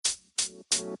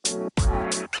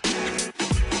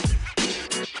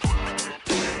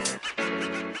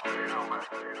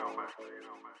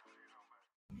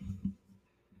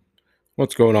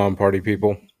What's going on, party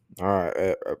people? All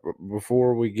right,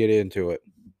 before we get into it,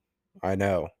 I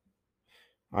know,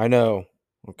 I know,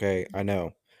 okay, I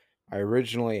know. I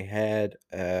originally had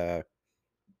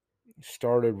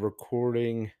started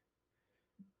recording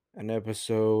an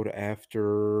episode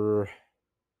after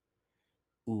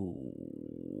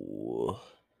ooh,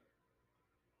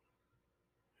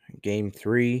 game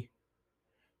 3,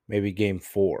 maybe game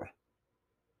 4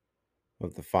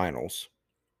 of the finals,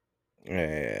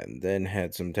 and then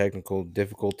had some technical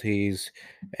difficulties.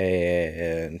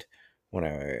 And when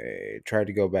I tried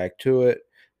to go back to it,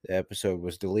 the episode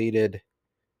was deleted.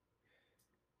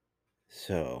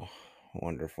 So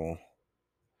wonderful.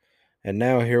 And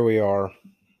now here we are,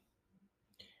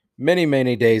 many,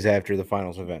 many days after the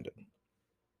finals have ended.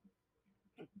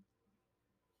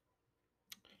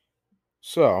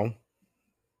 So,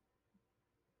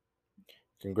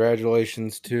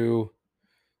 congratulations to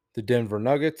the Denver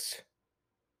Nuggets.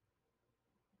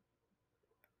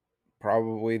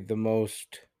 Probably the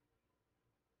most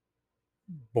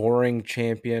boring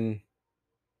champion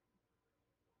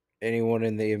anyone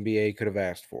in the NBA could have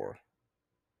asked for.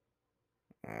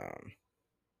 Um,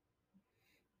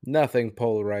 Nothing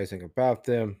polarizing about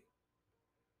them.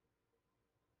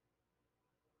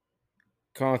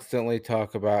 Constantly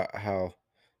talk about how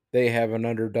they have an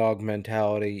underdog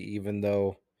mentality, even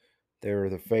though they're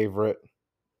the favorite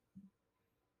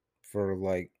for,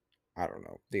 like, I don't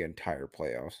know, the entire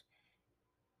playoffs.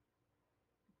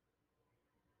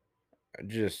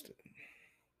 Just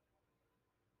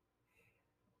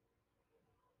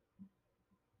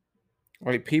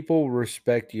like people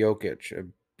respect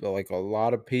Jokic. Like a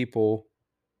lot of people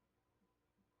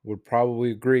would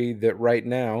probably agree that right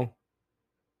now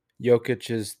Jokic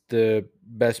is the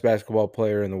best basketball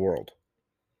player in the world.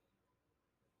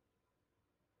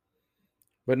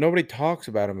 But nobody talks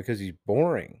about him because he's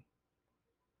boring.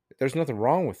 There's nothing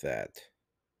wrong with that.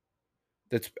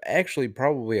 That's actually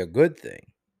probably a good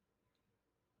thing.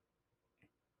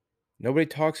 Nobody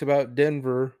talks about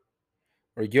Denver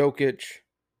or Jokic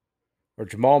or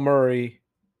Jamal Murray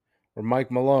or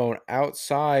Mike Malone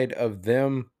outside of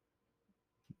them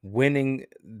winning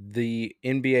the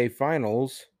NBA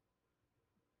Finals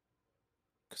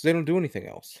because they don't do anything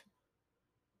else.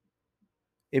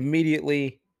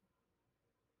 Immediately,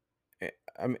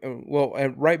 I mean, well,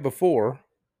 and right before,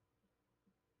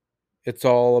 it's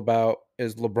all about,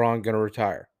 is LeBron going to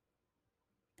retire?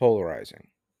 Polarizing.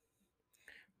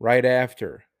 Right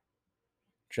after,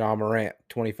 John Morant,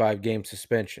 25 game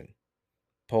suspension.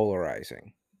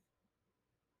 Polarizing.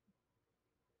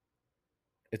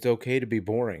 It's okay to be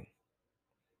boring.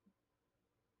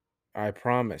 I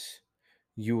promise.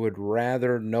 You would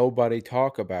rather nobody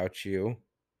talk about you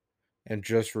and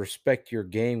just respect your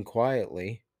game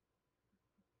quietly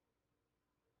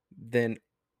than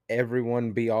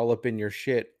everyone be all up in your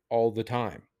shit all the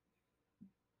time.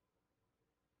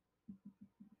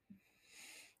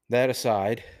 That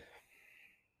aside,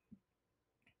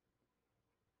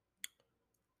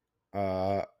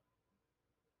 uh,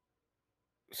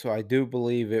 so I do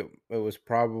believe it was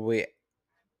probably,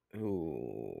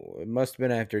 ooh, it must have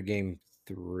been after game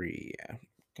 3. Yeah.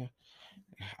 Okay.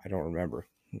 I don't remember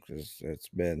because it's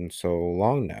been so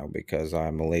long now because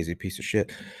I'm a lazy piece of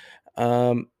shit.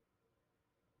 Um,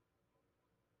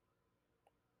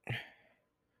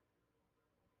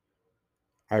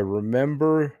 I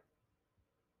remember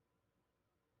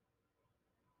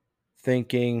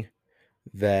thinking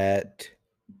that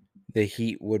the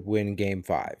Heat would win game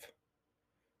 5.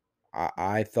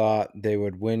 I thought they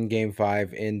would win game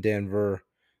 5 in Denver,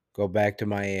 go back to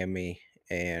Miami,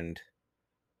 and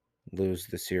lose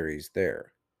the series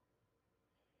there.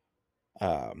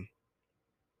 Um,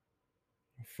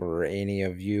 for any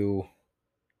of you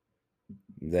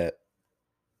that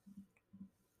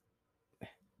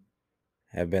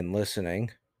have been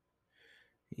listening,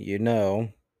 you know,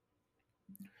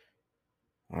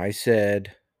 I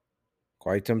said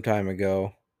quite some time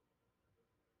ago,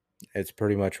 it's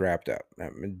pretty much wrapped up.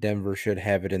 Denver should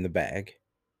have it in the bag.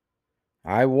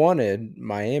 I wanted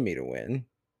Miami to win.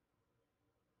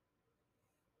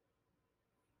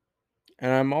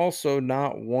 And I'm also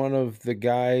not one of the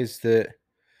guys that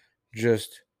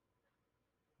just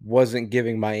wasn't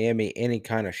giving Miami any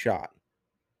kind of shot.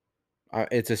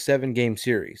 It's a 7-game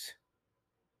series.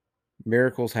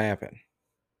 Miracles happen.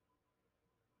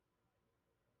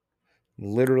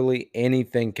 Literally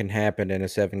anything can happen in a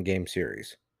 7-game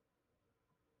series.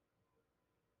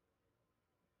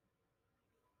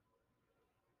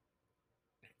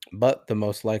 But the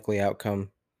most likely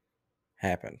outcome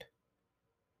happened.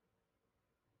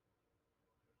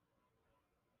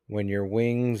 When your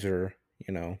wings are,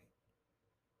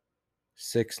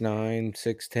 6'9",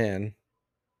 6'10",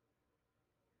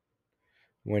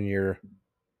 when your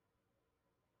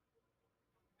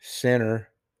center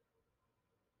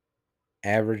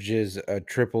averages a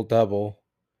triple double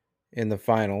in the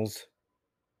finals,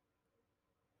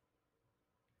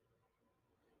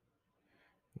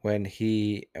 when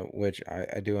which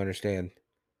I do understand.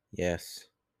 Yes.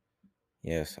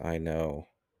 Yes, I know.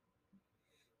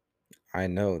 I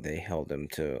know they held him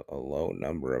to a low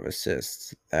number of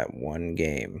assists that one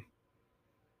game.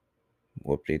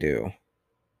 Whoop-de-doo.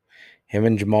 Him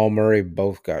and Jamal Murray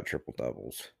both got triple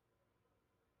doubles.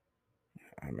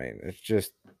 I mean,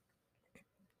 it's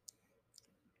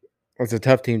a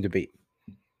tough team to beat.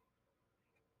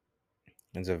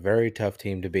 It's a very tough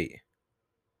team to beat.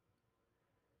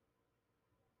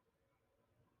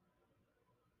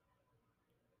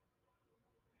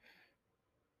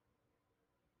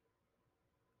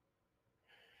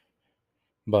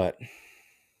 But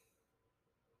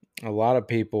a lot of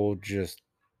people just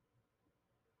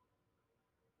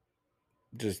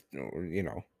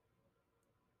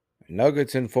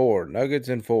Nuggets in four, Nuggets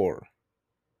in four.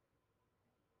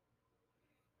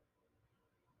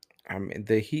 I mean,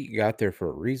 the Heat got there for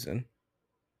a reason.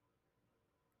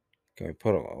 Can we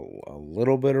put a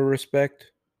little bit of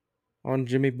respect on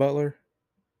Jimmy Butler?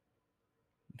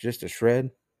 Just a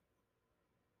shred?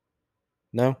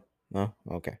 No? No?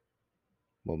 Okay.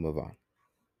 We'll move on.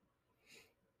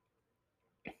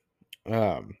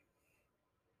 Um,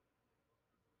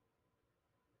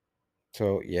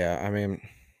 so yeah, I mean,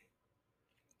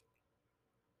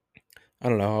 I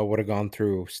don't know. I would have gone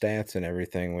through stats and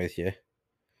everything with you,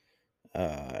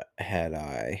 had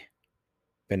I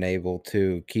been able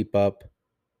to keep up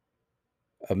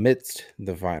amidst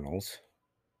the finals,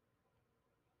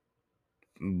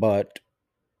 but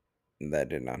that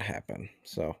did not happen.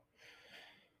 So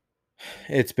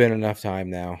it's been enough time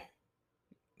now.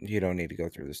 You don't need to go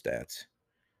through the stats.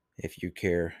 If you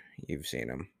care, you've seen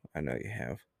them. I know you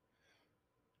have.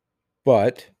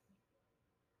 But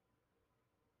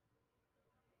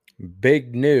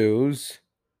big news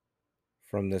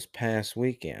from this past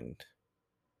weekend.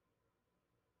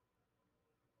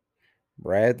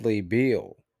 Bradley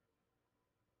Beal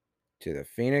to the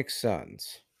Phoenix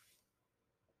Suns.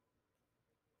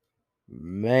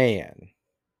 Man,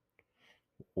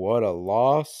 what a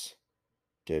loss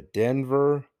to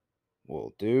Denver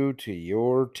will do to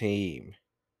your team.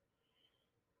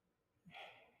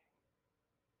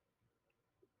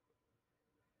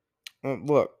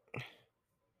 Look,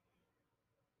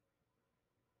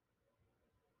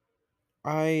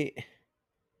 I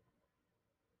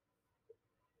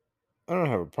I don't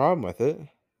have a problem with it.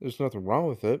 There's nothing wrong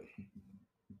with it.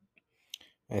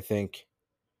 I think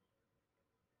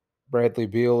Bradley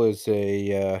Beal is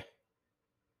a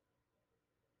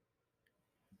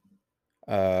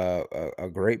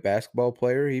great basketball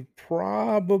player. He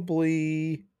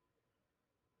probably,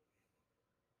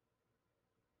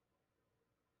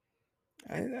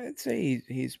 I'd say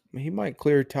he might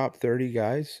clear top 30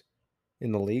 guys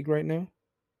in the league right now.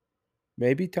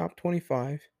 Maybe top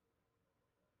 25.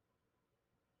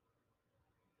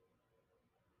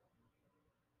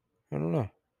 I don't know.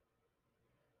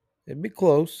 It'd be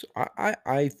close.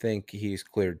 I think he's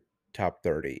cleared top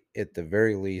 30 at the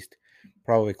very least,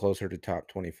 probably closer to top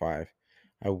 25.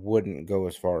 I wouldn't go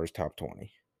as far as top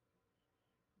 20.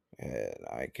 And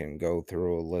I can go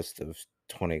through a list of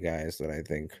 20 guys that I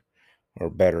think are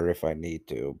better if I need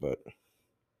to, but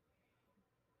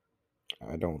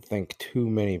I don't think too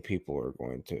many people are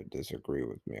going to disagree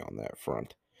with me on that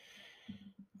front.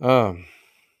 Um,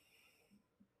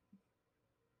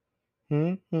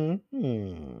 hmm, hmm,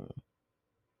 hmm.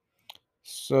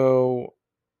 So,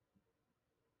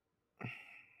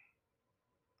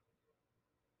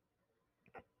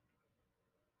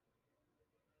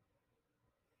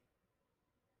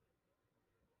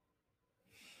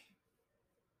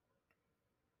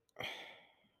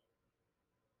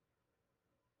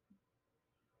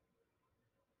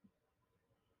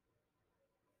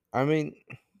 I mean,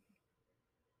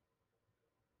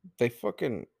 they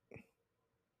fucking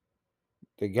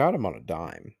they got him on a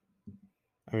dime.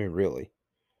 I mean, really.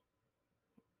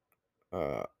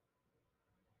 Uh,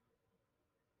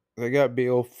 they got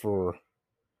Beal for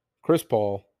Chris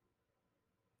Paul,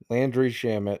 Landry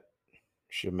Shamet.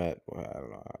 Well, I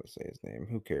don't know how to say his name.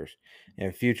 Who cares?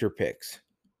 And future picks.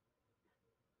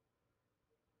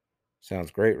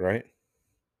 Sounds great, right?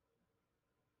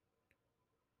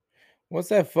 What's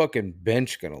that fucking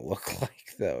bench gonna look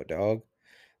like, though, dog?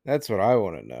 That's what I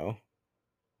want to know.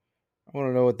 I want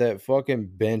to know what that fucking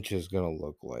bench is going to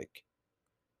look like.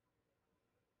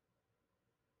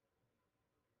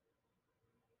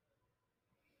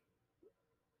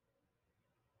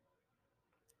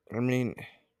 I mean,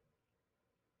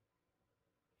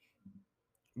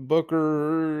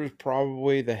 Booker is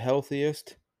probably the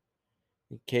healthiest.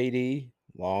 KD,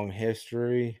 long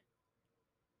history.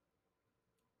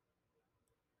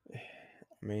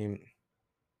 I mean,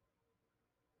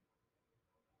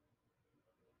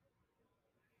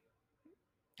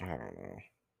 I don't know.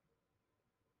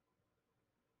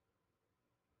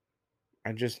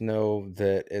 I just know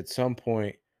that at some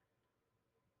point,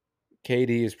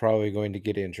 KD is probably going to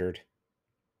get injured.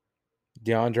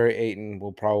 DeAndre Ayton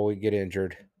will probably get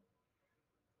injured.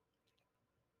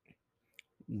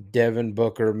 Devin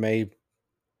Booker may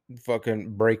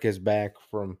fucking break his back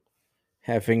from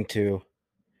having to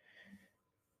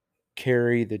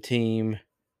carry the team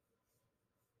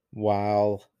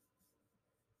while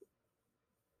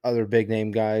other big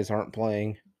name guys aren't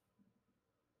playing.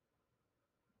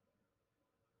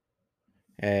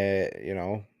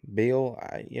 Beal,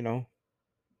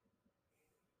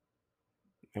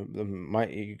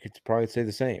 might you could probably say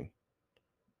the same.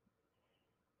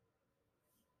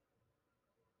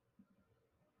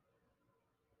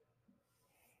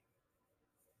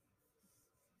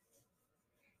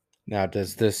 Now,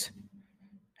 does this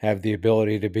have the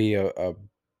ability to be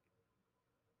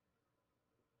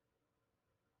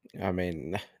I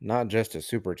mean, not just a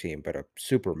super team, but a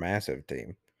super massive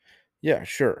team? Yeah,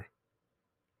 sure.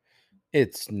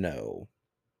 It's no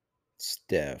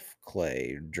Steph,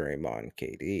 Clay, Draymond,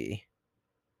 KD,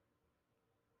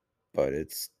 but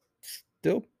it's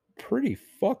still pretty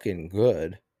fucking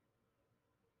good.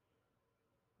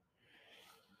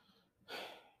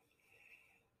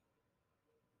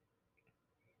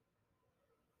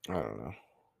 I don't know.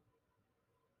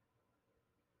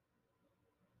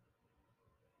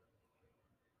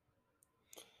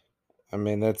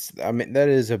 That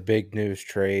is a big news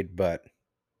trade, but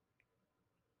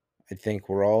I think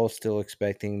we're all still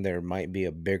expecting there might be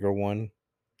a bigger one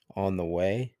on the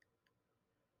way.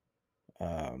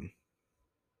 Um,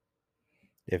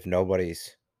 if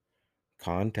nobody's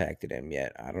contacted him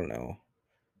yet, I don't know.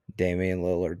 Damian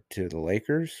Lillard to the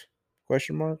Lakers?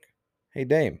 Question mark. Hey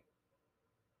Dame,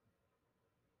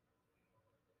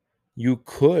 you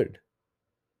could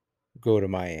go to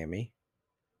Miami.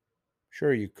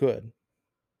 Sure, you could.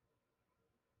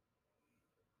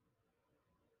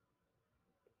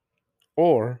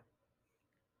 Or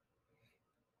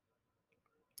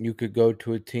you could go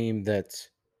to a team that's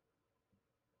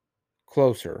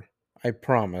closer. I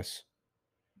promise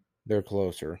they're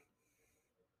closer.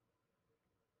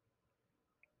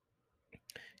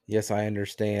 Yes, I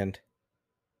understand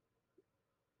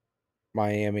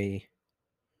Miami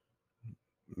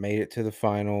made it to the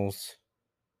finals,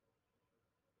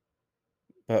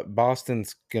 but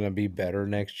Boston's going to be better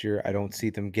next year. I don't see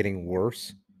them getting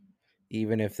worse,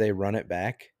 even if they run it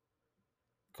back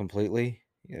completely.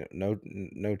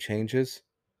 No changes.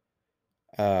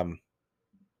 Um,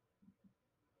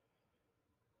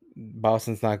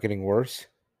 Boston's not getting worse.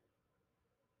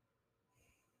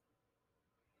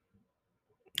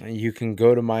 You can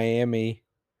go to Miami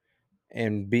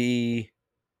and be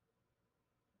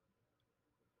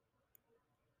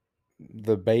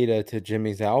the beta to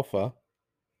Jimmy's alpha,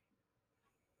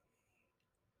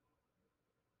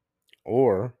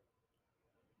 or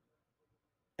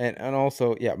and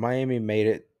also, yeah, Miami made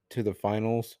it to the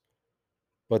finals,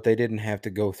 but they didn't have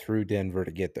to go through Denver to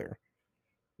get there.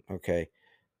 Okay.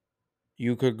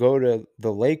 You could go to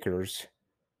the Lakers,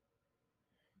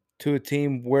 to a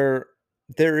team where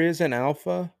there is an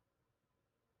alpha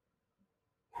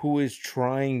who is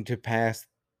trying to pass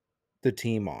the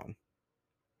team on.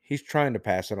 He's trying to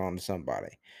pass it on to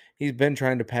somebody. He's been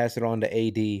trying to pass it on to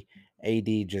AD.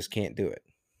 AD just can't do it.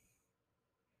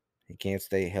 He can't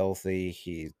stay healthy.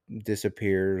 He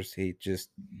disappears. He just.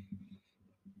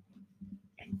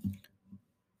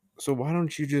 So why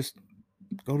don't you just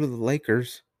go to the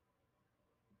Lakers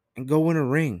and go win a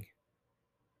ring?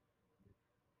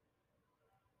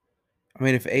 I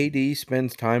mean, if AD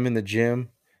spends time in the gym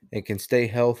and can stay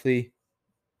healthy,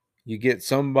 you get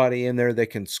somebody in there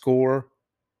that can score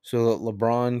so that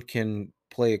LeBron can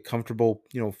play a comfortable,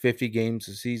 50 games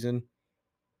a season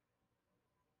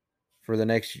for the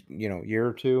next, year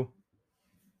or two.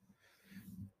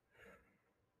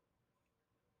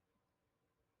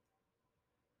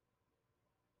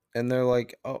 And they're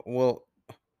like, oh, well,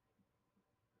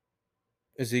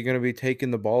 is he going to be taking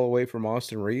the ball away from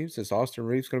Austin Reeves? Is Austin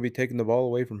Reeves going to be taking the ball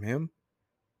away from him?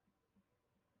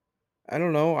 I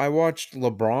don't know. I watched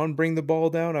LeBron bring the ball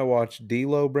down. I watched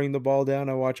D'Lo bring the ball down.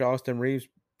 I watched Austin Reeves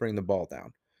bring the ball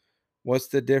down. What's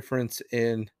the difference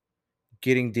in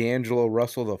getting D'Angelo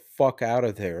Russell the fuck out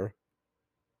of there?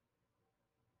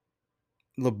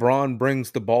 LeBron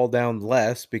brings the ball down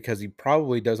less because he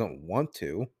probably doesn't want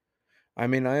to. I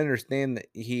mean, I understand that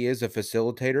he is a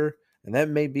facilitator, and that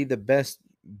may be the best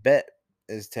bet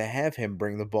is to have him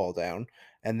bring the ball down,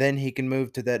 and then he can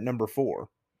move to that number 4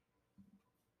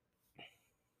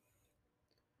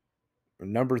 or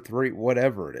number 3,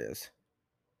 whatever it is.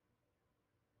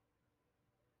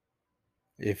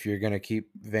 If you're going to keep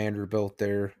Vanderbilt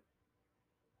there,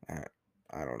 I,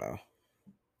 I don't know.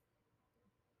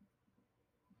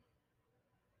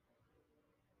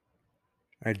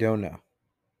 I don't know.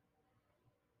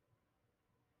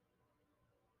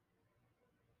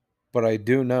 But I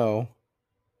do know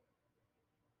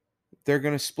they're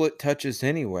going to split touches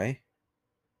anyway.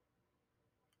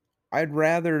 I'd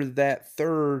rather that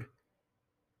third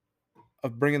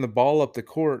of bringing the ball up the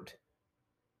court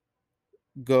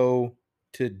go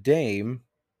to Dame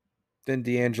than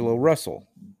D'Angelo Russell.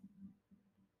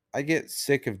 I get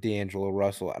sick of D'Angelo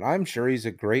Russell, and I'm sure he's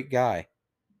a great guy.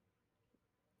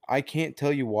 I can't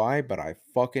tell you why, but I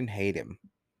fucking hate him.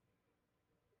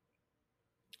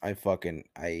 I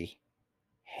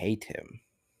hate him.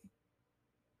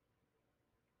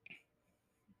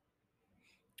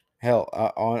 Hell,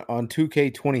 on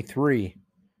 2K23,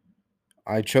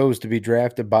 I chose to be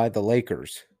drafted by the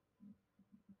Lakers.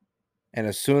 And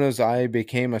as soon as I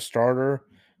became a starter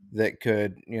that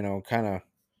could, kind of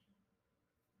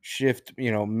shift,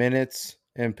 minutes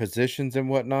and positions and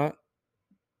whatnot,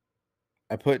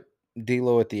 I put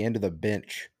D'Lo at the end of the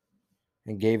bench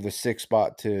and gave the 6th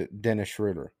spot to Dennis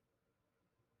Schroeder.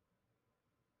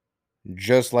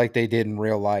 Just like they did in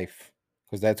real life,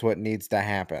 because that's what needs to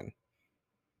happen.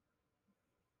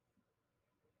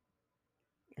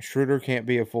 Schroeder can't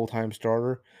be a full-time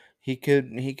starter. He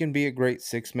can be a great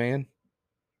 6-man.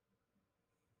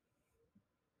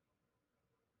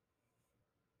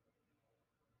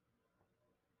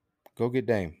 Go get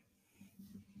Dame.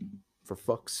 For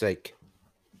fuck's sake.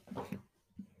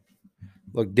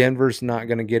 Look, Denver's not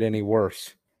going to get any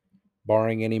worse,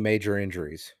 barring any major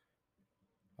injuries.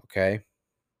 Okay?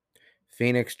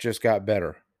 Phoenix just got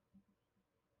better.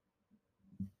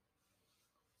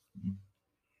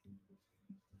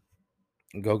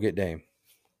 Go get Dame.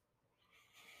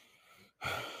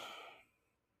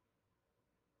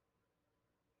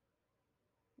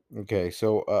 Okay,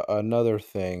 so another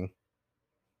thing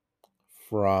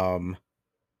from,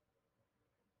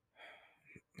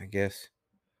 I guess,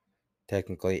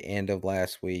 technically end of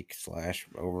last week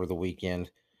 / over the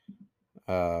weekend.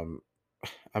 I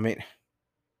mean,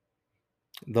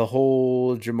 the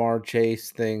whole Jamar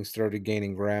Chase thing started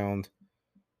gaining ground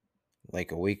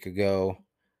like a week ago,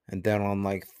 and then on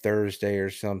like Thursday or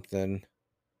something.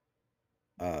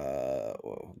 God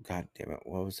damn it,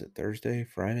 what was it? Thursday,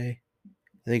 Friday?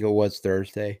 I think it was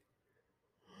Thursday.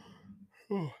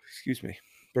 Oh, excuse me.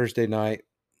 Thursday night,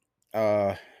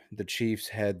 the Chiefs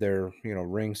had their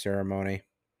ring ceremony,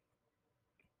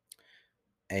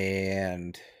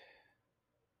 and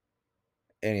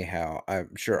anyhow,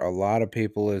 I'm sure a lot of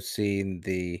people have seen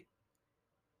they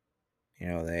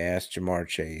asked Jamar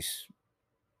Chase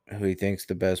who he thinks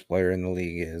the best player in the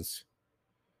league is.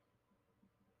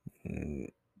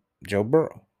 Joe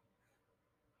Burrow.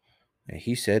 And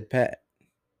he said Pat.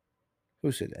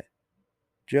 Who said that?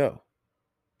 Joe.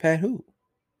 Pat who?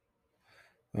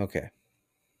 Okay.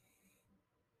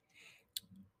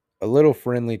 A little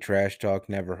friendly trash talk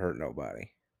never hurt nobody.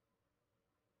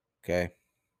 Okay.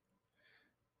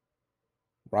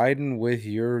 Riding with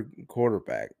your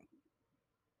quarterback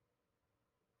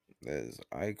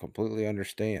I completely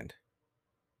understand.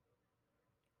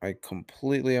 I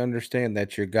completely understand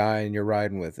that's your guy and you're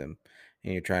riding with him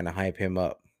and you're trying to hype him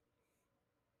up.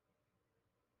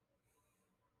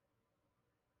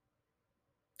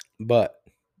 But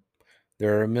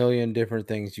there are a million different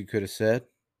things you could have said.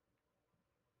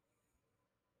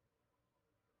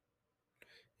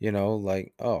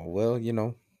 Like, oh, well,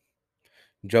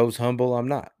 Joe's humble, I'm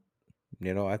not.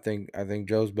 I think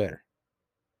Joe's better.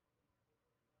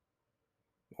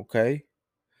 Okay.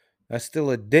 That's still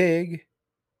a dig,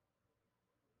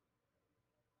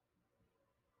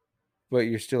 but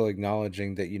you're still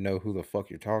acknowledging that you know who the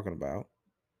fuck you're talking about.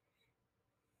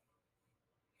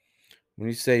 When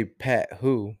you say Pat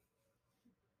who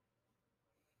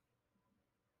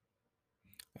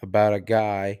about a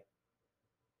guy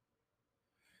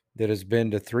that has been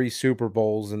to 3 Super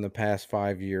Bowls in the past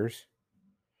 5 years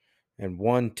and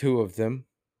won 2 of them,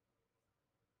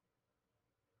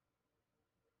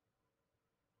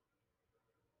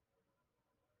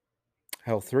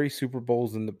 Hell, 3 Super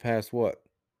Bowls in the past what?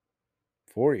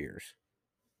 4 years,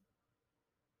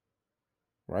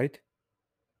 right?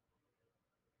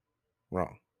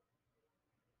 Wrong.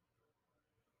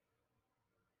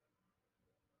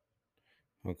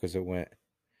 Because it went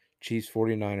Chiefs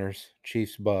 49ers,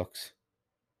 Chiefs Bucks,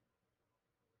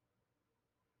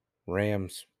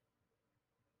 Rams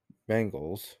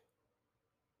Bengals,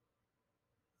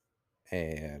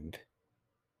 and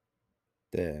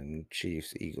then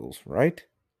Chiefs Eagles, right?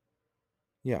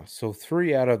 Yeah, so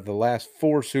 3 out of the last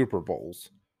 4 Super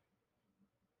Bowls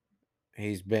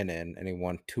he's been in, and he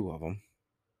won 2 of them.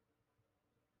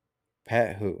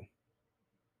 Pat who?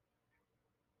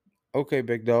 Okay,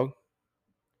 big dog.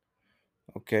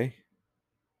 Okay.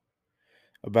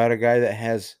 About a guy that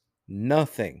has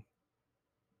nothing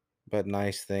but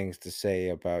nice things to say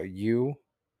about you,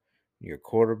 your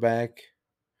quarterback,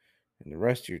 and the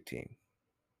rest of your team,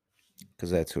 because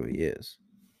that's who he is.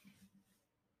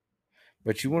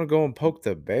 But you want to go and poke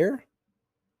the bear?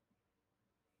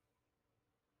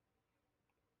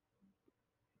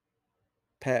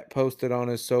 Pat posted on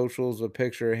his socials a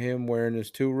picture of him wearing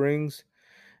his 2 rings,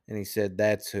 and he said,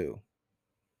 "That's who."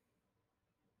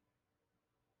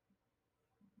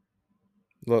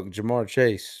 Look, Jamar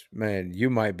Chase, man,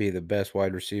 you might be the best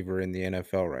wide receiver in the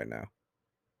NFL right now.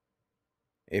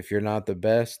 If you're not the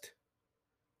best,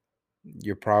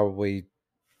 you're probably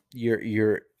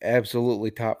you're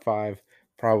absolutely top 5,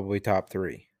 probably top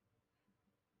 3.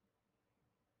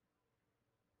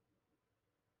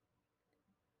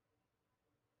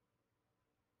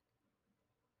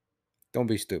 Don't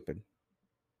be stupid.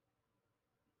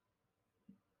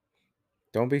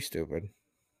 Don't be stupid.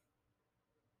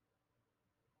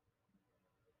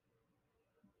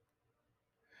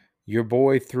 Your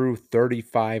boy threw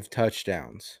 35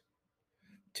 touchdowns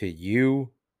to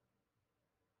you,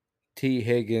 T.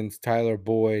 Higgins, Tyler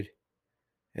Boyd,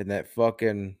 and that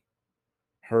fucking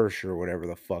Hirsch or whatever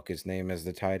the fuck his name is,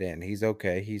 the tight end. He's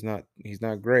okay. He's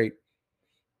not great,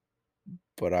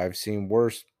 but I've seen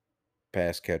worse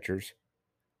pass catchers.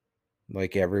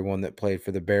 Like everyone that played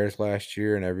for the Bears last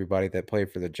year and everybody that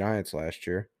played for the Giants last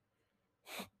year.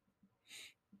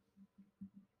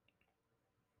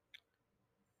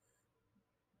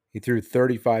 He threw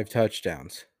 35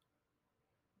 touchdowns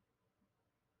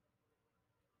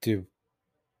to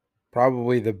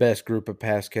probably the best group of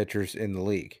pass catchers in the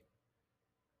league.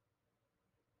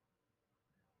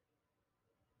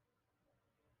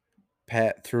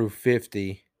 Pat threw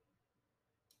 50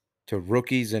 to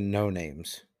rookies and no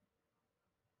names.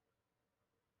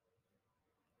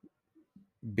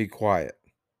 Be quiet.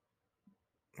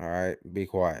 All right, be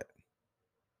quiet.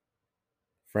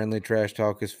 Friendly trash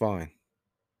talk is fine.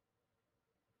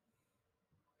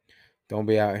 Don't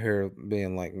be out here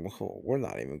being like, "Well, we're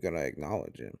not even going to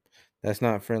acknowledge him." That's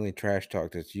not friendly trash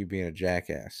talk. That's you being a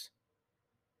jackass.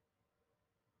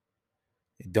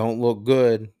 It don't look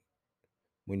good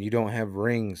when you don't have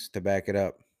rings to back it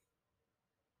up.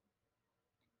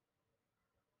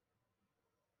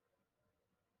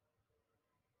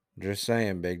 Just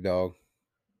saying, big dog.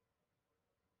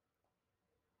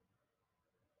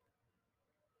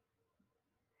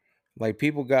 Like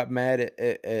people got mad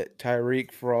at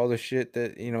Tyreek for all the shit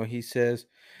that he says.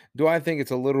 Do I think it's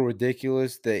a little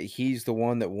ridiculous that he's the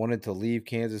one that wanted to leave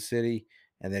Kansas City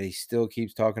and that he still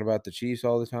keeps talking about the Chiefs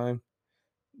all the time?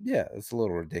 Yeah, it's a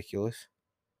little ridiculous.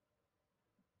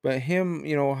 But him,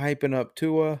 hyping up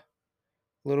Tua a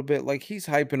little bit, like he's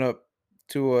hyping up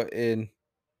Tua in,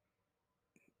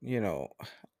 you know,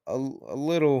 a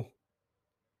little,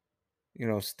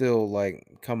 still like,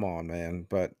 come on, man.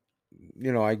 But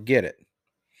I get it.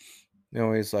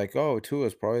 He's like, oh,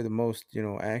 Tua's probably the most,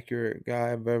 accurate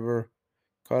guy I've ever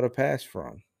caught a pass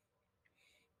from.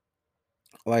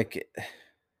 Like,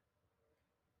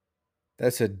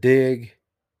 that's a dig,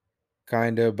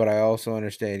 kind of, but I also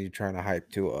understand you trying to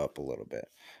hype Tua up a little bit.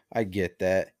 I get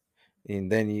that.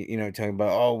 And then talking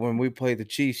about, oh, when we play the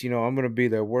Chiefs, I'm gonna be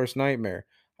their worst nightmare.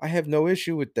 I have no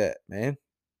issue with that, man.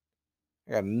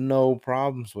 I got no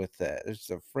problems with that. It's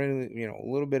a friendly, a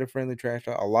little bit of friendly trash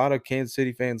talk. A lot of Kansas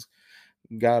City fans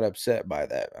got upset by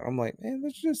that. I'm like, man,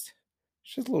 it's just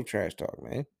a little trash talk,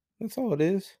 man. That's all it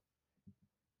is.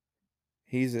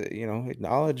 He's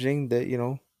acknowledging that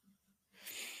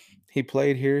he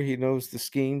played here, he knows the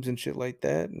schemes and shit like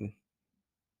that, and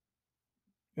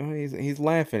he's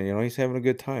laughing, he's having a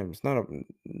good time. It's not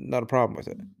a problem with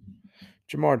it.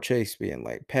 Jamar Chase being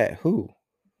like, Pat, who?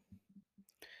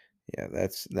 Yeah,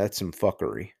 that's some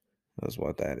fuckery. That's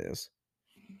what that is.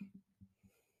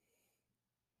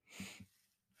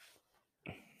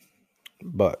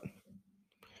 But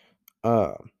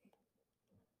uh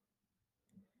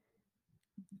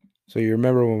So you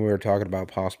remember when we were talking about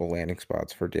possible landing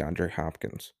spots for DeAndre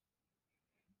Hopkins?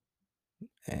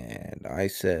 And I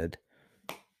said,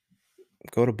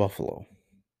 go to Buffalo.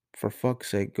 For fuck's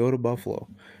sake, go to Buffalo.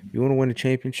 You want to win a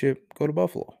championship? Go to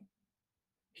Buffalo.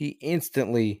 He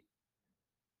instantly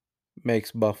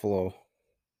makes Buffalo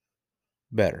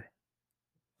better,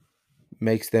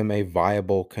 makes them a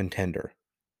viable contender.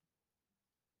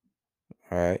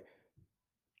 All right.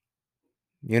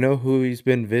 You know who he's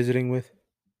been visiting with?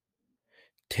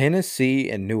 Tennessee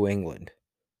and New England.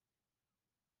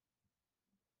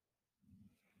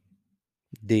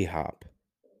 D Hop.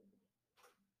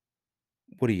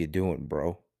 What are you doing,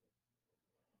 bro?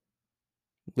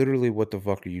 Literally, what the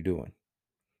fuck are you doing?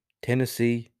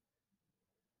 Tennessee,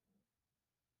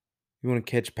 you want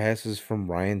to catch passes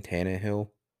from Ryan Tannehill?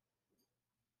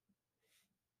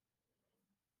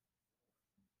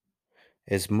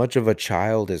 As much of a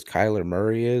child as Kyler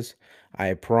Murray is,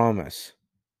 I promise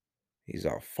he's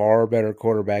a far better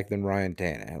quarterback than Ryan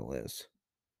Tannehill is.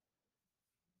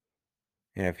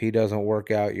 And if he doesn't work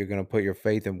out, you're going to put your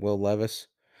faith in Will Levis.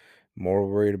 More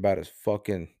worried about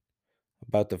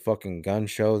the fucking gun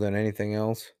show than anything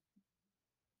else.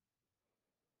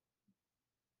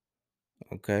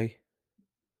 Okay.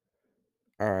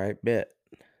 All right, bet.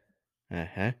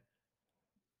 Uh-huh.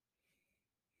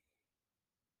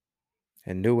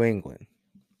 And New England.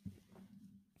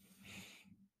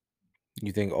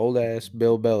 You think old ass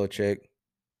Bill Belichick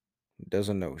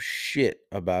doesn't know shit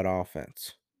about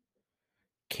offense?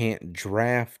 Can't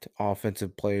draft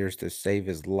offensive players to save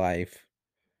his life.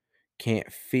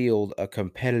 Can't field a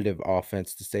competitive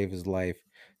offense to save his life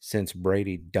since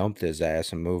Brady dumped his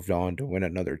ass and moved on to win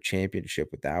another championship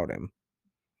without him.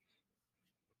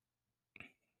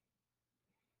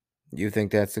 You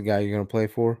think that's the guy you're going to play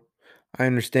for? I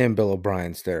understand Bill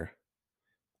O'Brien's there.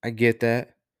 I get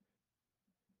that.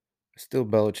 Still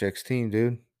Belichick's team,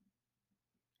 dude.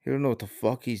 He don't know what the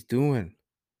fuck he's doing.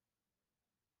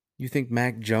 You think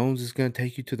Mac Jones is going to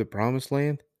take you to the promised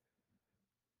land?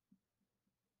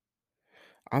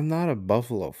 I'm not a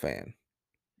Buffalo fan.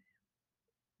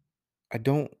 I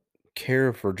don't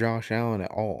care for Josh Allen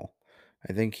at all.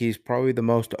 I think he's probably the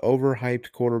most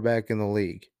overhyped quarterback in the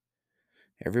league.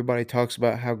 Everybody talks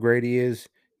about how great he is,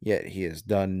 yet he has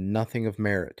done nothing of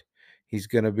merit. He's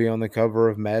going to be on the cover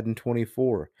of Madden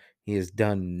 24. He has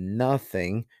done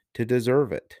nothing to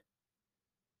deserve it.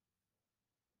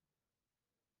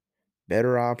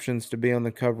 Better options to be on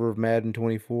the cover of Madden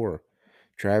 24.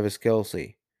 Travis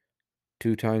Kelce,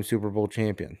 two-time Super Bowl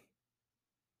champion.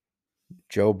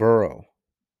 Joe Burrow,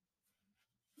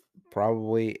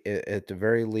 probably at the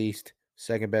very least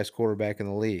second best quarterback in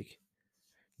the league.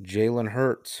 Jalen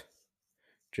Hurts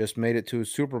just made it to a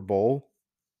Super Bowl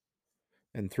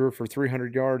and threw for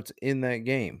 300 yards in that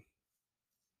game.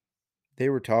 They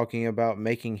were talking about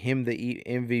making him the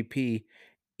MVP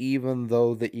even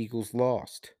though the Eagles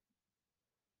lost.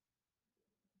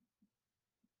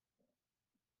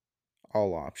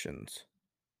 All options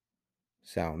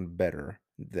sound better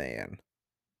than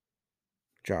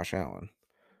Josh Allen,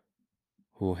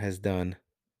 who has done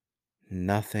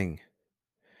nothing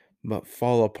but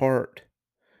fall apart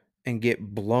and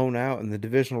get blown out in the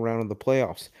divisional round of the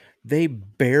playoffs. They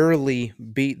barely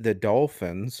beat the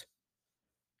Dolphins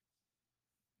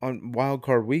on Wild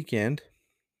Card Weekend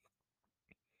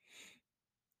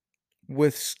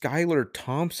with Skylar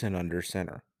Thompson under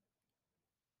center.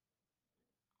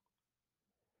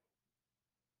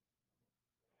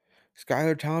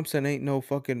 Skylar Thompson ain't no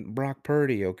fucking Brock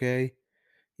Purdy, okay?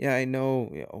 Yeah, I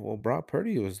know. Yeah, well, Brock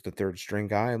Purdy was the third string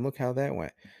guy, and look how that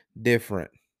went.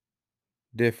 Different,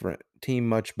 different team,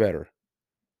 much better,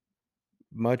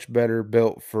 much better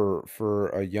built for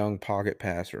a young pocket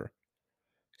passer.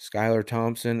 Skylar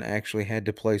Thompson actually had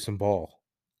to play some ball.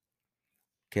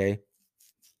 Okay,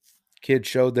 kid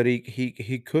showed that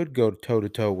he could go toe to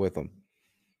toe with them.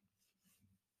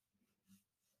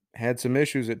 Had some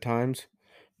issues at times,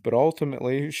 but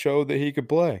ultimately showed that he could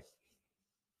play.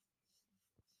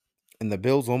 And the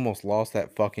Bills almost lost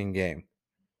that fucking game.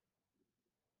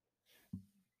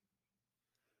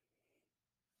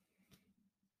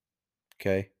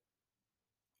 Okay,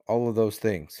 all of those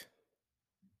things,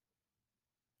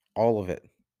 all of it,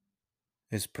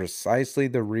 is precisely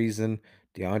the reason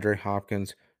DeAndre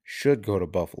Hopkins should go to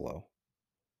Buffalo,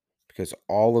 because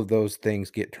all of those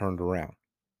things get turned around.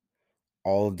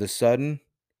 All of the sudden,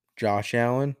 Josh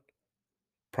Allen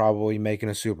probably making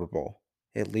a Super Bowl,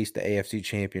 at least the AFC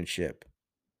Championship,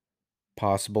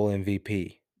 possible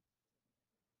MVP.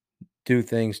 Do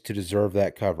things to deserve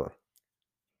that cover.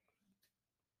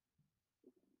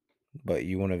 But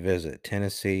you want to visit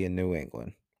Tennessee and New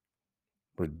England.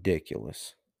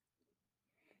 Ridiculous.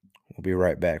 We'll be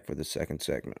right back for the second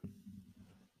segment.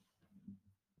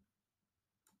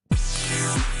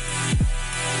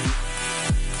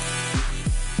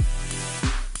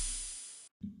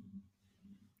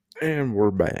 And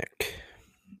we're back.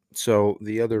 So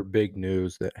the other big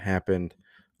news that happened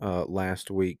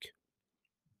last week,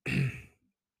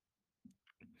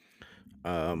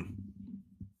 um,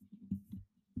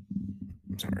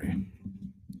 sorry,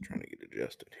 trying to get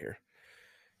adjusted here.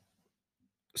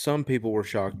 Some people were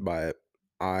shocked by it.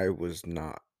 I was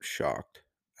not shocked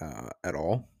at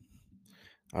all.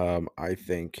 I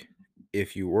think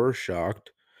if you were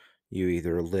shocked, you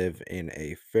either live in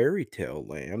a fairy tale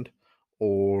land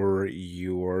or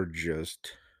you are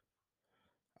just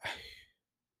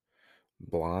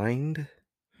blind,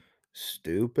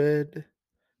 stupid.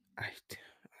 I,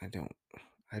 I don't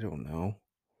I don't know.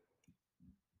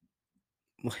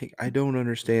 Like, I don't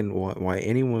understand why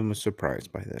anyone was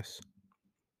surprised by this.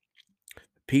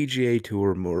 PGA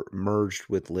Tour merged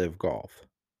with Live Golf.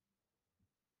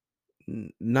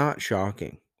 Not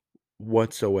shocking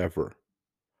whatsoever.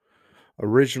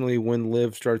 Originally, when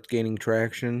Live starts gaining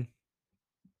traction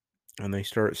and they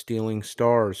start stealing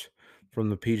stars from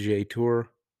the PGA Tour,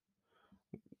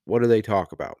 what do they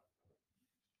talk about?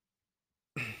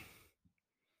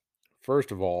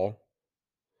 First of all,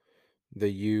 they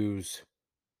use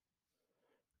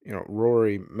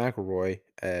Rory McIlroy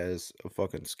as a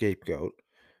fucking scapegoat.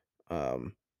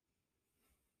 Um,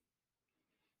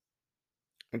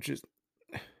 and just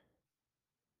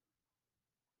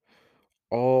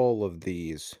all of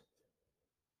these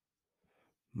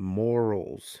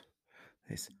morals,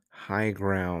 this high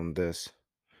ground, this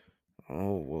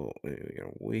well,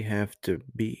 we have to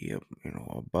be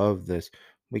above this.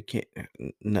 We can't.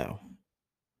 No,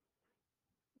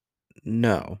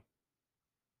 no,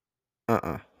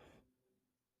 uh.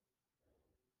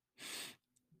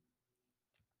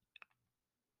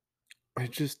 I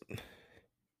just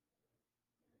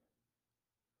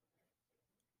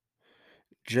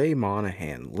Jay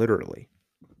Monahan literally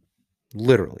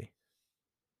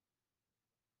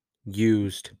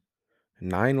used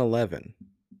 9/11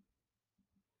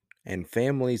 and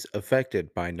families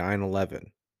affected by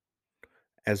 9/11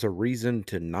 as a reason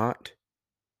to not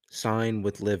sign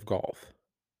with Live Golf.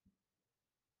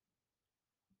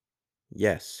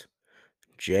 Yes,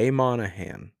 Jay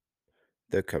Monahan,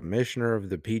 the commissioner of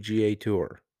the PGA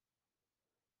Tour,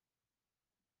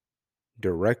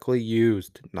 directly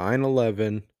used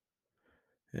 9/11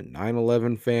 and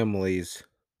 9/11 families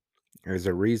as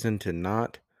a reason to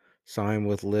not sign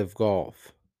with Live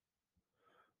Golf.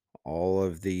 All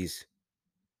of these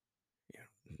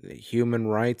the human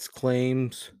rights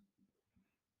claims,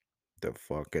 the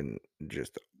fucking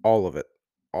just all of it,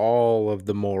 all of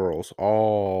the morals,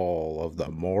 all of the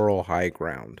moral high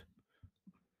ground,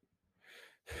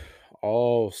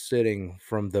 all sitting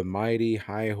from the mighty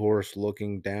high horse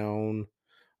looking down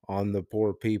on the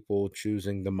poor people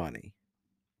choosing the money.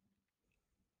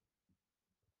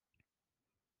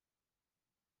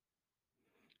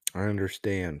 I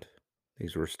understand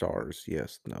these were stars.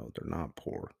 Yes, no, they're not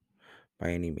poor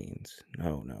by any means.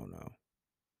 No, no, no.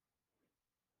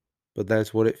 But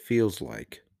that's what it feels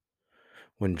like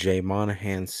when Jay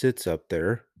Monahan sits up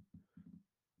there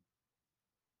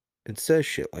and says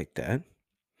shit like that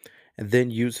and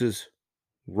then uses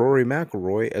Rory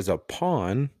McIlroy as a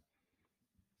pawn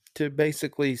to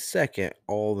basically second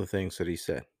all the things that he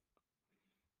said.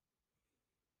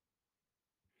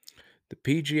 The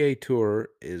PGA Tour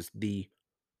is the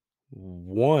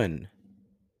one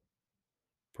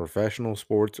professional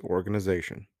sports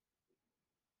organization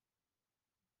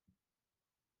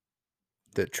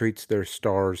that treats their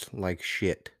stars like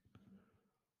shit.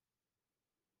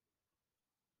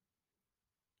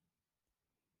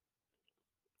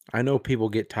 I know people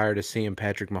get tired of seeing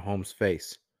Patrick Mahomes'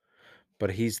 face,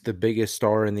 but he's the biggest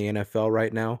star in the NFL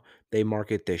right now. They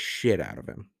market the shit out of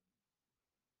him.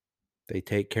 They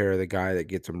take care of the guy that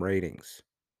gets them ratings.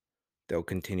 They'll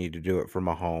continue to do it for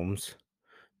Mahomes.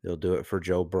 They'll do it for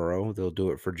Joe Burrow. They'll do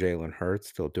it for Jalen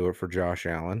Hurts. They'll do it for Josh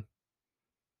Allen.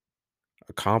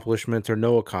 Accomplishments or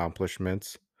no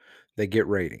accomplishments, they get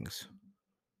ratings.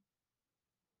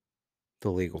 The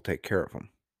league will take care of them.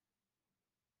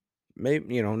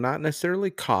 Maybe, not necessarily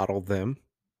coddle them,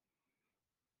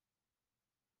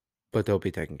 but they'll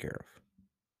be taken care of.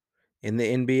 In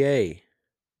the NBA,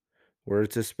 where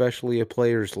it's especially a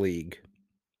players' league,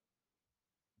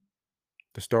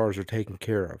 the stars are taken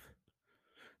care of.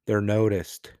 They're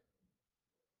noticed.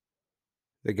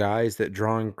 The guys that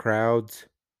draw in crowds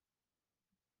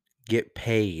get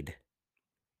paid.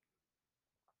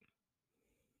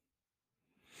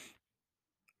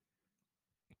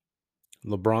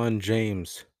 LeBron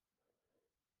James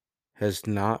has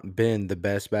not been the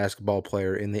best basketball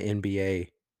player in the NBA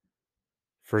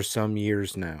for some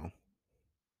years now.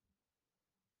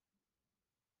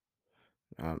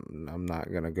 I'm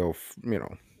not gonna go,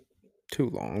 too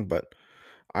long, but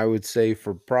I would say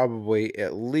for probably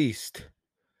at least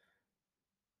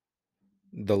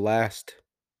the last,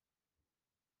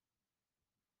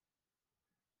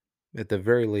 at the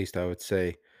very least, I would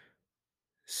say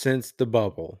since the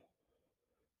bubble,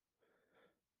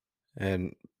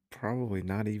 and probably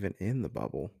not even in the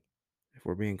bubble, if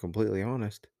we're being completely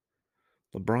honest.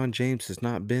 LeBron James has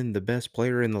not been the best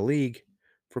player in the league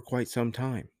for quite some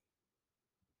time,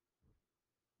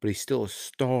 but he's still a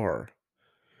star.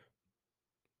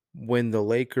 When the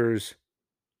Lakers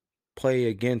play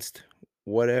against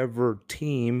whatever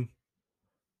team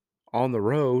on the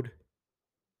road,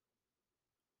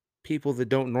 people that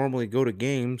don't normally go to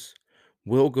games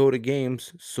will go to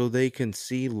games so they can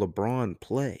see LeBron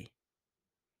play.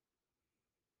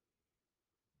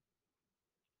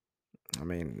 I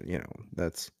mean,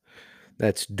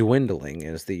 that's dwindling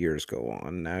as the years go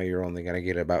on. Now you're only going to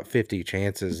get about 50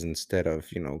 chances instead of,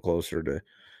 closer to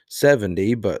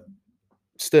 70, but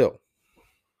still,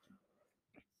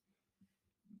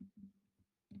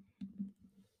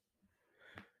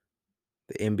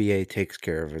 the NBA takes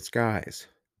care of its guys.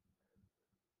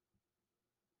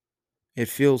 It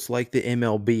feels like the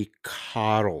MLB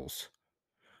coddles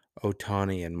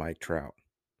Otani and Mike Trout.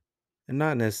 And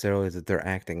not necessarily that they're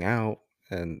acting out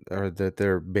and or that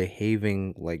they're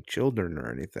behaving like children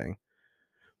or anything,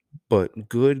 but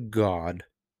good God,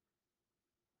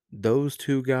 those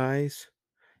two guys,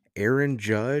 Aaron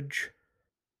Judge,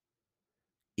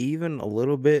 even a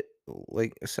little bit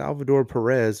like Salvador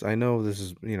Perez. I know this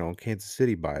is, Kansas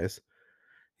City bias.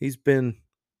 He's been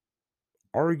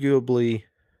arguably,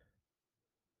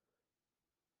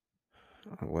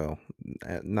 well,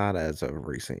 not as of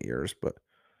recent years, but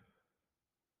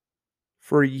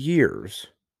for years,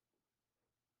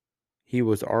 he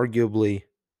was arguably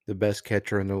the best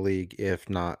catcher in the league, if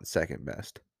not second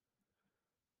best.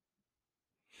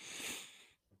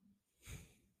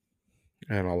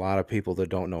 And a lot of people that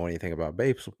don't know anything about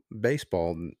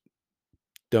baseball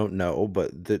don't know,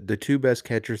 but the two best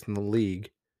catchers in the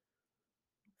league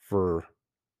for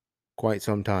quite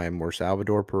some time were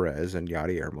Salvador Perez and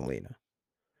Yadier Molina.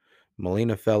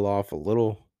 Molina fell off a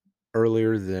little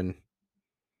earlier than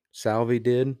Salvi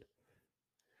did.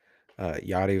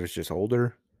 Yadi was just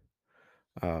older.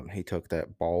 He took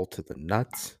that ball to the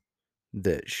nuts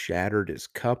that shattered his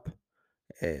cup,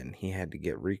 and he had to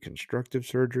get reconstructive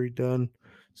surgery done.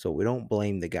 So we don't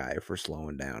blame the guy for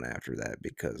slowing down after that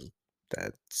because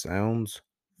that sounds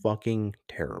fucking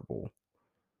terrible.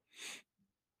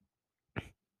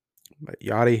 But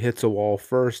Yachty hits a wall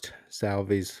first.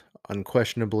 Salvi's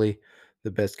unquestionably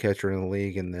the best catcher in the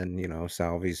league, and then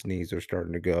Salvi's knees are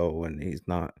starting to go, and he's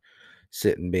not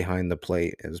sitting behind the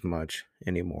plate as much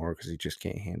anymore because he just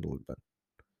can't handle it. But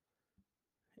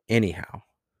anyhow,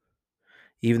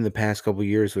 even the past couple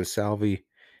years with Salvi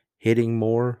hitting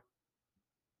more,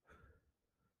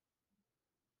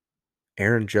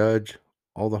 Aaron Judge,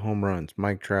 all the home runs,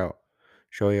 Mike Trout,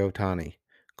 Shohei Ohtani,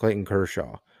 Clayton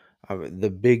Kershaw,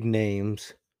 the big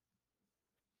names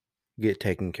get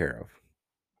taken care of.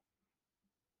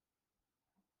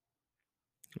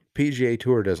 PGA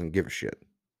Tour doesn't give a shit.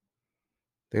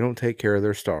 They don't take care of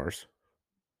their stars.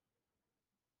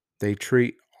 They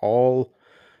treat all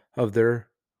of their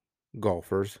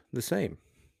golfers the same.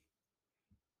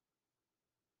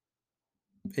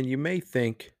 And you may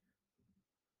think,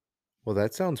 well,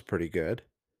 that sounds pretty good.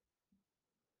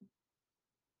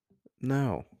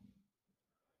 No.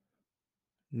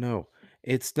 No.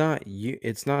 It's not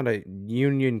a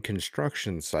union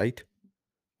construction site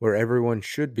where everyone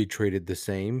should be treated the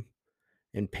same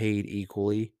and paid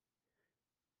equally.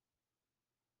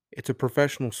 It's a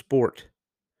professional sport.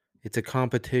 It's a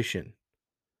competition.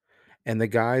 And the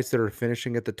guys that are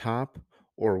finishing at the top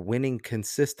or winning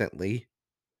consistently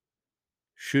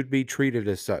should be treated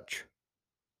as such.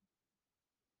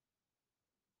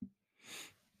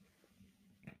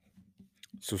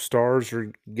 So stars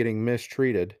are getting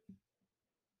mistreated.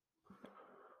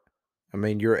 I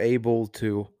mean, you're able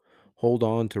to hold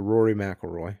on to Rory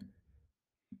McIlroy.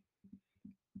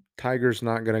 Tiger's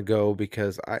not going to go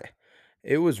because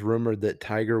it was rumored that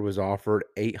Tiger was offered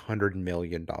 $800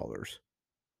 million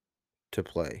to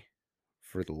play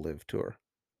for the Live Tour.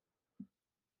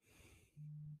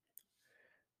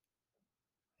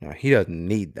 Now, he doesn't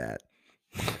need that.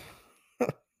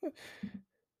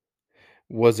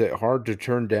 Was it hard to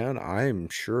turn down? I'm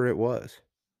sure it was.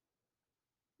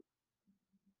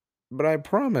 But I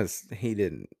promise he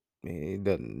didn't. He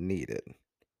doesn't need it.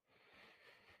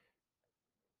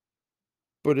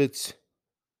 But it's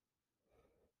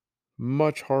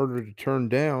much harder to turn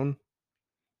down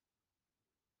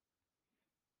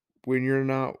when you're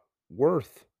not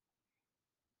worth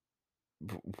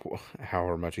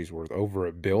however much he's worth. Over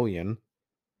a billion.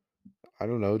 I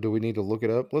don't know. Do we need to look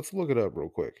it up? Let's look it up real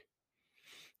quick.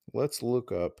 Let's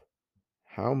look up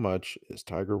how much is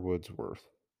Tiger Woods worth.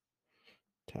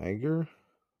 Tiger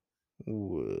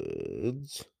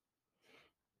Woods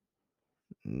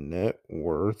net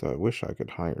worth. I wish I could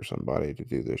hire somebody to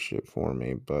do this shit for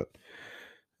me, but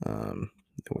um,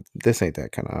 this ain't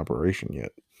that kind of operation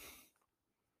yet.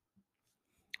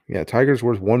 Yeah, Tiger's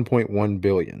worth 1.1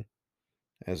 billion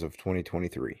as of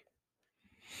 2023.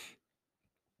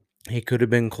 He could have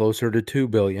been closer to 2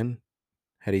 billion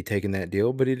had he taken that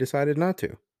deal, but he decided not to.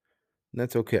 And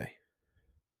that's okay.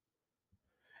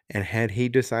 And had he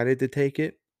decided to take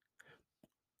it,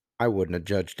 I wouldn't have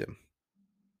judged him.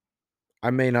 I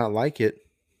may not like it,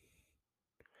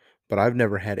 but I've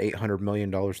never had $800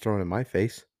 million thrown in my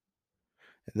face.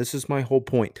 And this is my whole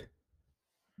point.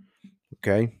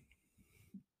 Okay?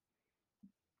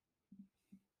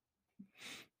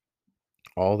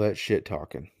 All that shit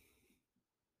talking.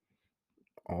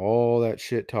 All that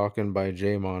shit talking by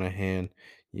Jay Monahan,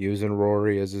 using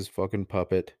Rory as his fucking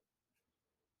puppet.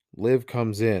 Liv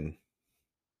comes in,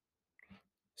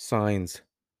 signs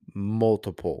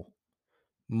multiple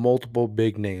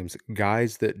big names,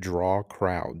 guys that draw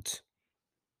crowds.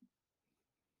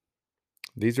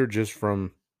 These are just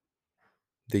from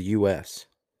the US.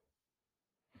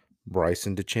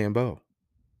 Bryson DeChambeau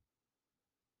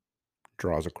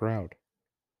draws a crowd.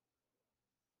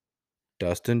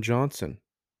 Dustin Johnson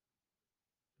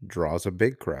draws a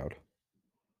big crowd.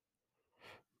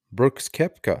 Brooks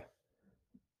Koepka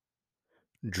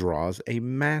draws a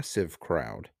massive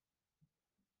crowd.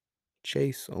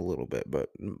 Chase a little bit, but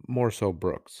more so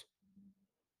Brooks.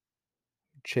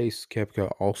 Chase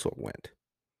Koepka also went.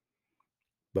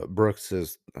 But Brooks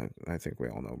is, I think we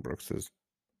all know Brooks is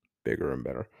bigger and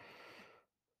better.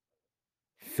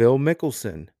 Phil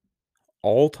Mickelson,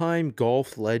 all-time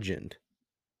golf legend,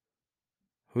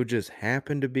 who just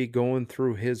happened to be going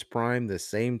through his prime the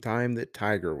same time that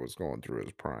Tiger was going through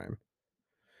his prime.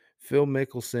 Phil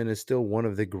Mickelson is still one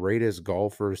of the greatest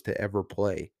golfers to ever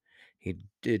play.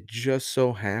 It just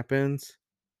so happens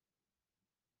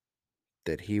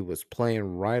that he was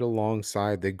playing right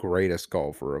alongside the greatest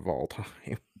golfer of all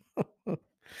time.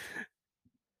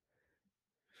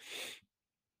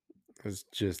 That's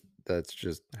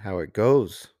just how it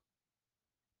goes.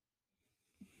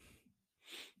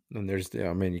 And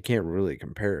I mean, you can't really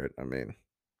compare it. I mean,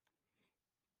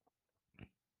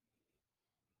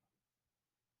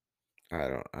 I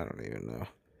don't even know.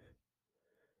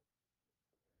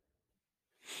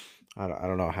 I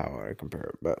don't know how I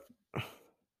compare it, but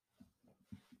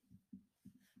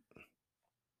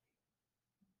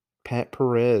Pat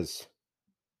Perez,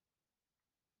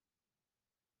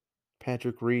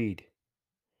 Patrick Reed,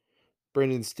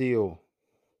 Brendan Steele,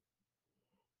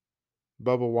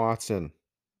 Bubba Watson,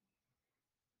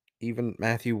 even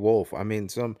Matthew Wolf. I mean,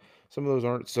 some of those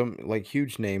aren't some like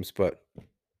huge names, but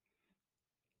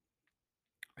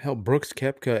hell, Brooks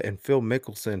Koepka and Phil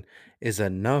Mickelson is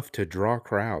enough to draw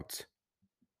crowds.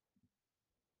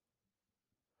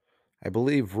 I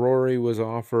believe Rory was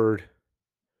offered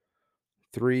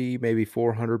 3, maybe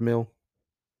 400 mil.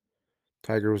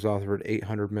 Tiger was offered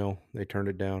 800 mil. They turned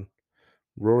it down.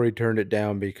 Rory turned it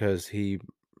down because he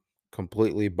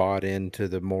completely bought into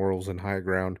the morals and high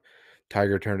ground.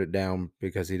 Tiger turned it down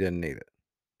because he didn't need it.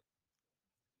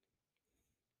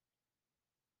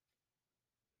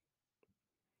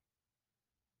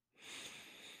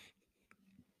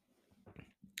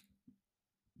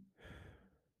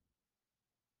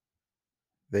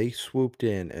 They swooped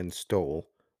in and stole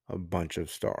a bunch of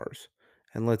stars.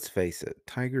 And let's face it,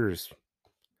 Tiger's,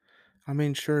 I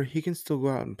mean, sure, he can still go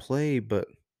out and play, but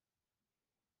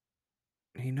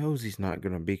he knows he's not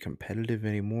going to be competitive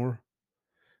anymore.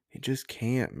 He just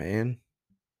can't, man.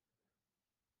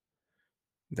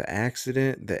 The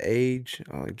accident, the age,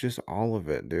 just all of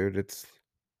it, dude. It's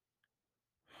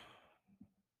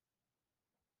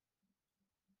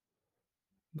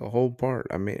the whole part.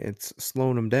 I mean, it's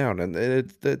slowing him down, and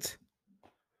that's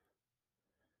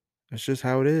just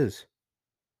how it is.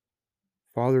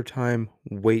 Father Time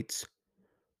waits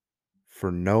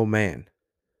for no man.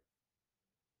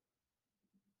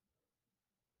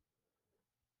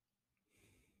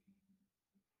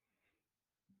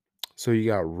 So you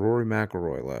got Rory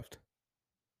McIlroy left.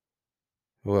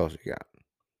 Who else you got?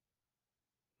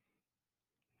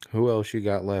 Who else you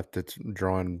got left that's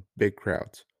drawing big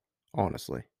crowds?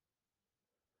 Honestly.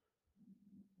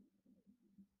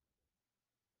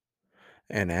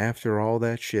 And after all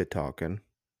that shit talking,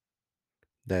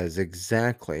 that is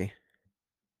exactly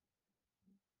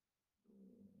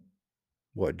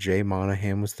what Jay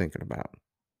Monahan was thinking about.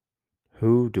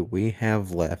 Who do we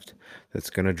have left that's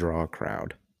going to draw a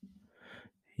crowd?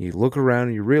 You look around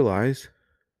and you realize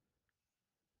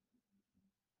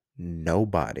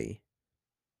nobody.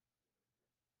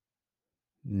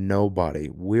 Nobody.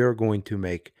 We're going to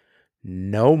make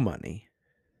no money.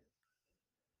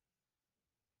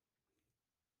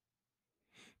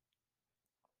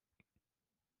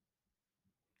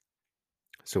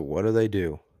 So what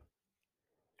do?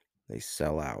 They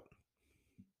sell out.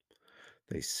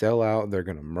 They sell out. They're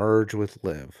going to merge with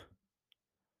Live.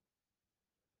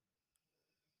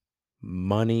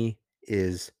 Money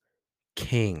is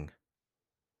king.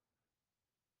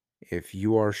 If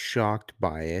you are shocked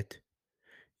by it,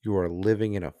 you are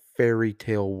living in a fairy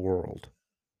tale world.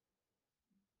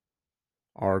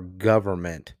 Our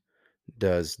government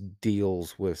does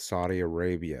deals with Saudi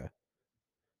Arabia.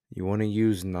 You want to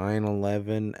use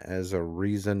 9/11 as a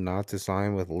reason not to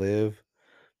sign with Live?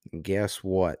 Guess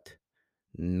what?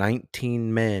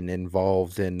 19 men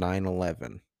involved in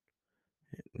 9/11.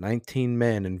 19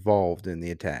 men involved in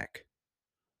the attack.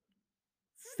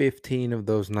 15 of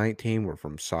those 19 were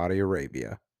from Saudi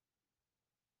Arabia.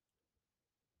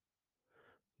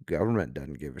 Government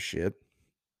doesn't give a shit.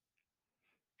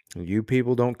 You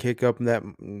people don't kick up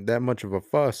that much of a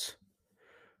fuss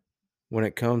when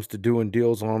it comes to doing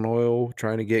deals on oil,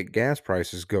 trying to get gas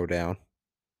prices go down.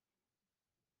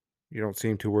 You don't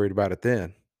seem too worried about it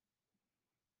then.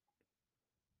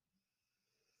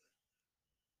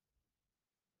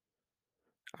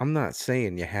 I'm not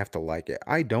saying you have to like it.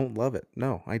 I don't love it.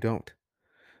 No, I don't.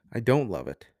 I don't love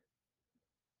it.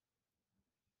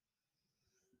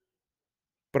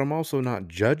 But I'm also not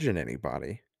judging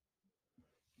anybody.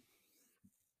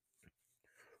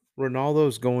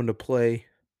 Ronaldo's going to play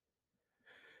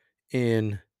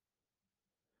in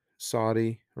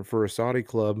Saudi or for a Saudi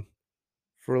club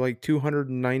for like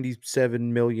 $297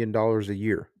 million a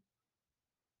year.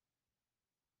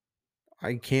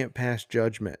 I can't pass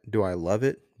judgment. Do I love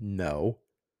it? No.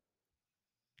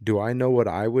 Do I know what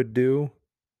I would do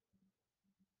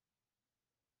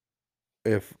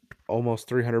if almost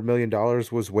 $300 million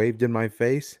was waved in my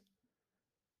face?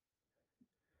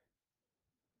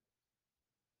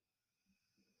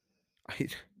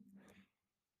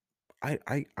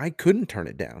 I, I couldn't turn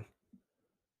it down.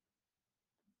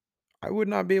 I would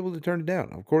not be able to turn it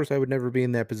down. Of course, I would never be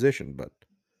in that position, but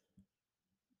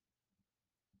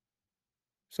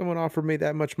someone offered me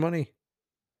that much money,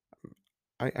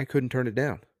 I couldn't turn it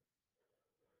down.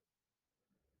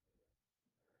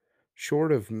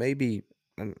 Short of maybe,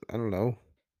 I don't know,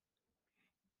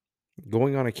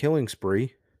 going on a killing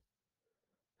spree.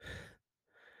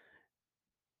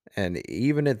 And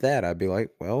even at that, I'd be like,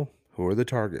 well, who are the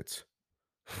targets?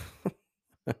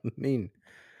 I mean,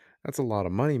 that's a lot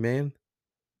of money, man.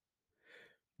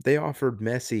 They offered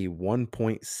Messi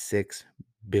 $1.6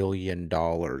 billion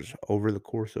over the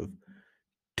course of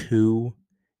 2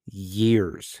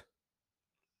 years.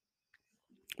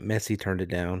 Messi turned it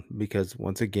down because,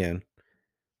 once again,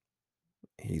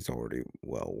 he's already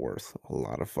well worth a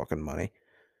lot of fucking money.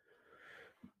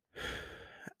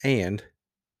 And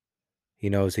he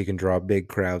knows he can draw big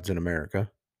crowds in America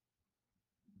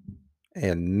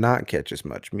and not catch as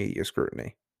much media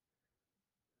scrutiny.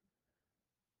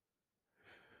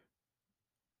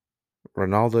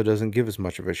 Ronaldo doesn't give as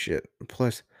much of a shit.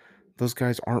 Plus, those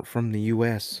guys aren't from the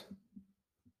US.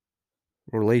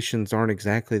 Relations aren't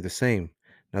exactly the same.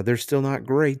 Now, they're still not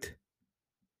great.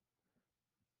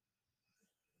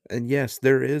 And yes,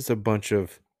 there is a bunch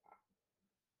of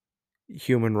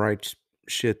human rights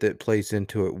shit that plays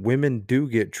into it. Women do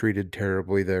get treated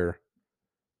terribly there.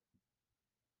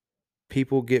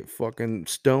 People get fucking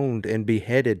stoned and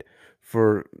beheaded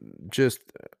for just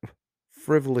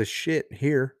frivolous shit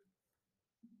here.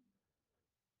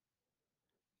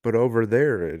 But over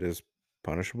there, it is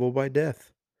punishable by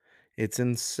death. It's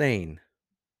insane.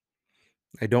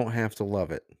 I don't have to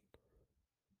love it,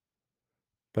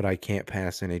 but I can't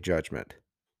pass any judgment.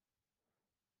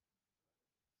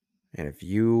 And if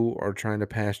you are trying to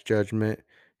pass judgment,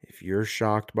 if you're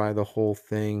shocked by the whole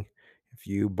thing, if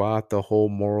you bought the whole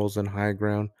morals and high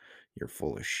ground, you're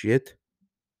full of shit.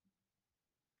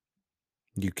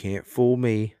 You can't fool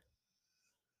me.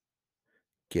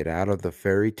 Get out of the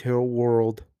fairy tale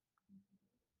world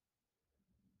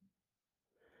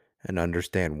and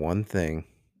understand one thing,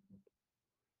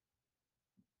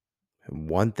 and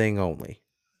one thing only.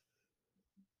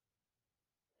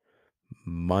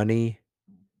 Money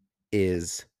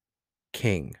is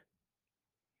king.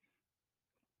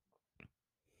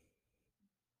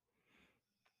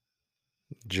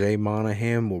 Jay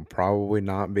Monahan will probably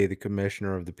not be the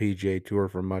commissioner of the PGA Tour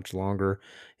for much longer,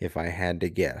 if I had to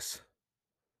guess.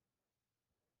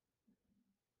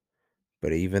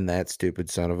 But even that stupid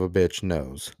son of a bitch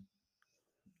knows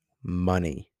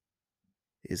money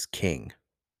is king.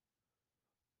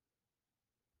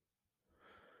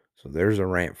 So there's a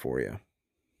rant for you.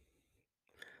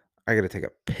 I gotta take a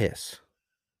piss.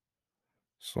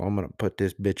 So I'm gonna put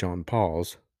this bitch on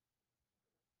pause,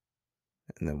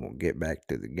 and then we'll get back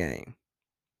to the game.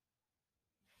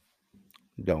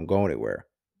 Don't go anywhere.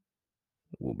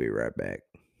 We'll be right back.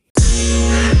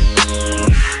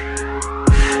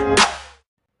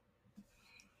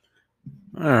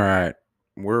 All right,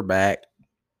 we're back.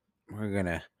 We're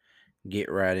gonna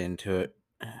get right into it.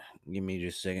 Give me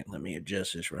just a second. Let me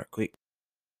adjust this right quick.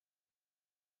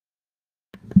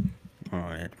 Oh,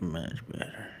 that's much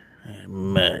better. That's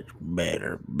much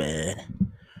better, bud.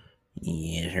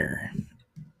 Yes, sir.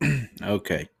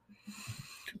 Okay.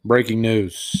 Breaking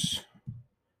news.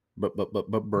 But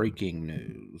breaking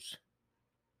news.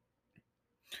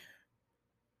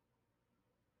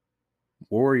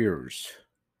 Warriors,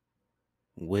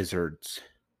 Wizards,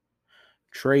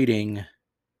 trading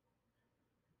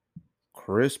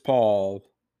Chris Paul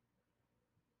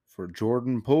for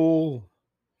Jordan Poole,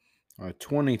 a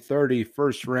 2030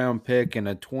 first round pick, and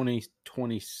a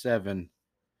 2027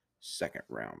 second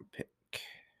round pick.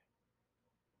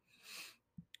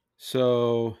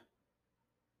 So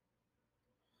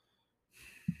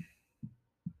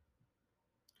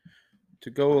to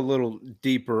go a little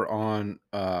deeper on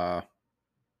I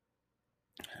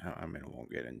mean, I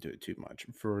won't get into it too much.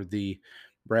 For the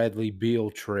Bradley Beal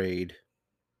trade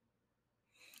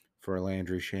for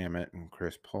Landry Shamet and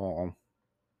Chris Paul,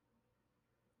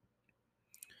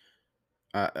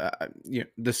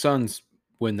 the Suns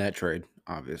win that trade,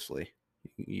 obviously.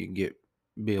 You get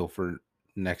Beal for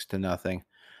next to nothing.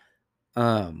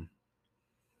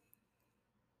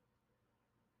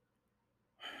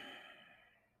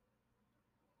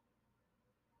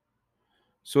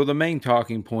 So the main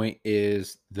talking point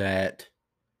is that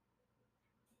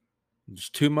there's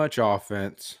too much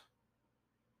offense.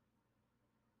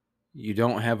 You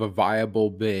don't have a viable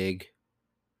big.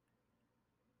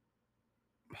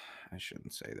 I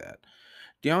shouldn't say that.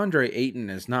 DeAndre Ayton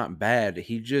is not bad.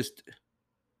 He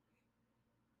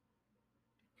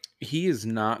is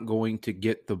not going to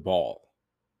get the ball.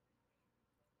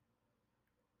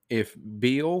 If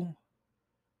Beal,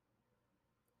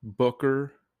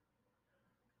 Booker,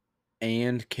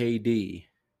 and KD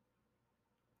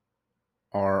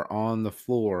are on the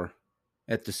floor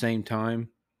at the same time,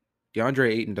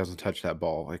 DeAndre Ayton doesn't touch that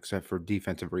ball except for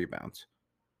defensive rebounds.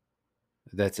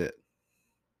 That's it.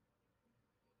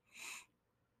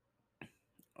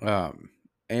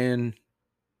 And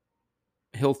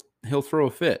he'll throw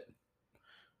a fit.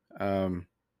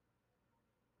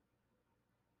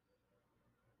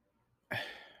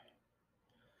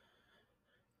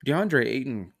 DeAndre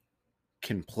Ayton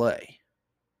can play.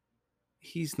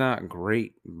 He's not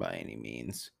great by any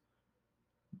means,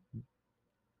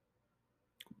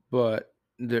 but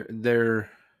the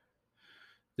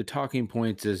talking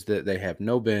points is that they have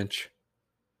no bench.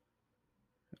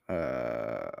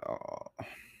 Fuck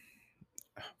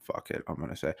it, I'm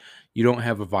gonna say you don't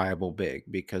have a viable big,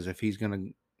 because if he's gonna,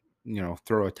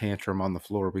 throw a tantrum on the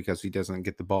floor because he doesn't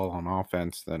get the ball on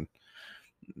offense, then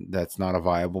that's not a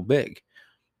viable big.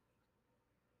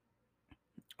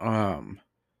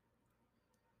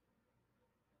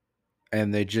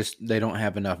 And they don't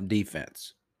have enough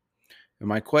defense. And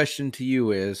my question to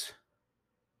you is,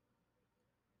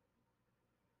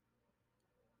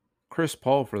 Chris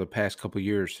Paul for the past couple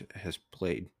years has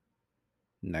played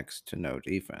next to no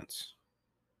defense.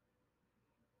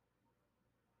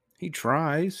 He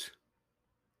tries.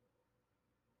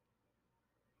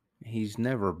 He's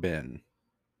never been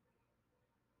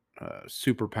a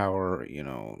superpower,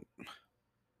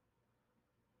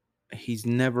 He's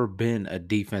never been a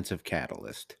defensive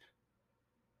catalyst.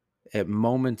 At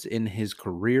moments in his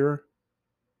career,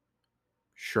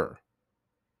 sure.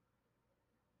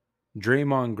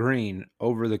 Draymond Green,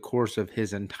 over the course of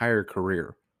his entire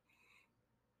career,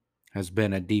 has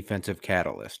been a defensive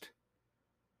catalyst.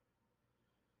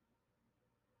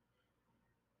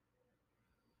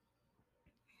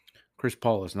 Chris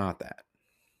Paul is not that.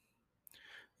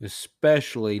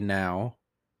 Especially now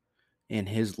in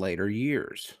his later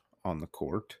years on the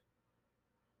court.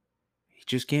 He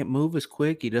just can't move as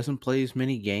quick. He doesn't play as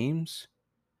many games.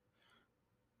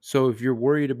 So if you're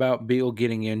worried about Beal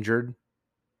getting injured,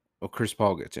 Well, Chris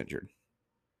Paul gets injured.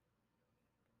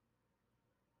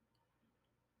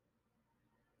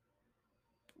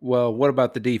 Well, what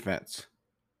about the defense?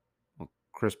 Well,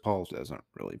 Chris Paul doesn't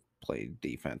really play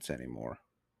defense anymore.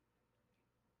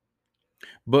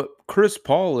 But Chris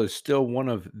Paul is still one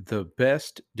of the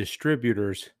best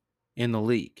distributors in the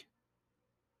league.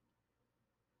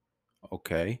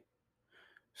 Okay.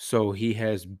 So he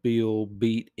has Beal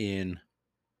beat in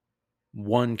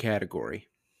one category.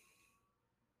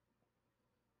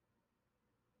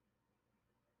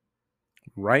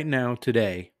 Right now,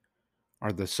 today,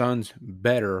 are the Suns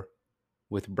better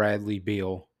with Bradley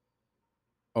Beal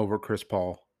over Chris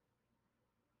Paul?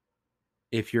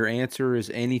 If your answer is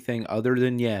anything other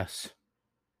than yes,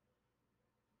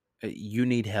 you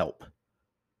need help.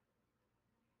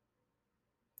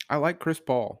 I like Chris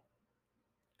Paul.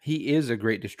 He is a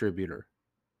great distributor,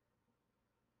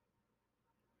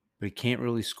 but he can't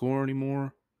really score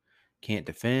anymore, can't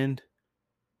defend.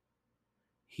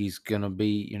 He's going to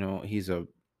be, he's a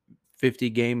 50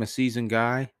 game a season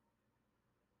guy.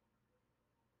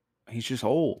 He's just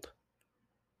old.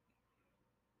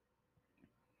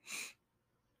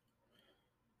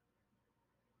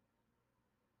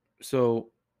 So,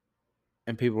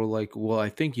 and people are like, well, I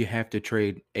think you have to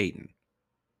trade Ayton.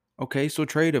 Okay, so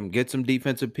trade him. Get some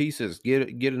defensive pieces.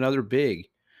 Get another big.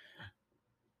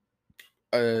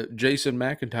 Jason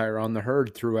McIntyre on the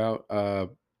herd throughout,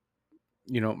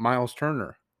 Miles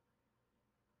Turner.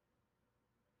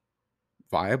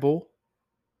 Viable.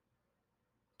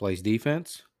 Plays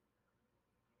defense.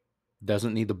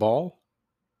 Doesn't need the ball.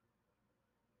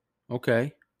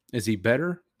 Okay. Is he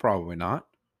better? Probably not.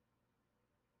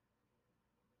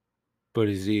 But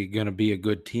is he going to be a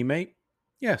good teammate?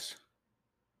 Yes.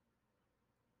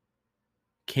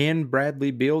 Can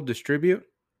Bradley Beal distribute?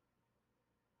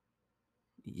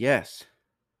 Yes.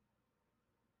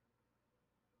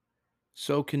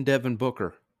 So can Devin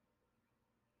Booker.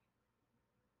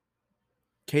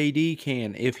 KD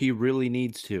can if he really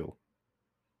needs to.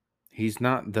 He's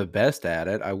not the best at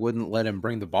it. I wouldn't let him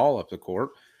bring the ball up the court.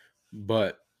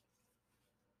 But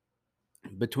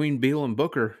between Beal and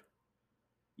Booker,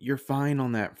 you're fine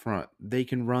on that front. They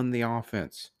can run the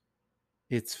offense.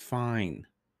 It's fine.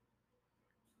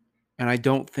 And I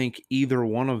don't think either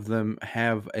one of them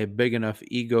have a big enough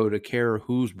ego to care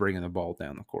who's bringing the ball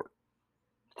down the court.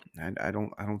 I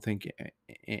don't think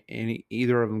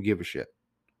either of them give a shit.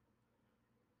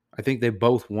 I think they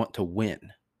both want to win.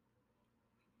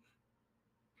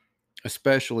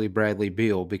 Especially Bradley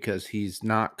Beal because he's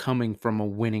not coming from a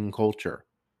winning culture.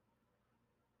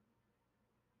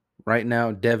 Right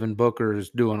now, Devin Booker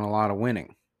is doing a lot of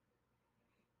winning.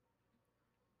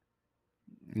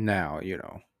 Now,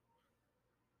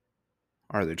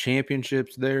 are the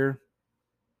championships there?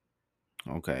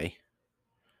 Okay.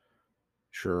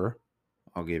 Sure.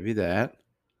 I'll give you that.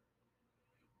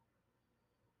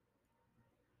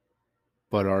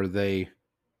 But are they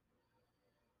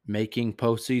making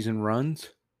postseason runs?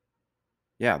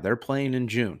 Yeah, they're playing in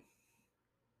June.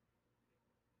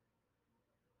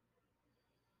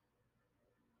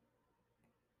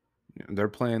 They're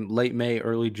playing late May,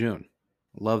 early June.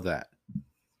 Love that.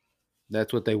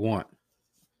 That's what they want.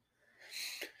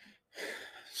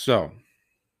 So,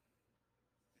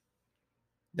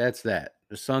 that's that.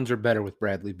 The Suns are better with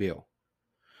Bradley Beal.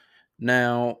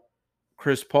 Now,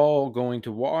 Chris Paul going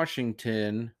to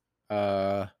Washington,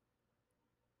 Colin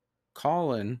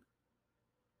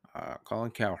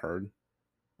Cowherd,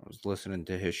 I was listening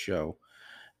to his show,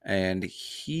 and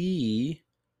he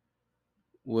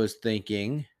was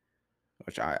thinking,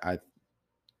 which I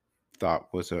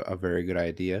thought was a very good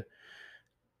idea,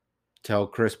 tell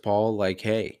Chris Paul, like,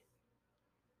 hey,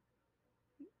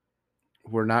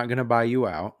 we're not going to buy you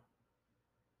out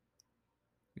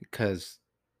because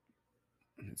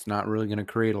it's not really going to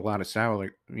create a lot of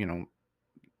salary,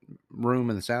 room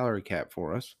in the salary cap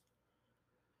for us.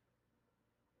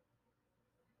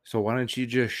 So why don't you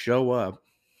just show up,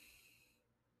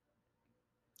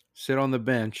 sit on the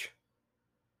bench?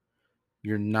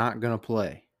 You're not going to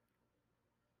play.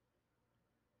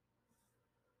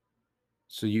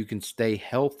 So you can stay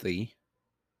healthy.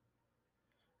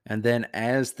 And then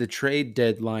as the trade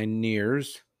deadline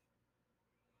nears,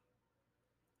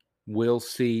 we'll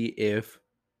see if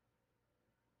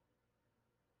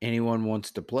anyone wants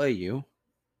to play you,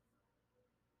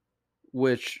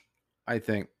 which I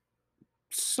think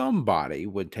somebody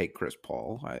would take Chris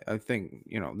Paul. I think,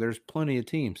 there's plenty of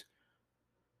teams,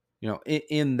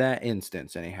 in that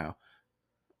instance, anyhow.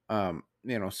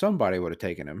 Somebody would have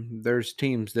taken him. There's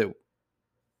teams that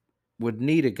would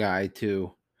need a guy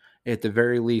to, at the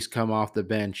very least, come off the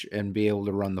bench and be able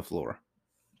to run the floor.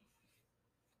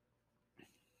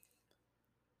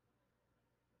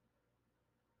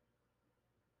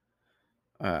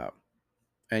 Uh,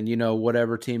 and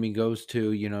whatever team he goes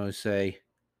to, say,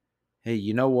 hey,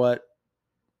 you know what?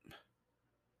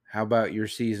 How about your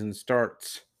season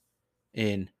starts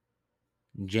in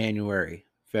January,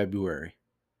 February?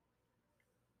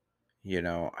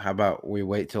 How about we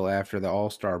wait till after the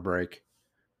All-Star break,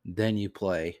 then you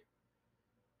play.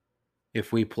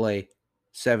 If we play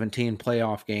 17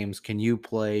 playoff games, can you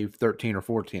play 13 or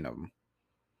 14 of them?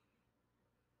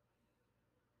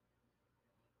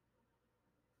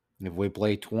 If we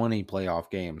play 20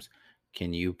 playoff games,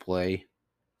 can you play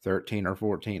 13 or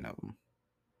 14 of them?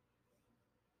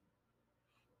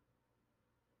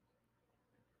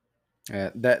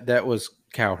 That was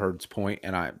Cowherd's point,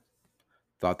 and I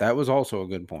thought that was also a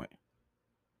good point.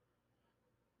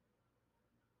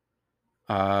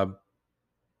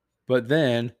 But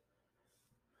then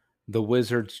the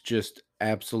Wizards just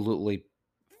absolutely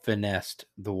finessed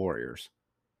the Warriors.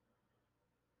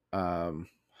 I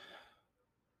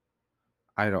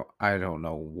don't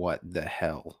know what the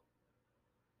hell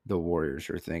the Warriors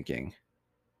are thinking.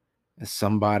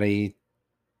 Somebody,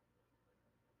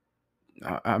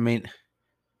 I mean,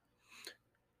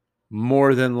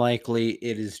 more than likely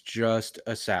it is just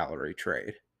a salary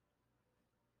trade.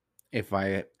 If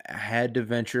I had to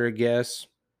venture a guess,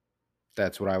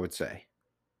 that's what I would say.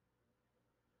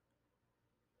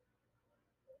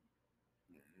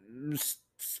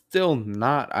 Still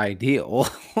not ideal.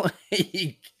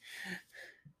 Like,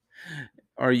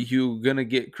 are you gonna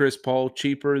get Chris Paul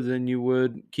cheaper than you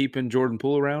would keeping Jordan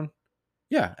Poole around?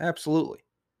 Yeah, absolutely.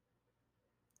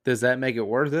 Does that make it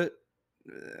worth it?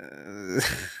 Uh,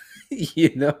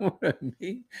 you know what I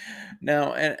mean?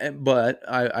 Now, but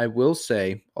I will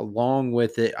say, along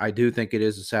with it, I do think it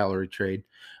is a salary trade.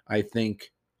 I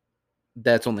think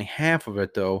that's only half of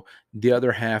it, though. The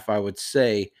other half, I would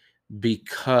say,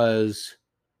 because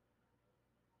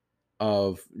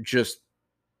of just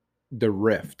the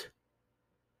rift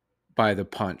by the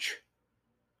punch.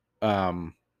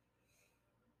 Um,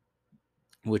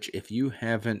 which, if you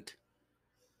haven't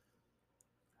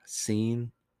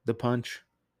seen the punch,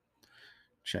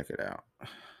 check it out.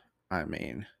 I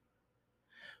mean,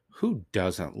 who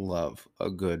doesn't love a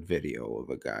good video of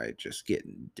a guy just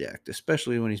getting decked,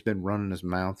 especially when he's been running his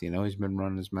mouth? He's been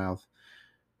running his mouth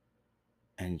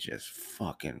and just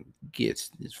fucking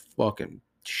gets his fucking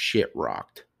shit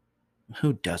rocked.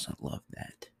 Who doesn't love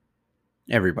that?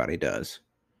 Everybody does.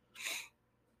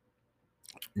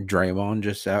 Draymond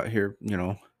just out here,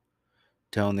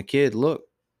 telling the kid, look,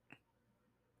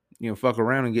 fuck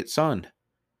around and get sunned.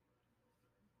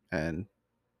 And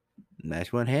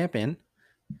that's what happened.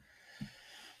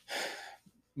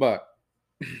 But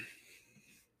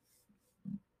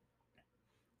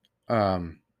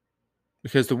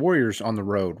because the Warriors on the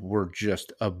road were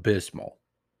just abysmal.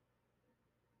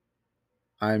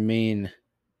 I mean,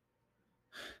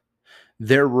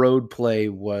 their road play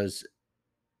was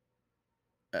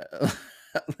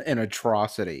an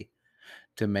atrocity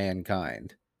to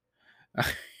mankind. I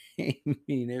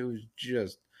mean, it was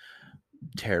just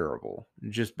terrible,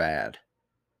 just bad.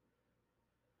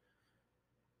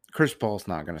 Chris Paul's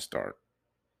not going to start.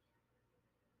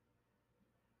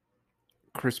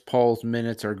 Chris Paul's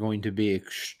minutes are going to be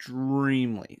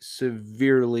extremely,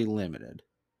 severely limited.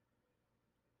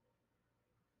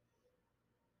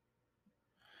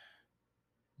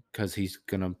 Because he's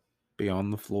going to be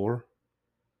on the floor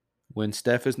when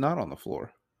Steph is not on the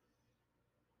floor.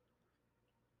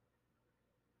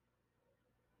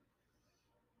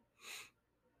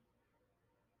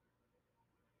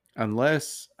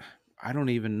 Unless, I don't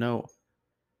even know.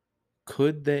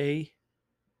 Could they?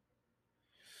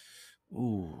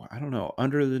 Ooh, I don't know.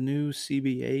 Under the new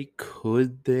CBA,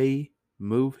 could they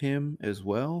move him as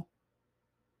well?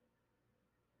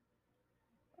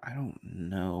 I don't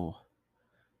know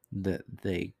that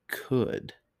they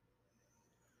could.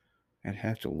 I'd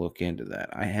have to look into that.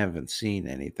 I haven't seen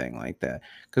anything like that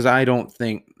because I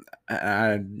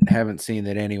haven't seen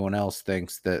that anyone else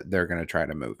thinks that they're going to try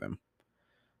to move him.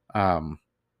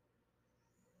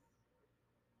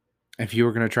 If you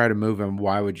were going to try to move him,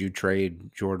 why would you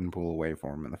trade Jordan Poole away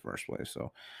for him in the first place?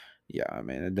 So, yeah, I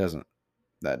mean,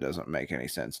 that doesn't make any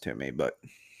sense to me, but,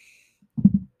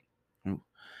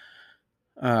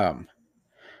 um,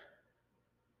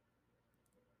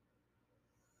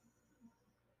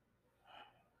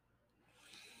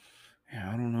 yeah,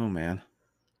 I don't know, man.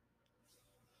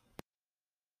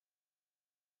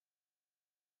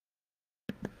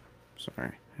 Sorry,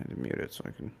 I had to mute it so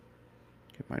I can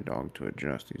get my dog to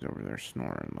adjust. He's over there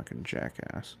snoring like a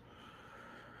jackass.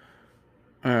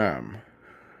 I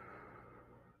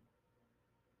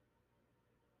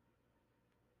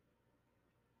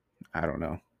don't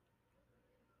know.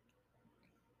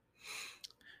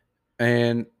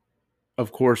 And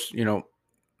of course,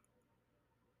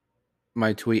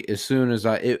 my tweet as soon as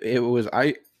it was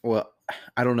well,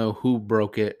 I don't know who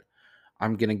broke it.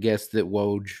 I'm gonna guess that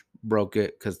Woj broke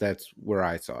it because that's where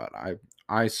I saw it.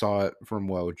 I saw it from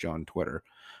Woj on Twitter.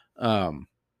 Um,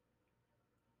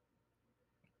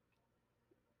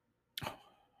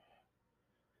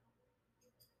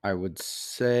 I would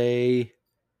say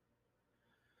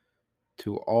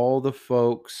to all the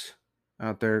folks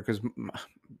out there, because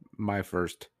my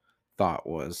first thought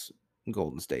was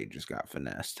Golden State just got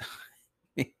finessed.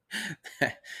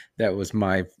 That was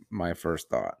my first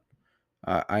thought.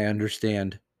 I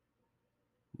understand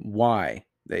why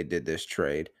they did this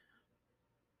trade,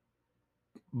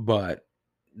 but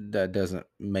that doesn't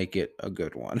make it a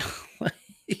good one.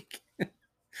 Like,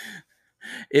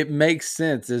 it makes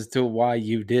sense as to why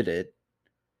you did it.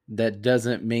 That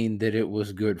doesn't mean that it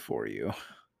was good for you.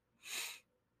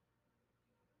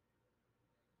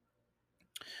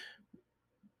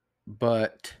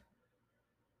 But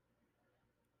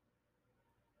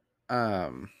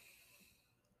um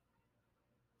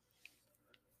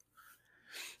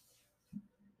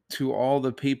to all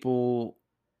the people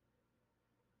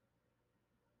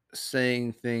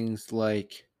saying things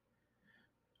like,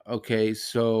 okay,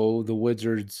 so the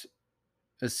Wizards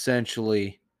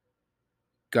essentially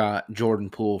got Jordan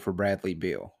Poole for Bradley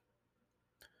Beal.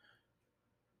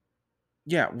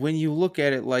 Yeah, when you look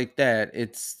at it like that,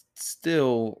 it's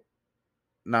still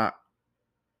not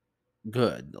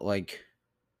good. Like,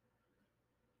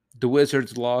 the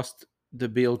Wizards lost the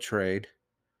Beal trade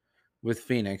with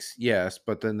Phoenix, yes,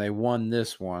 but then they won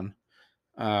this one.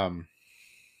 Um,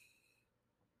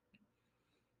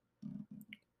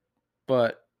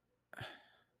 but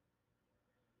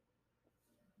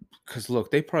because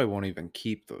look, they probably won't even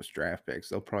keep those draft picks.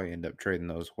 They'll probably end up trading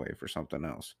those away for something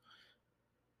else.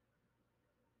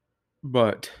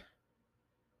 But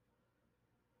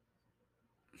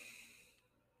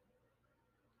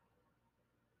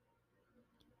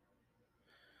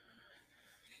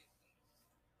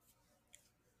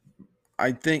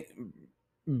I think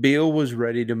Beal was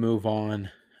ready to move on,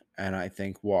 and I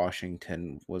think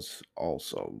Washington was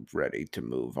also ready to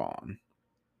move on.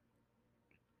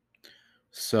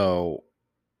 So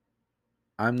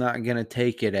I'm not gonna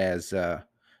take it as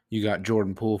you got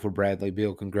Jordan Poole for Bradley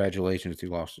Beal. Congratulations, you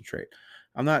lost the trade.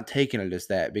 I'm not taking it as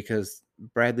that because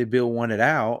Bradley Beal wanted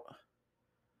out.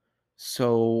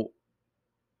 So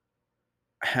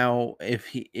how if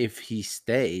he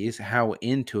stays, how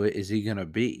into it is he gonna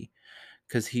be?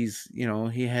 Because he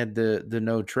had the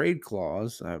no trade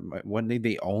clause. Wasn't he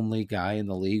the only guy in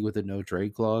the league with a no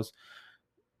trade clause?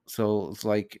 So it's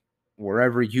like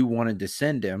wherever you wanted to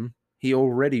send him, he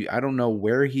already, I don't know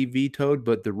where he vetoed,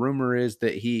 but the rumor is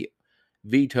that he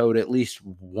vetoed at least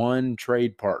one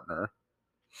trade partner.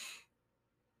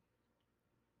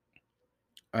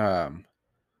 Um,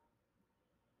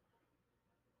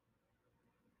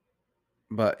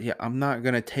 but yeah, I'm not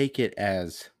gonna take it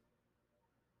as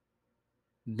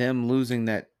them losing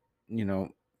that, you know,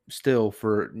 still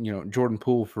for Jordan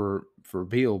Poole for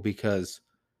Beal because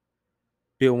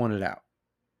Beal wanted out.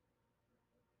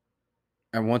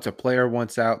 And once a player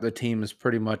wants out, the team is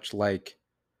pretty much like,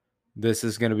 this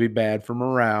is going to be bad for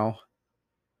morale.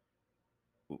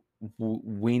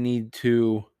 We need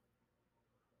to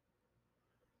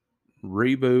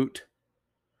reboot,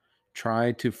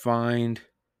 try to find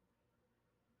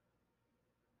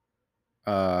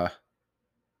uh,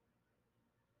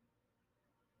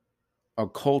 a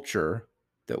culture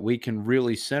that we can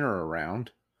really center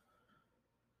around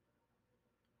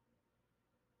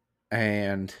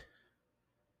and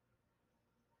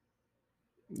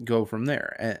go from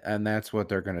there. And that's what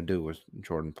they're going to do with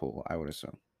Jordan Poole, I would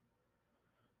assume.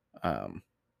 Um,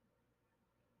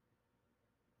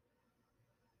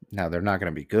 Now, they're not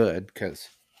going to be good because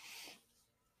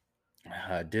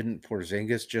didn't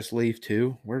Porzingis just leave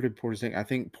too? Where did Porzingis? I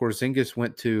think Porzingis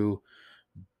went to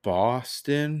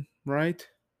Boston, right?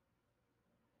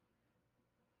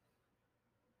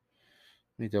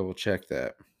 Let me double check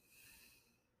that.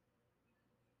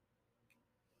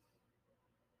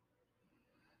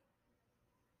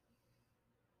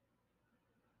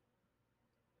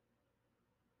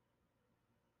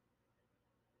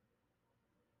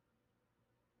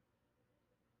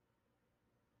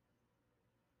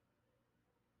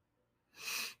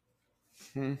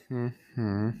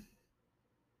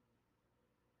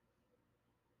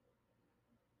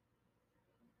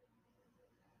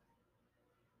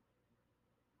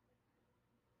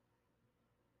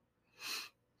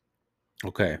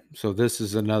 Okay, so this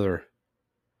is another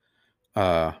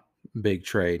uh big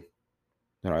trade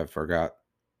that I forgot.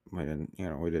 We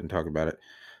didn't talk about it.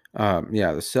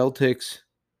 Yeah, the Celtics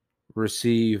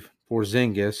receive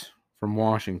Porzingis from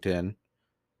Washington,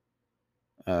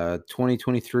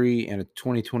 2023 and a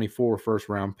 2024 first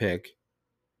round pick.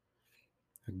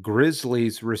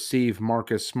 Grizzlies receive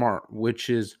Marcus Smart, which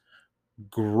is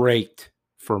great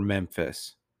for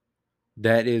Memphis.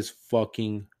 That is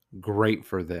fucking great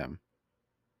for them.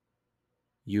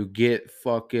 You get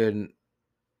fucking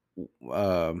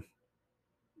Dylan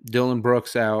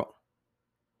Brooks out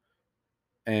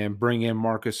and bring in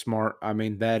Marcus Smart. I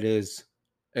mean, that is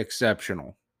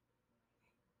exceptional.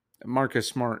 Marcus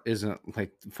Smart isn't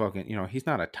like fucking, he's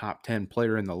not a top 10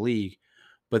 player in the league,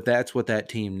 but that's what that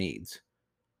team needs.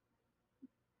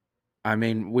 I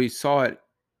mean, we saw it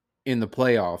in the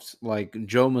playoffs. Like,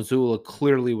 Joe Mazzulla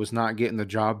clearly was not getting the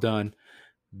job done.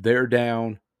 They're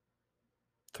down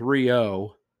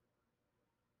 3-0.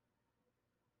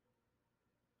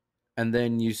 And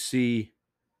then you see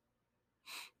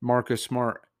Marcus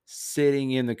Smart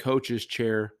sitting in the coach's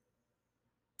chair,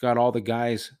 got all the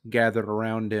guys gathered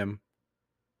around him.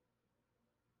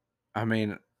 I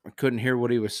mean, I couldn't hear what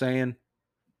he was saying.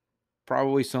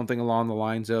 Probably something along the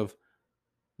lines of,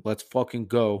 let's fucking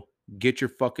go. Get your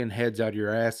fucking heads out of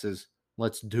your asses.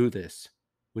 Let's do this.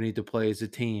 We need to play as a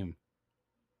team.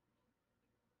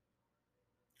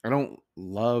 I don't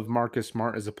love Marcus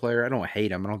Smart as a player. I don't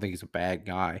hate him. I don't think he's a bad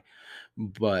guy.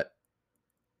 But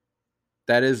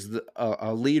that is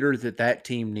a leader that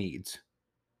team needs.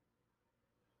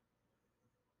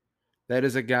 That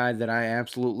is a guy that I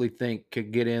absolutely think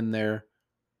could get in there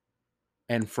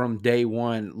and from day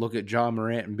one look at Ja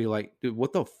Morant and be like, dude,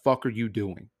 what the fuck are you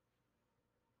doing?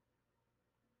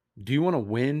 Do you want to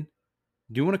win?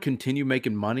 Do you want to continue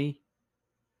making money?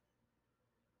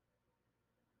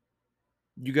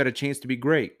 You got a chance to be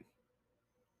great.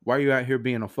 Why are you out here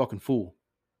being a fucking fool?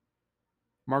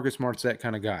 Marcus Smart's that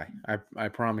kind of guy. I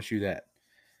promise you that.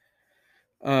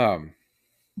 Um,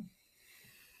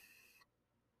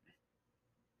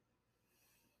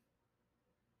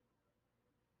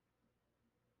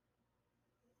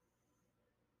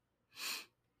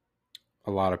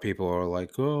 a lot of people are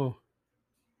like, oh,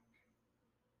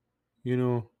 you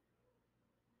know,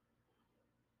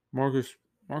 Marcus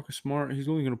Marcus Smart, he's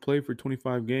only going to play for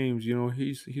 25 games.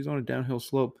 He's on a downhill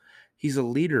slope. He's a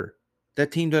leader. That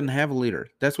team doesn't have a leader.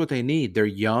 That's what they need. They're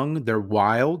young. They're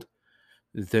wild.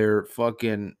 They're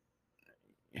fucking.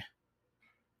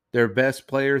 Their best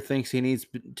player thinks he needs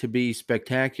to be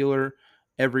spectacular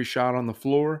every shot on the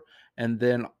floor, and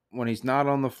then when he's not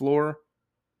on the floor,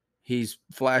 he's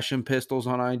flashing pistols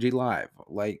on IG Live.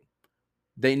 Like,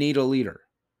 they need a leader.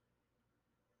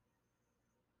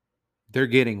 They're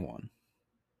getting one.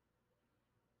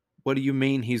 What do you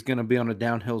mean he's going to be on a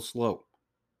downhill slope?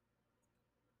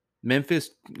 Memphis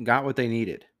got what they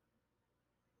needed.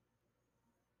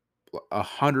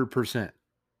 100%.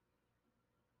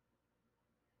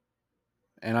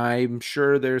 And I'm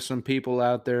sure there's some people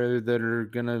out there that are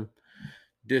going to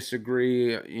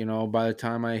disagree. By the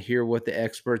time I hear what the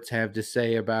experts have to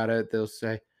say about it, they'll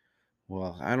say,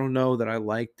 well, I don't know that I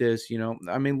like this.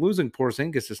 I mean, losing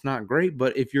Porzingis is not great,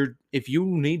 but if you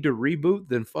need to reboot,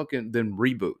 then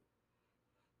reboot.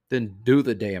 Then do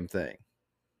the damn thing.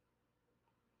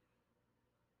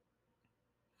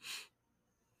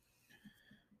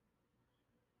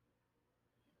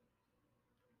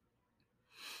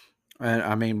 And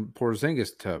I mean,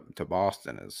 Porzingis to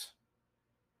Boston is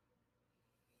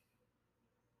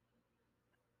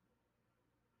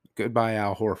goodbye,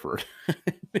 Al Horford.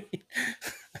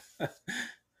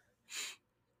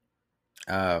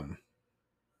 um,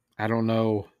 I don't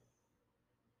know.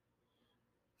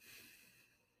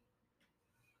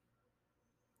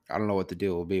 I don't know what the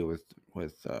deal will be with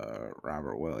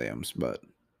Robert Williams, but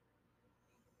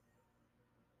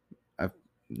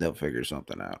they'll figure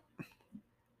something out.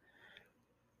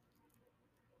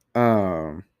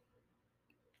 Um,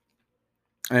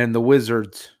 and the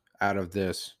Wizards out of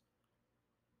this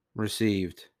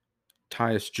received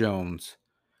Tyus Jones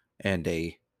and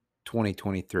a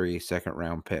 2023 second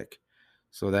round pick.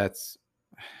 So that's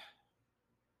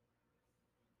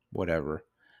whatever.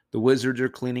 The Wizards are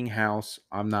cleaning house.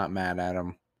 I'm not mad at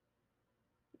them.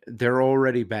 They're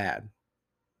already bad.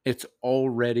 It's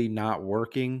already not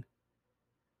working.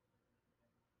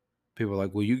 People are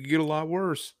like, well, you could get a lot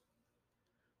worse.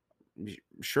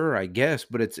 Sure, I guess,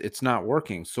 but it's not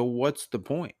working. So what's the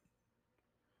point?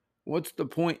 What's the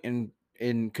point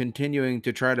in continuing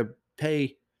to try to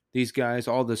pay these guys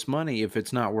all this money if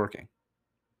it's not working?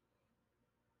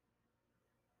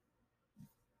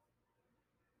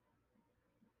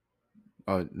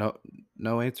 Oh,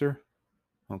 no answer?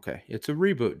 Okay. It's a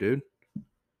reboot, dude.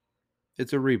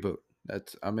 It's a reboot.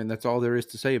 That's all there is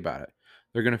to say about it.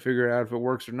 They're going to figure out if it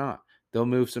works or not. They'll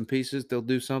move some pieces, they'll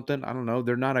do something. I don't know.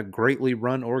 They're not a greatly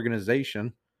run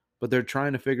organization, but they're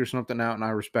trying to figure something out, and I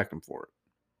respect them for it.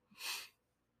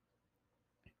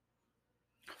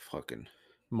 Fucking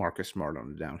Marcus Smart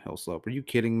on the downhill slope. Are you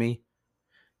kidding me?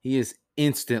 He is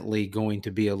instantly going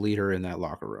to be a leader in that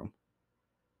locker room.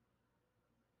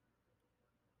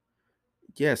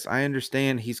 Yes, I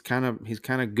understand he's kind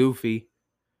of goofy.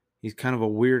 He's kind of a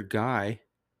weird guy.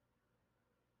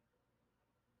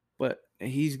 But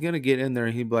he's gonna get in there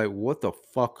and he'd be like, "What the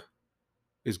fuck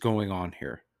is going on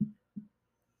here?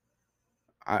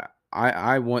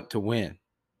 I want to win.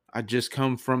 I just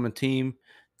come from a team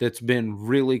that's been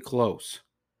really close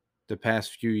the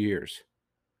past few years.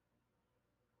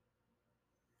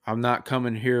 I'm not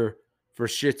coming here for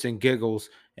shits and giggles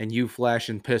and you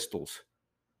flashing pistols.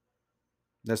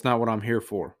 That's not what I'm here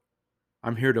for.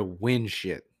 I'm here to win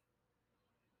shit."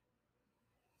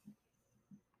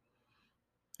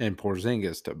 And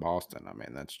Porzingis to Boston. I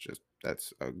mean,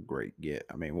 that's a great get.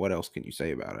 I mean, what else can you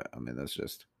say about it? I mean, that's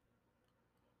just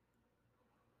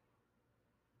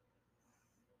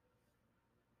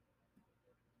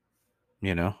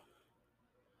you know.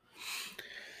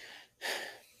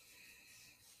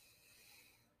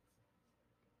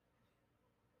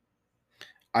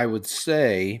 I would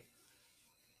say,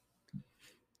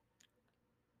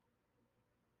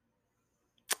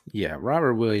 yeah,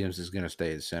 Robert Williams is going to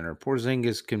stay at center.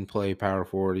 Porzingis can play power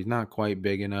forward. He's not quite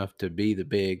big enough to be the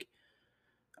big.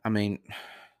 I mean,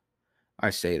 I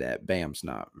say that Bam's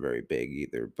not very big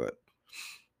either, but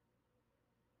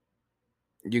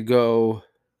you go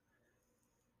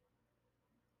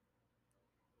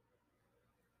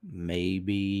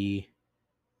maybe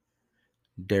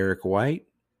Derek White,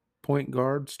 point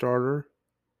guard starter,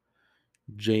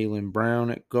 Jaylen Brown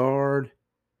at guard,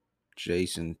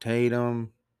 Jason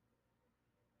Tatum,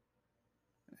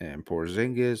 and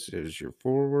Porzingis is your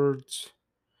forwards.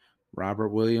 Robert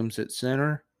Williams at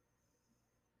center.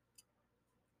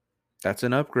 That's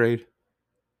an upgrade.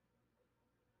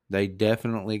 They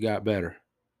definitely got better.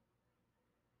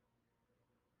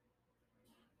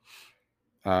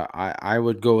 I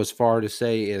would go as far to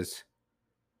say is,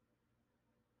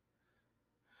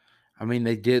 I mean,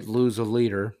 they did lose a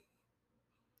leader,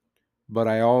 but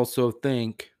I also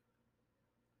think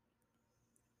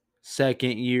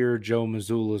second year Joe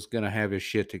Mazzulla is going to have his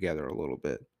shit together a little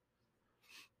bit.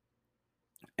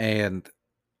 And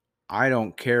I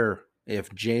don't care if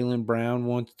Jaylen Brown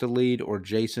wants to lead or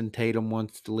Jason Tatum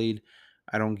wants to lead.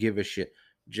 I don't give a shit.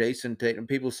 Jason Tatum,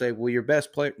 people say, well, your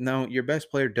best player. No, your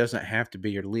best player doesn't have to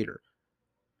be your leader.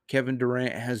 Kevin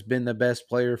Durant has been the best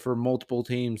player for multiple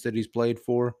teams that he's played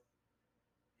for.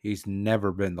 He's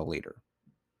never been the leader.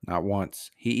 Not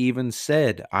once. He even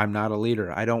said, I'm not a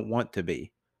leader. I don't want to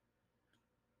be.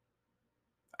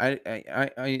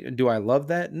 I do I love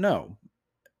that? No.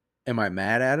 Am I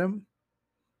mad at him?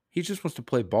 He just wants to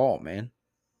play ball, man.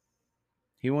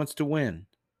 He wants to win.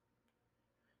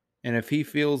 And if he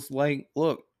feels like,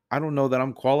 look, I don't know that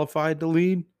I'm qualified to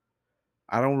lead.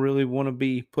 I don't really want to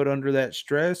be put under that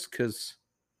stress because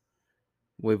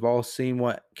we've all seen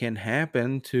what can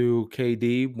happen to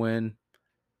KD when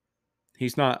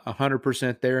he's not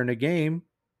 100% there in a game.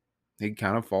 He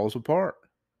kind of falls apart.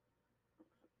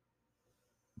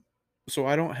 So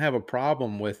I don't have a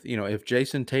problem with, if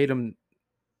Jason Tatum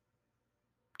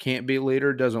can't be a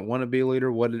leader, doesn't want to be a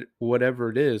leader, whatever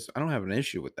it is, I don't have an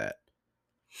issue with that.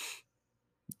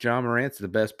 Ja Morant's the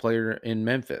best player in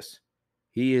Memphis.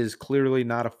 He is clearly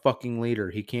not a fucking leader.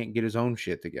 He can't get his own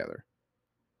shit together.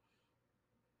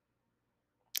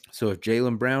 So if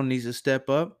Jaylen Brown needs to step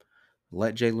up,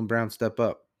 let Jaylen Brown step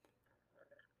up.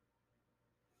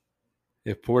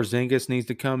 If Porzingis needs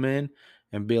to come in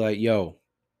and be like, yo,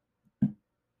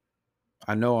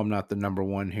 I know I'm not the number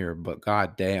one here, but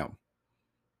goddamn,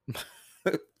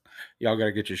 y'all got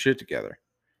to get your shit together.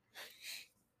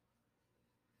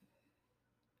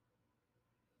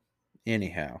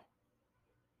 Anyhow.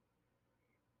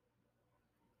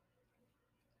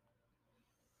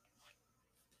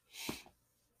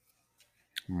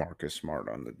 Marcus Smart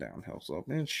on the downhill slope.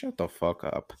 Man, shut the fuck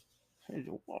up.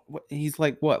 He's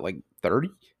like, what, like 30?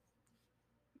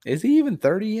 Is he even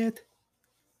 30 yet?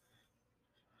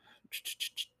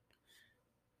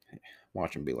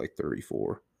 Watch him be like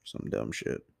 34. Some dumb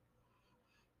shit.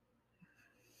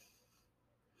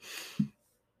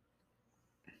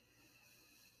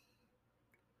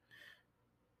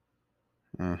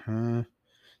 Uh-huh.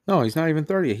 No, he's not even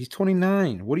 30. He's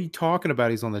 29. What are you talking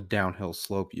about? He's on the downhill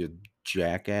slope, you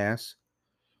jackass.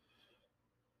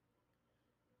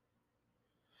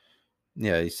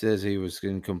 Yeah, he says he was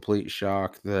in complete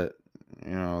shock that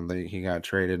he got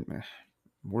traded.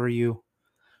 Were you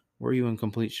in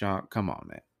complete shock? Come on,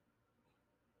 man.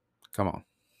 Come on.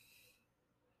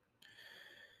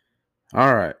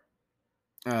 All right.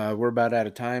 We're about out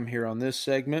of time here on this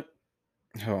segment.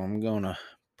 So I'm going to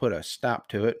put a stop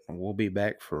to it. We'll be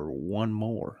back for one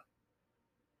more,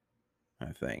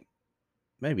 I think.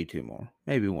 Maybe two more.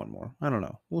 Maybe one more. I don't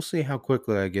know. We'll see how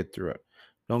quickly I get through it.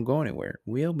 Don't go anywhere.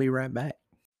 We'll be right back.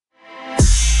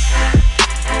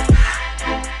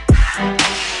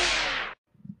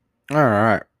 All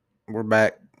right. We're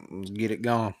back. Let's get it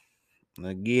going.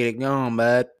 Let's get it going,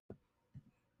 bud.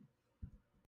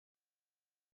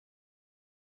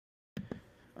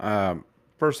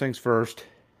 First things first.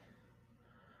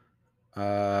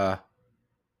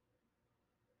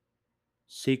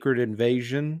 Secret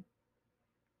Invasion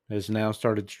has now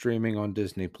started streaming on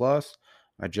Disney Plus.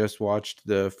 I just watched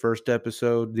the first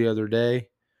episode the other day.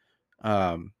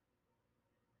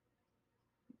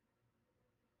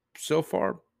 So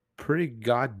far, pretty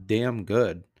goddamn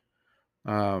good.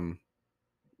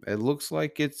 It looks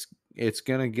like it's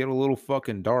gonna get a little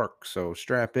fucking dark, so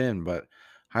strap in, but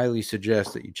highly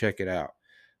suggest that you check it out.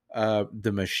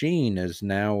 The Machine is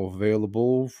now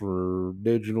available for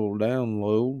digital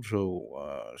download,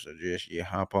 so suggest you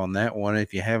hop on that one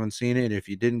if you haven't seen it. If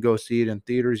you didn't go see it in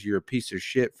theaters, you're a piece of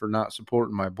shit for not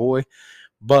supporting my boy.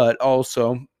 But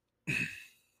also,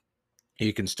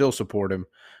 you can still support him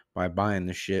by buying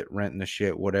the shit, renting the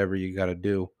shit, whatever you got to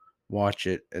do. Watch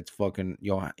it. It's fucking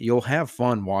you'll have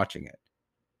fun watching it.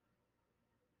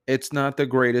 It's not the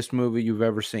greatest movie you've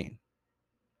ever seen.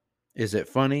 Is it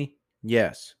funny?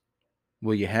 Yes.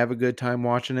 Will you have a good time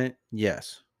watching it?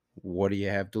 Yes. What do you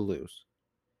have to lose?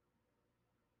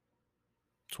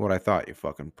 That's what I thought, you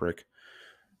fucking prick.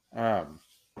 And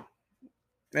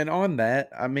on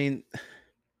that, I mean,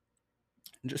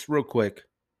 just real quick,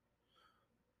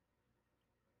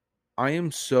 I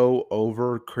am so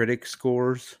over critic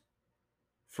scores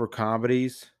for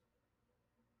comedies.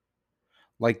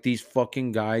 Like, these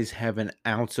fucking guys have an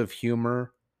ounce of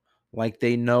humor. Like,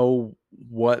 they know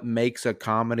what makes a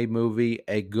comedy movie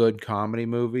a good comedy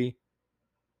movie.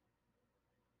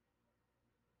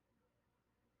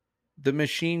 The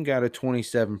Machine got a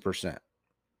 27%.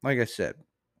 Like I said,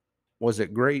 was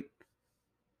it great?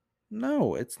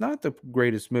 No, it's not the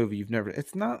greatest movie you've never.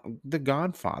 It's not The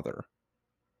Godfather.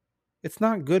 It's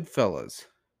not Goodfellas.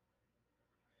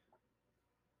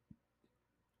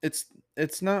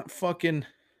 It's not fucking.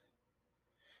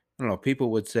 I don't know. People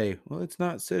would say, "Well, it's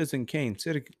not Citizen Kane."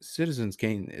 Citizen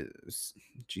Kane is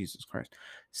Jesus Christ.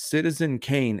 Citizen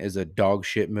Kane is a dog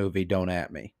shit movie. Don't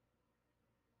at me.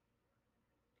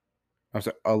 I'm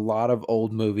sorry. A lot of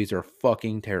old movies are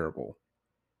fucking terrible.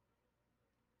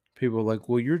 People are like,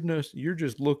 "Well, you're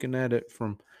just looking at it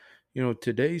from,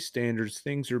 today's standards.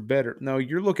 Things are better." No,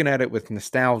 you're looking at it with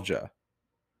nostalgia.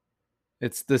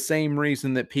 It's the same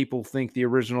reason that people think the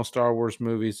original Star Wars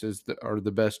movies are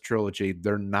the best trilogy.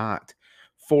 They're not.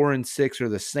 4 and 6 are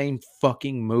the same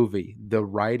fucking movie. The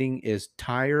writing is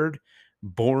tired,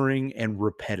 boring, and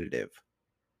repetitive.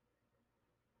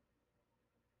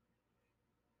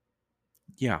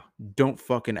 Yeah, don't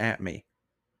fucking at me.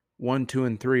 1, 2,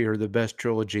 and 3 are the best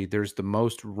trilogy. There's the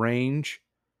most range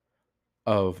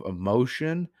of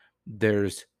emotion.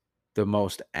 There's the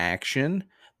most action.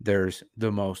 There's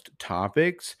the most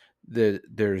topics.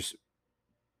 There's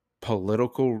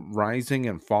political rising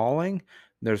and falling.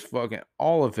 There's fucking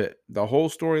all of it. The whole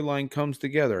storyline comes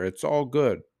together. It's all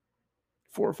good.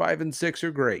 4, 5, and 6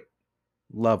 are great.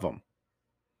 Love them.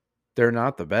 They're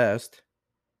not the best.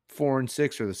 4 and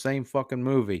 6 are the same fucking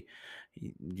movie.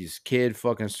 This kid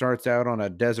fucking starts out on a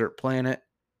desert planet,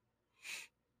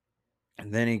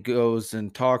 and then he goes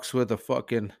and talks with a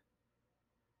fucking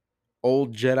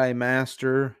old Jedi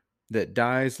master that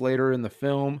dies later in the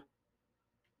film.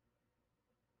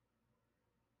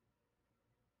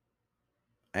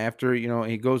 After,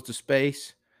 he goes to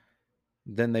space,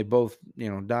 then they both,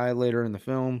 die later in the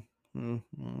film.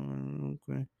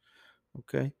 Okay.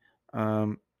 Okay.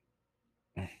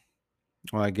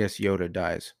 Well, I guess Yoda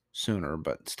dies sooner,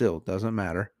 but still doesn't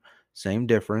matter. Same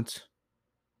difference.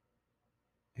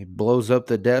 He blows up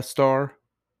the Death Star.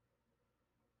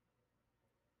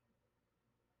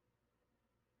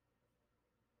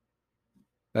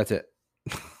 That's it.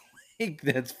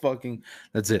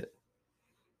 That's it.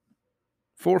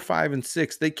 4, 5, and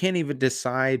 6, they can't even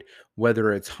decide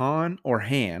whether it's Han or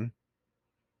Han.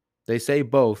 They say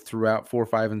both throughout 4,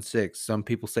 5, and 6. Some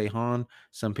people say Han,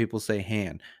 some people say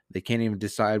Han. They can't even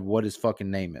decide what his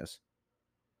fucking name is.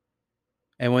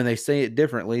 And when they say it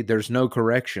differently, there's no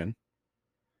correction.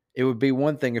 It would be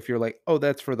one thing if you're like, "Oh,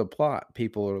 that's for the plot."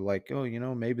 People are like, "Oh,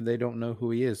 maybe they don't know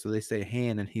who he is." So they say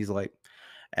Han and he's like,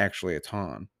 "Actually, it's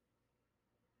Han."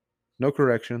 No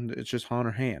correction. It's just Han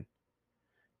or Han.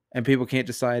 And people can't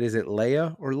decide, is it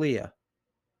Leia or Leah?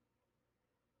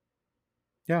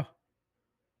 Yeah.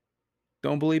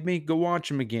 Don't believe me? Go watch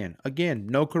them again. Again,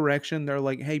 no correction. They're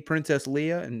like, "Hey, Princess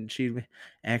Leia," and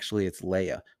actually it's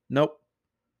Leia. Nope.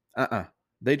 Uh-uh.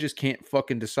 They just can't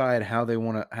fucking decide how they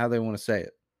wanna say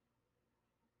it.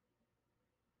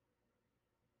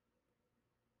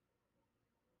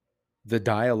 The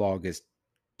dialogue is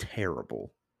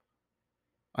terrible.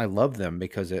 I love them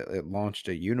because it launched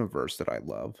a universe that I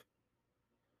love.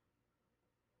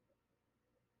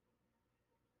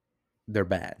 They're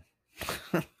bad.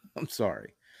 I'm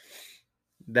sorry.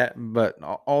 But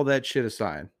all that shit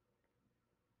aside,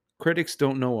 critics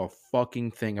don't know a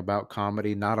fucking thing about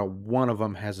comedy. Not a one of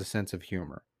them has a sense of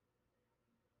humor.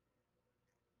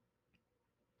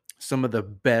 Some of the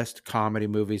best comedy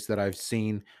movies that I've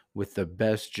seen with the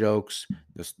best jokes,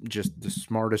 just the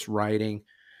smartest writing,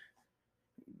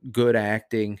 good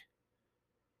acting,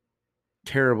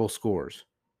 terrible scores.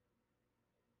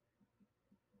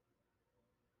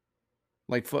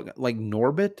 Like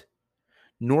Norbit.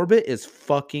 Norbit is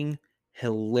fucking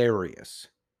hilarious.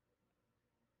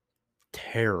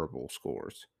 Terrible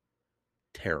scores.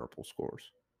 Terrible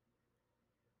scores.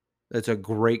 It's a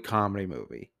great comedy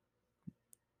movie.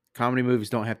 Comedy movies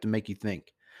don't have to make you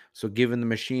think. So giving The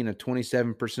Machine a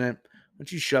 27%, why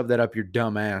don't you shove that up your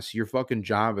dumb ass? Your fucking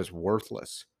job is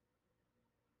worthless.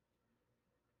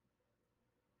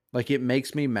 Like, it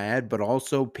makes me mad, but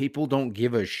also people don't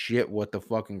give a shit what the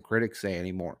fucking critics say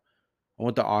anymore. I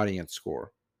want the audience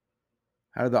score.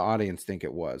 How did the audience think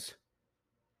it was?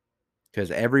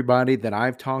 Because everybody that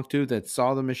I've talked to that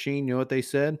saw The Machine, you know what they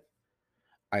said?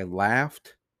 I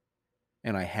laughed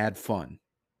and I had fun.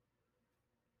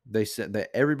 They said that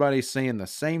everybody's saying the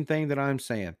same thing that I'm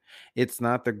saying. It's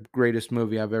not the greatest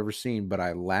movie I've ever seen, but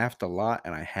I laughed a lot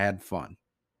and I had fun.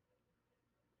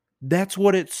 That's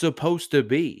what it's supposed to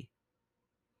be.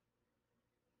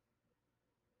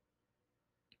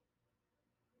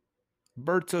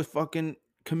 Bert's a fucking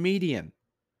comedian.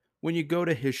 When you go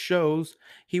to his shows,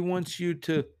 he wants you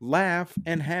to laugh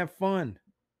and have fun.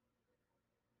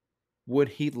 Would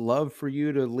he love for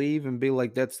you to leave and be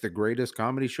like, that's the greatest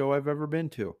comedy show I've ever been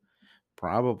to?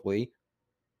 Probably.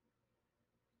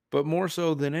 But more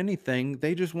so than anything,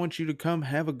 they just want you to come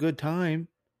have a good time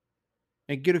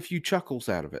and get a few chuckles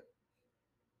out of it.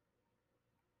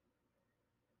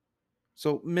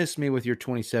 So miss me with your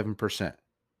 27%.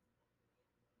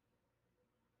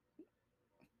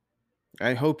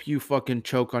 I hope you fucking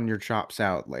choke on your chopped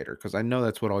salad later, because I know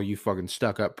that's what all you fucking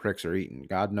stuck up pricks are eating.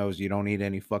 God knows you don't eat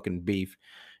any fucking beef.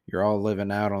 You're all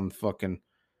living out on fucking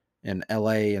in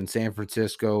LA and San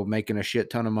Francisco, making a shit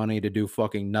ton of money to do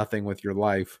fucking nothing with your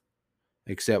life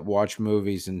except watch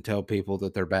movies and tell people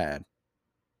that they're bad.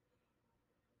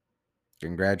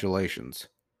 Congratulations.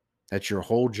 That's your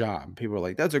whole job. People are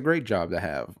like, that's a great job to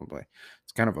have. I'm like,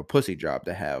 it's kind of a pussy job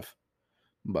to have,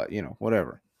 but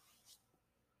whatever.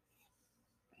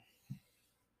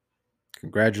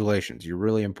 Congratulations. You're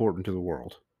really important to the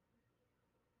world.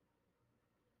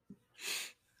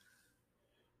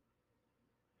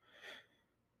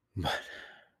 But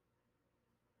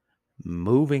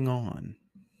moving on.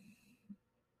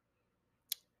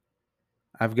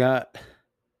 I've got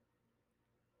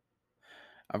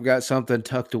I've got something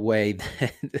tucked away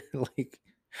that like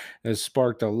has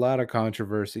sparked a lot of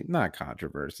controversy. Not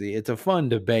controversy. It's a fun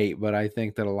debate, but I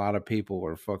think that a lot of people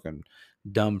are fucking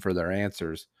dumb for their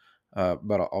answers.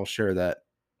 But I'll share that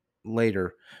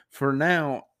later. For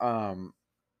now,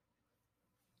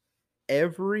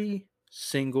 every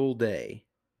single day,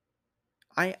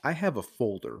 I have a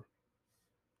folder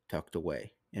tucked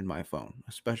away in my phone,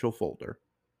 a special folder.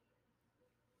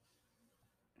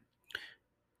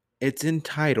 It's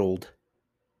entitled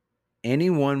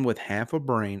Anyone with Half a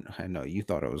Brain. I know you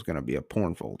thought it was going to be a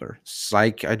porn folder.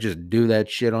 Psych, I just do that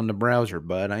shit on the browser,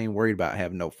 bud. I ain't worried about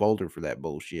having no folder for that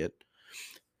bullshit.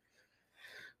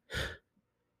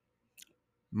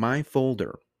 My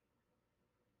folder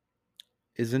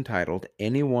is entitled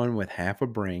Anyone with Half a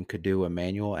Brain Could Do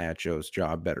Emmanuel Acho's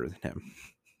Job Better Than Him.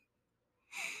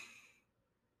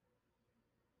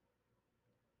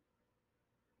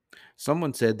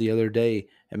 Someone said the other day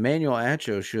Emmanuel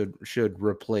Acho should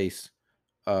replace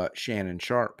Shannon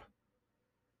Sharp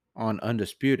on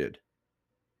Undisputed.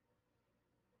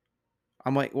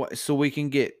 I'm like, what? So we can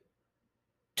get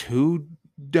two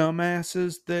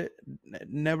dumbasses that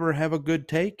never have a good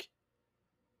take?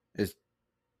 Is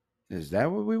is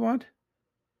that what we want?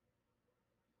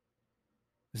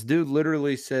 This dude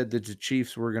literally said that the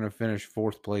Chiefs were going to finish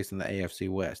 4th place in the AFC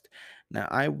West. Now,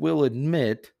 I will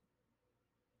admit,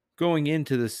 going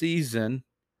into the season,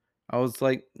 I was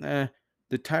like, the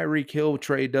Tyreek Hill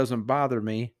trade doesn't bother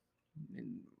me.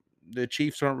 The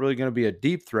Chiefs aren't really going to be a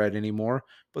deep threat anymore,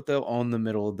 but they'll own the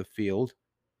middle of the field.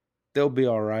 They'll be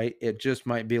all right. It just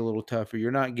might be a little tougher.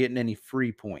 You're not getting any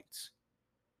free points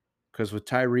because with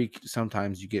Tyreek,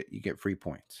 sometimes you get free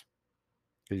points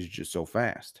because you're just so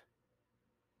fast.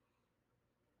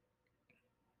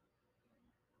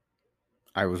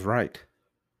 I was right.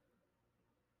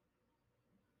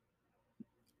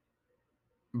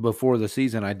 Before the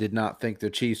season, I did not think the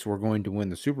Chiefs were going to win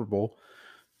the Super Bowl.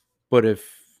 But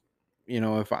if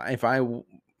I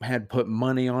had put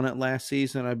money on it last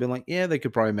season, I'd been like, yeah, they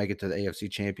could probably make it to the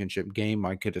AFC Championship game.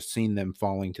 I could have seen them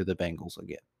falling to the Bengals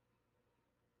again.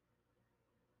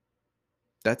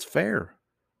 That's fair.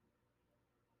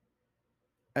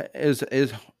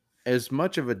 As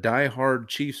much of a diehard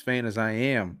Chiefs fan as I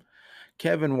am,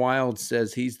 Kevin Wild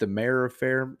says he's the mayor of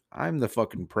fair. I'm the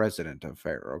fucking president of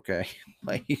fair, okay?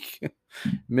 Like,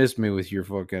 miss me with your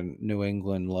fucking New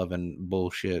England loving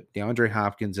bullshit. DeAndre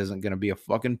Hopkins isn't going to be a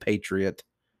fucking Patriot.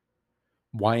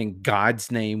 Why in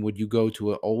God's name would you go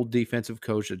to an old defensive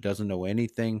coach that doesn't know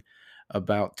anything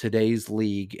about today's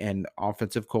league and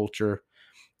offensive culture?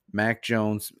 Mac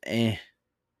Jones,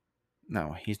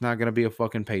 no, he's not going to be a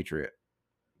fucking Patriot.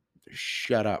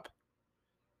 Shut up.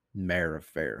 Mayor of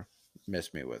fair.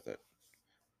 Miss me with it.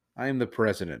 I am the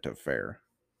president of fair.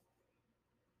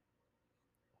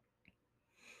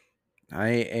 I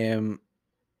am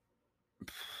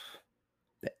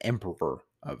the emperor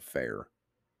of fair.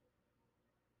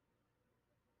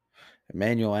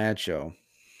 Emmanuel Acho.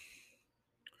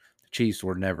 The Chiefs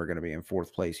were never going to be in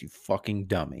 4th place, you fucking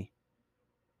dummy.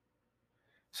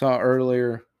 Saw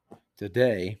earlier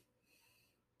today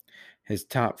his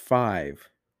top 5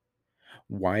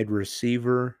 wide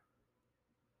receiver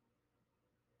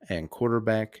and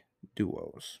quarterback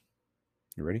duos.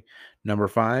 You ready? Number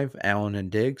 5, Allen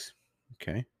and Diggs.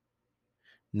 Okay.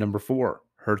 Number 4,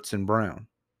 Hurts and Brown.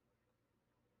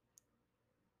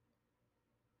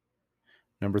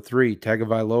 Number 3,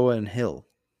 Tagovailoa and Hill.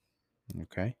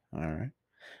 Okay. All right.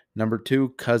 Number 2,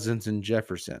 Cousins and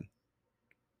Jefferson.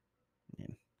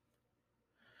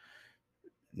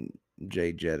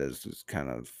 Jay Jettas is kind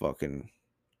of fucking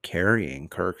carrying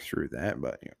Kirk through that,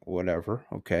 but whatever.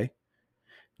 Okay.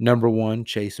 Number 1,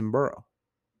 Chase and Burrow.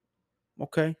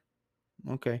 Okay.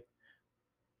 Okay.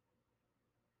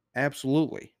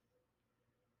 Absolutely.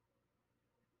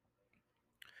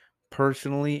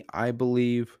 Personally, I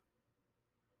believe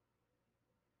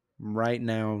right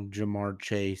now, Jamar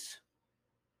Chase.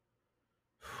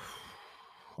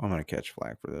 I'm going to catch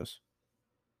flag for this.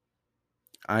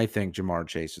 I think Jamar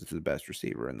Chase is the best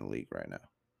receiver in the league right now.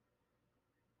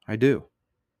 I do.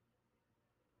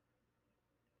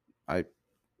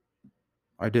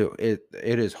 I do. It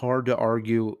is hard to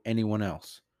argue anyone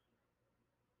else.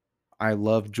 I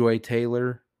love Joy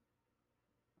Taylor.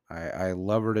 I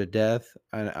love her to death.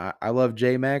 And I love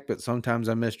J Mac, but sometimes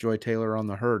I miss Joy Taylor on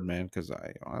the herd, man, because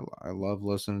I love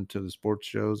listening to the sports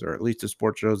shows, or at least the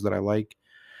sports shows that I like.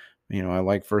 I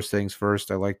like First Things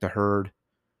First. I like the herd.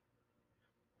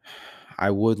 I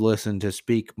would listen to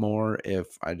Speak more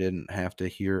if I didn't have to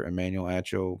hear Emmanuel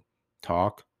Acho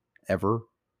talk ever.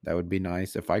 That would be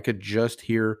nice. If I could just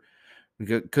hear,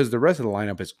 because the rest of the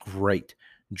lineup is great.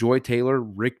 Joy Taylor,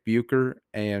 Rick Bucher,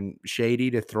 and Shady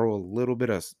to throw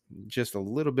just a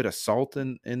little bit of salt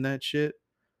in that shit.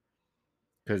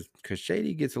 Because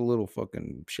Shady gets a little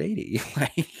fucking shady.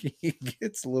 Like, he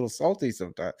gets a little salty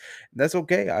sometimes. That's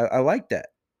okay. I like that.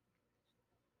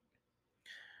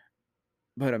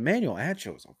 But Emmanuel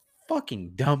Acho is a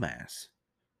fucking dumbass.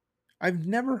 I've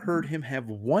never heard him have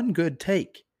one good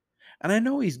take. And I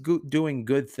know he's doing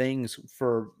good things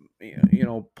for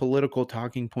political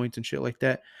talking points and shit like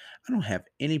that. I don't have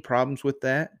any problems with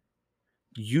that.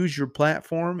 Use your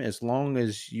platform as long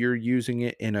as you're using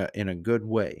it in a good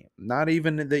way. Not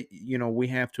even that we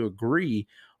have to agree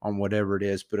on whatever it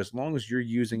is, but as long as you're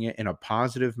using it in a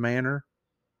positive manner,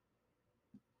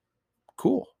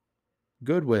 cool.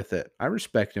 Good with it. I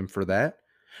respect him for that.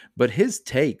 But his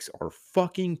takes are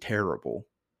fucking terrible.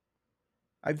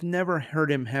 I've never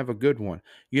heard him have a good one.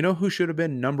 You know who should have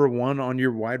been number 1 on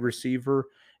your wide receiver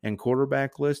and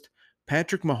quarterback list?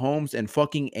 Patrick Mahomes and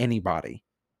fucking anybody.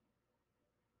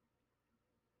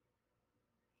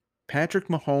 Patrick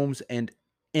Mahomes and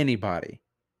anybody.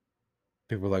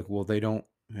 People are like, well, they don't,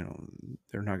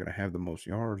 they're not going to have the most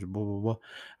yards, blah, blah, blah.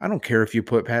 I don't care if you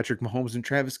put Patrick Mahomes and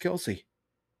Travis Kelce.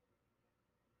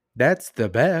 That's the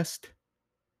best.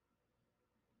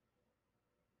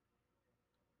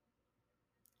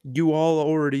 You all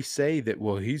already say that,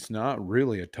 well, he's not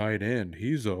really a tight end.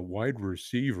 He's a wide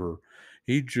receiver.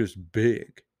 He's just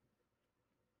big.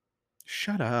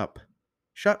 Shut up.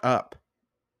 Shut up.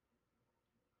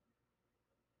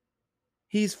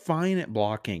 He's fine at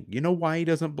blocking. You know why he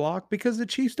doesn't block? Because the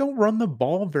Chiefs don't run the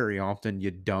ball very often,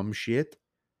 you dumb shit.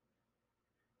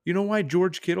 You know why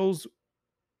George Kittle's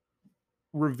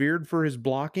revered for his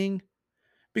blocking?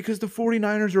 Because the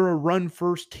 49ers are a run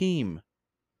first team.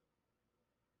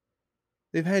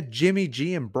 They've had Jimmy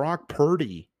G and Brock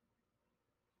Purdy.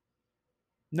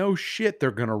 No shit,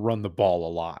 they're going to run the ball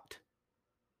a lot.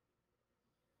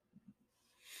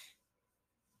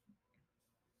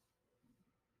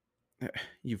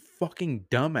 You fucking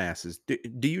dumbasses.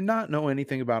 Do you not know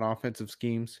anything about offensive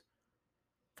schemes?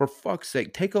 For fuck's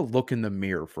sake, take a look in the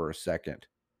mirror for a second.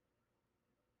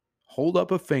 Hold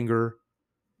up a finger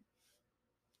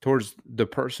towards the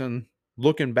person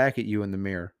looking back at you in the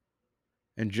mirror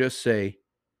and just say,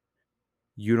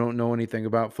 you don't know anything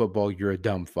about football. You're a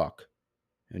dumb fuck.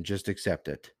 And just accept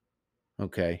it.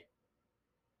 Okay?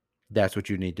 That's what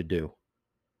you need to do.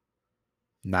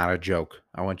 Not a joke.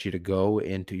 I want you to go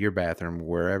into your bathroom,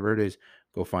 wherever it is,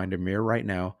 go find a mirror right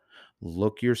now,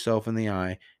 look yourself in the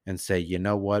eye, and say, you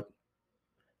know what?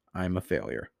 I'm a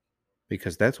failure.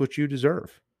 Because that's what you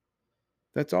deserve.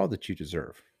 That's all that you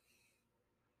deserve.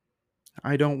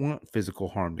 I don't want physical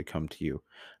harm to come to you.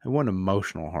 I want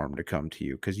emotional harm to come to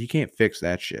you because you can't fix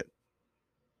that shit.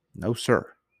 No,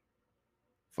 sir.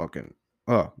 Fucking,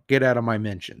 get out of my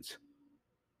mentions.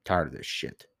 Tired of this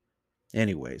shit.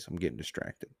 Anyways, I'm getting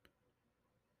distracted.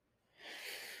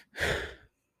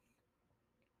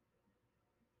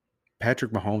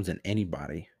 Patrick Mahomes and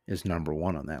anybody is number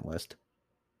one on that list.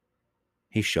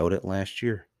 He showed it last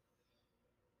year.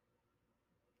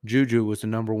 Juju was the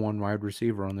number one wide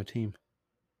receiver on the team.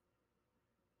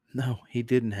 No, he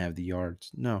didn't have the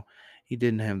yards. No, he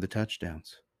didn't have the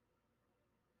touchdowns.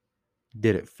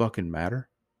 Did it fucking matter?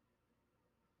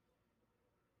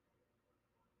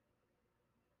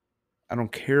 I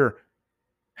don't care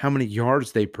how many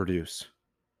yards they produce.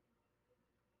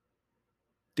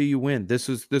 Do you win? This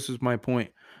is my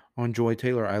point on Joy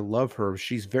Taylor. I love her.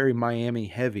 She's very Miami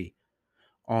heavy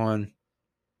on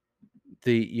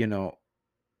the,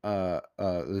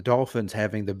 the Dolphins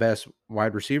having the best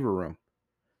wide receiver room.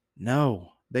 No,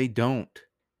 they don't.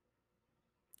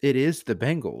 It is the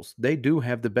Bengals. They do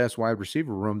have the best wide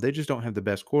receiver room. They just don't have the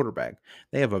best quarterback.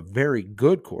 They have a very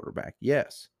good quarterback.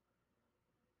 Yes.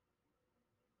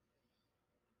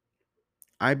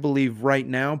 I believe right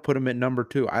now, put him at number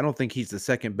 2. I don't think he's the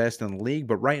second best in the league,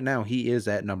 but right now he is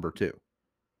at number 2.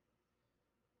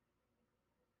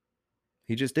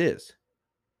 He just is.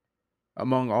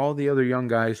 Among all the other young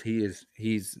guys,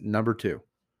 he's number 2.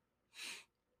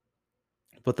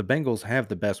 But the Bengals have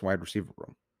the best wide receiver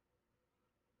room.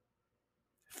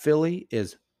 Philly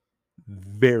is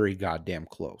very goddamn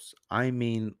close. I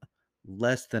mean,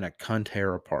 less than a cunt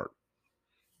hair apart.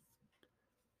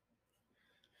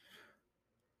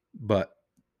 But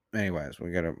anyways,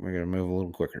 we gotta move a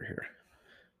little quicker here.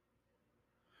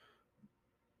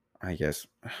 I guess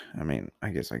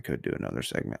I could do another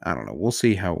segment. I don't know. We'll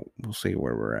see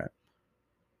where we're at.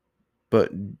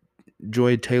 But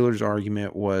Joy Taylor's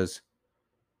argument was,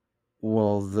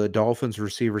 well, the Dolphins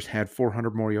receivers had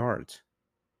 400 more yards.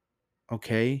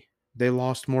 Okay, they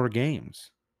lost more games.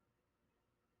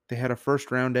 They had a first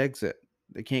round exit.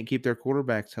 They can't keep their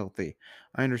quarterbacks healthy.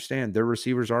 I understand their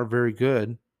receivers are very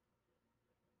good.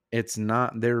 It's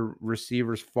not their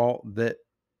receivers' fault that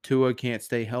Tua can't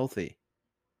stay healthy.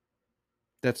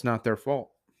 That's not their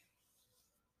fault.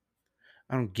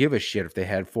 I don't give a shit if they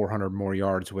had 400 more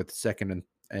yards with second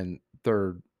and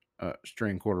third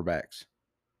string quarterbacks.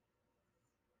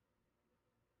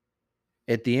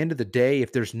 At the end of the day,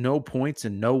 if there's no points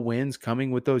and no wins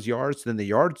coming with those yards, then the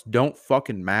yards don't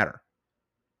fucking matter.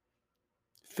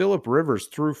 Phillip Rivers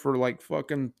threw for like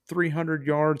fucking 300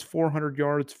 yards, 400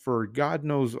 yards for God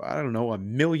knows, I don't know, a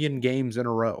million games in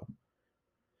a row.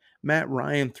 Matt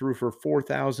Ryan threw for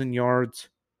 4,000 yards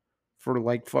for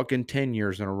like fucking 10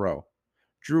 years in a row.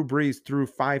 Drew Brees threw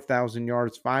 5,000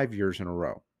 yards 5 years in a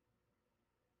row.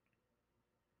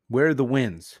 Where are the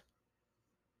wins?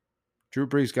 Drew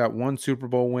Brees got 1 Super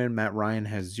Bowl win. Matt Ryan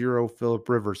has 0. Phillip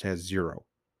Rivers has 0.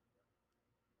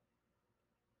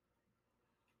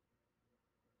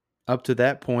 Up to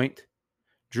that point,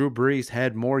 Drew Brees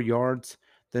had more yards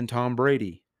than Tom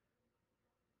Brady.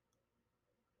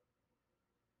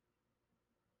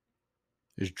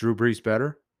 Is Drew Brees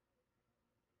better?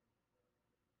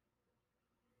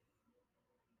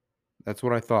 That's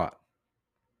what I thought.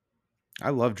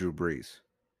 I love Drew Brees.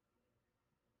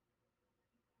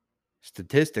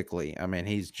 Statistically, I mean,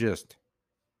 he is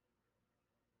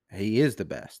the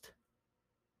best.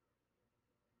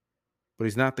 But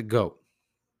he's not the GOAT.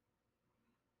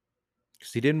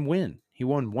 Because he didn't win. He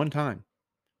won one time.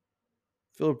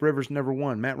 Phillip Rivers never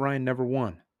won. Matt Ryan never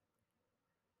won.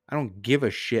 I don't give a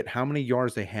shit how many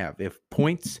yards they have. If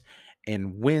points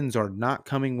and wins are not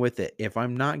coming with it, if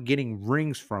I'm not getting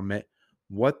rings from it,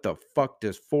 what the fuck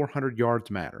does 400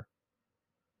 yards matter?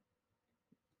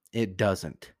 It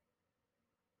doesn't.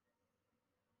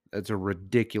 That's a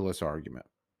ridiculous argument.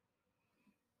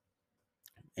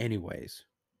 Anyways,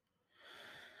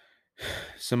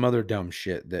 some other dumb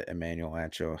shit that Emmanuel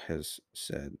Acho has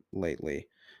said lately.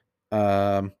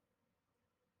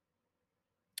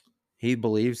 He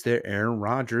believes that Aaron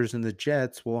Rodgers and the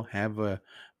Jets will have a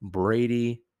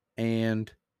Brady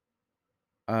and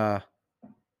Bucks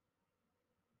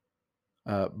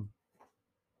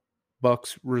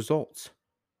results.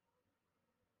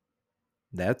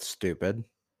 That's stupid.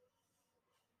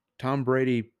 Tom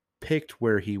Brady picked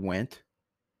where he went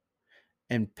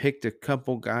and picked a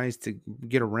couple guys to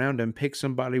get around him, pick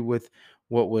somebody with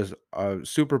what was a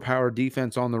superpower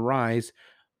defense on the rise,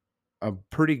 a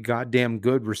pretty goddamn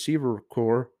good receiver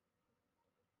core,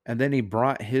 and then he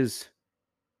brought his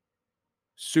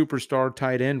superstar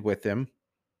tight end with him.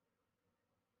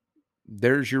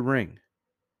 There's your ring.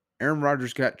 Aaron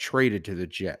Rodgers got traded to the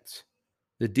Jets.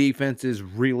 The defense is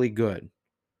really good.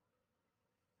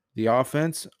 The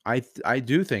offense, I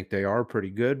do think they are pretty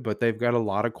good, but they've got a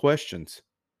lot of questions.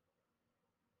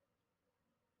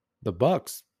 The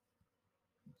Bucks,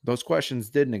 those questions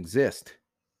didn't exist.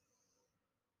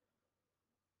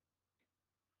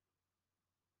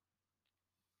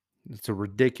 It's a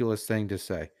ridiculous thing to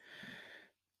say.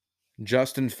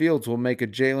 Justin Fields will make a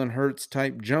Jalen Hurts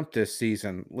type jump this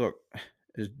season. Look,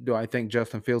 do I think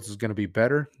Justin Fields is going to be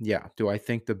better? Yeah. Do I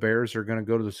think the Bears are going to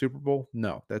go to the Super Bowl?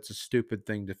 No. That's a stupid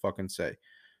thing to fucking say.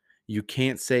 You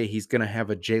can't say he's going to have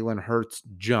a Jalen Hurts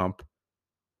jump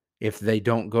if they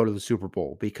don't go to the Super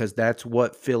Bowl, because that's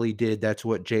what Philly did. That's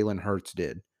what Jalen Hurts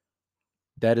did.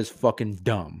 That is fucking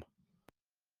dumb.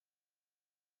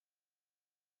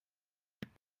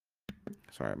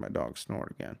 Sorry, my dog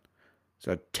snored again. It's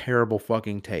a terrible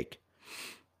fucking take.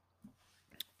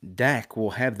 Dak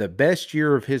will have the best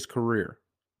year of his career.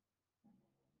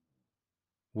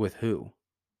 With who?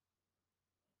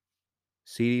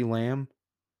 CeeDee Lamb?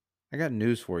 I got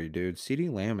news for you, dude.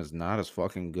 CeeDee Lamb is not as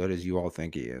fucking good as you all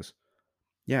think he is.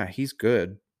 Yeah, he's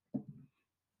good.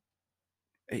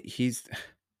 He's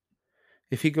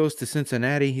If he goes to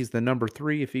Cincinnati, he's the number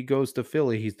 3. If he goes to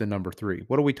Philly, he's the number 3.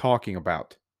 What are we talking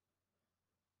about?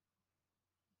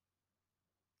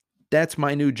 That's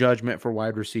my new judgment for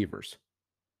wide receivers.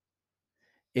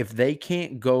 If they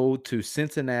can't go to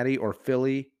Cincinnati or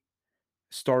Philly,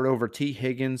 start over T.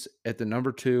 Higgins at the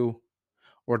number 2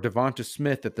 or Devonta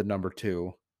Smith at the number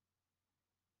 2,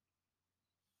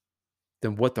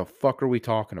 then what the fuck are we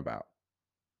talking about?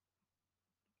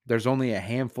 There's only a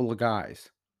handful of guys.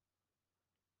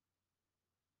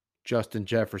 Justin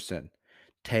Jefferson,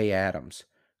 Tay Adams,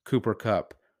 Cooper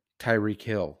Kupp, Tyreek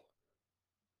Hill.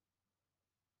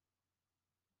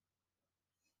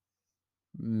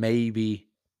 Maybe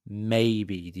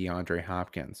DeAndre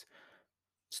Hopkins.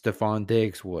 Stephon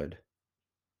Diggs would.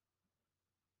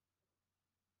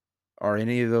 Are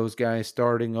any of those guys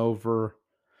starting over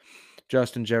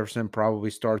Justin Jefferson? Probably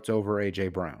starts over A.J.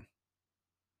 Brown.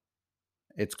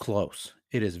 It's close.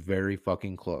 It is very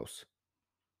fucking close.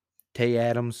 Tay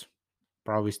Adams,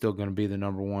 probably still going to be the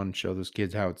number 1. Show those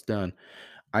kids how it's done.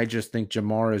 I just think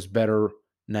Jamar is better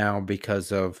now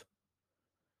because of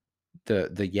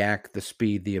the yak, the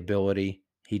speed, the ability.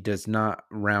 He does not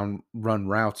run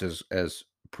routes as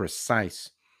precise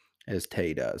as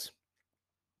Tay does.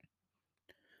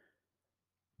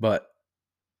 But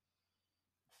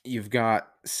you've got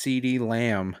CeeDee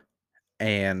Lamb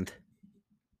and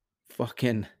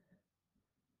fucking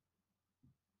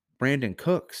Brandon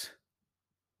Cooks.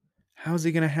 How's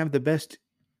he going to have the best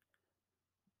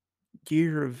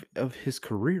year of his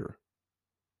career?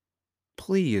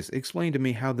 Please explain to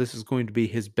me how this is going to be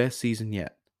his best season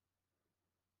yet.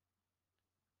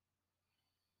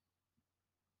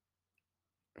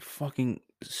 Fucking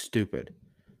stupid.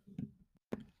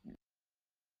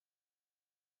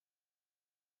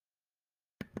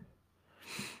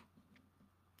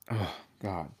 Oh,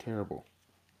 God. Terrible.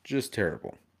 Just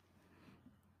terrible.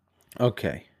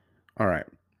 Okay. All right.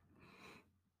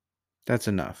 That's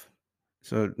enough.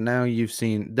 So now you've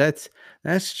seen that's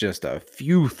just a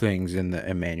few things in the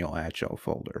Emmanuel Acho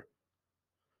folder.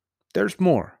 There's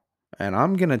more. And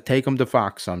I'm going to take him to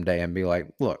Fox someday and be like,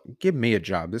 look, give me a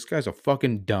job. This guy's a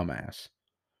fucking dumbass.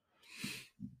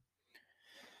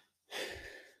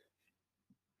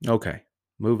 Okay,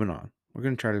 moving on. We're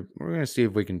gonna see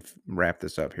if we can wrap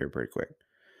this up here pretty quick.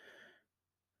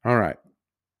 All right.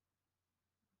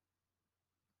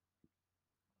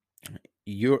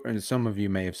 And some of you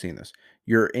may have seen this.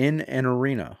 You're in an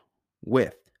arena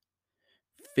with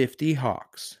 50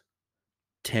 hawks,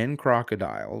 10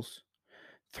 crocodiles,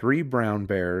 3 brown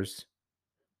bears,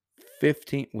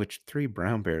 15, which 3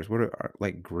 brown bears, what are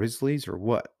like grizzlies or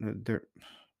what? They're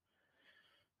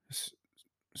s-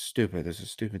 stupid. This is a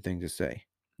stupid thing to say.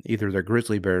 Either they're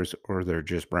grizzly bears or they're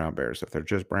just brown bears. If they're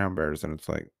just brown bears, then it's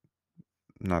like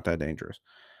not that dangerous.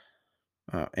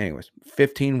 Anyways,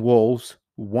 15 wolves,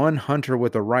 1 hunter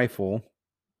with a rifle,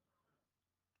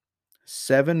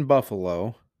 7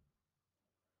 buffalo,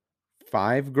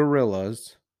 5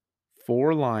 gorillas,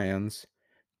 4 lions,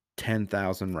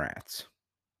 10,000 rats.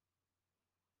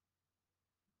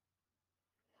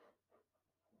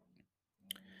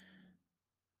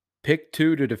 Pick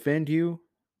 2 to defend you,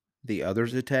 the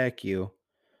others attack you.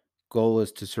 Goal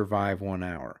is to survive 1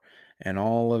 hour. And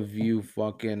all of you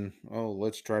fucking, oh,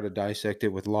 let's try to dissect it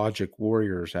with logic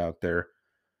warriors out there.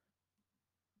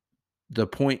 The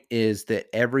point is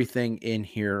that everything in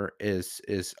here is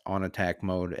on attack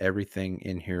mode. Everything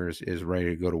in here is ready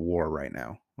to go to war right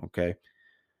now. Okay.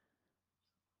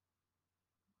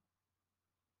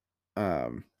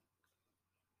 Um,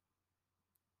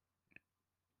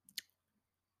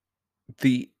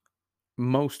 the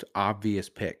most obvious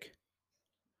pick.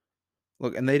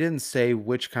 Look, and they didn't say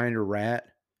which kind of rat.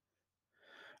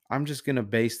 I'm just gonna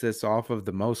base this off of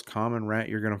the most common rat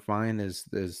you're gonna find is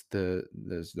the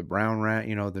brown rat,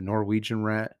 the Norwegian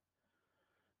rat.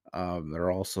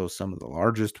 They're also some of the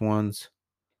largest ones.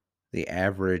 The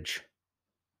average,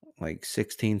 like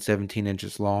 16, 17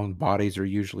 inches long. Bodies are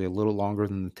usually a little longer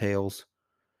than the tails.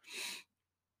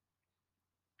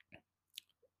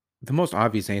 The most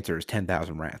obvious answer is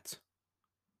 10,000 rats.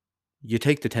 You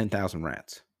take the 10,000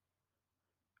 rats.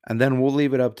 And then we'll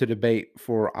leave it up to debate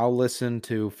for I'll listen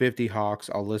to 50 hawks,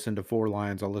 I'll listen to 4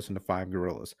 lions, I'll listen to 5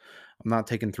 gorillas. I'm not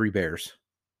taking 3 bears.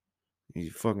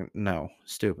 You fucking no,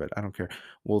 stupid. I don't care.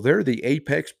 Well, they're the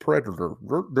apex predator.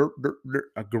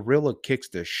 A gorilla kicks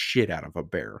the shit out of a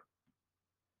bear.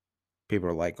 People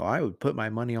are like, "Oh, I would put my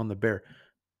money on the bear."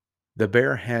 The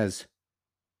bear has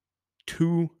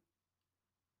two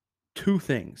two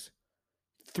things.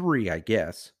 Three, I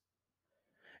guess.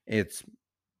 Its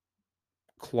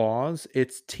claws,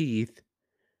 its teeth,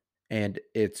 and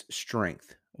its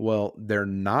strength. Well, they're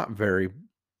not very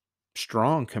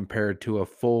strong compared to a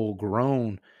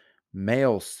full-grown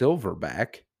male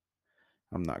silverback.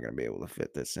 I'm not going to be able to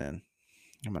fit this in.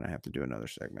 I'm gonna have to do another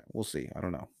segment. We'll see. I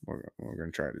don't know. We're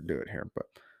gonna try to do it here, but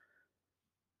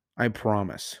I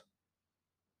promise.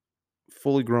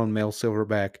 Fully grown male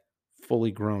silverback,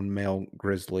 fully grown male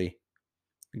grizzly,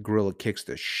 gorilla kicks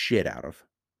the shit out of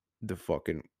the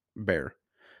fucking bear.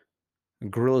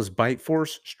 Gorilla's bite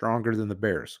force stronger than the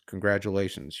bear's.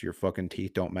 Congratulations, your fucking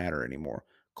teeth don't matter anymore.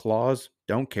 Claws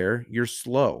don't care. You're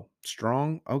slow.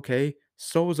 Strong, okay.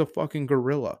 So is a fucking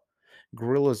gorilla.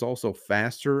 Gorilla is also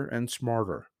faster and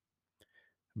smarter.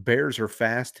 Bears are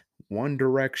fast, one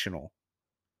directional.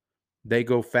 They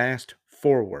go fast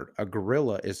forward. A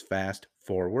gorilla is fast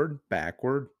forward,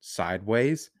 backward,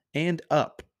 sideways, and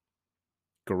up.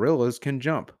 Gorillas can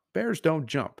jump. Bears don't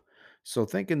jump. So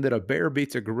thinking that a bear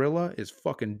beats a gorilla is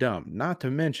fucking dumb. Not to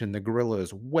mention the gorilla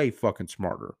is way fucking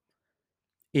smarter.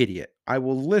 Idiot. I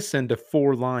will listen to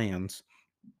 4 lions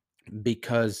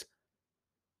because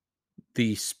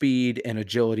the speed and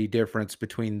agility difference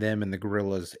between them and the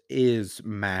gorillas is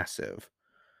massive.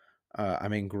 I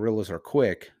mean, gorillas are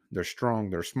quick, they're strong,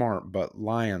 they're smart, but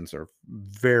lions are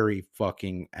very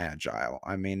fucking agile.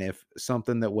 I mean, if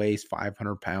something that weighs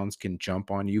 500 pounds can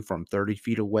jump on you from 30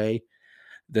 feet away,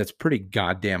 that's pretty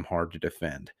goddamn hard to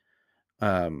defend.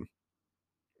 Um,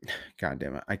 God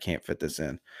damn it, I can't fit this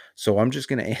in. So I'm just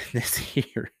gonna end this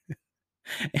here,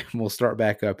 and we'll start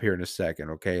back up here in a second,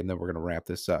 okay? And then we're gonna wrap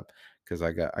this up because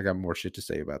I got more shit to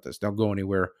say about this. Don't go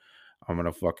anywhere. I'm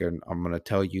gonna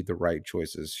tell you the right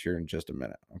choices here in just a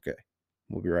minute. Okay.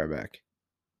 We'll be right back.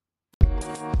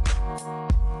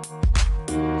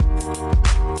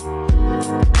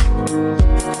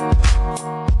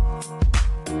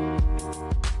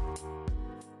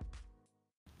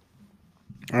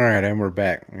 All right, and we're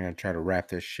back. I'm gonna try to wrap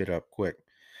this shit up quick.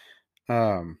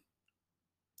 Um,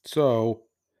 so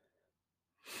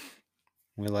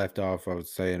we left off. I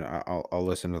was saying I'll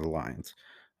listen to the Lions.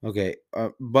 Okay,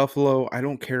 Buffalo. I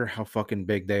don't care how fucking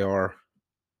big they are.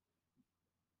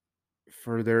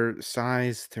 For their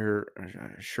size, they're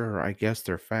sure. I guess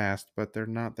they're fast, but they're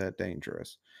not that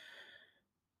dangerous.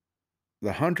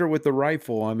 The hunter with the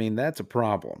rifle, I mean, that's a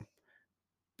problem.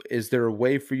 Is there a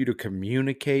way for you to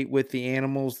communicate with the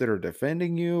animals that are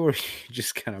defending you, or you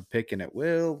just kind of picking at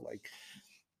will? Like,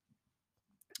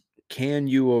 can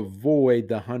you avoid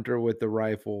the hunter with the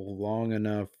rifle long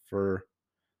enough for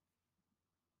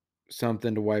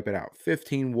something to wipe it out?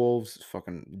 15 wolves,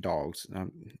 fucking dogs.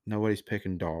 Nobody's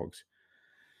picking dogs.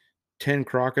 10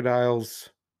 crocodiles,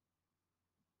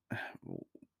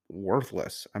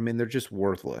 worthless. I mean, they're just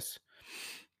worthless.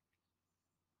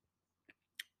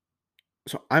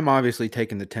 So I'm obviously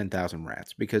taking the 10,000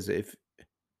 rats because if,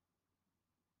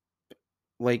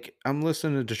 like, I'm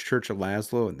listening to Church of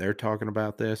Laszlo and they're talking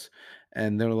about this,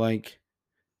 and they're like,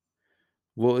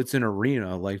 well, it's an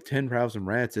arena. Like 10,000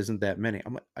 rats isn't that many.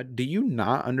 I'm like, do you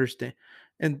not understand?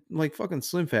 And like fucking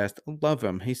Slim Fast, love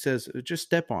him. He says, just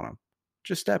step on him.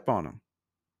 Just step on him.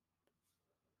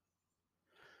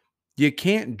 You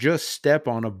can't just step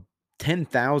on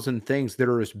 10,000 things that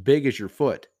are as big as your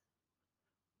foot.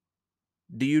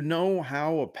 Do you know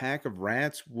how a pack of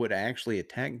rats would actually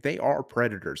attack? They are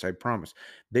predators, I promise.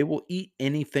 They will eat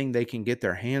anything they can get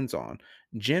their hands on.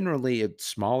 Generally, it's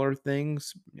smaller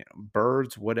things,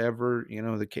 birds, whatever,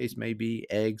 the case may be,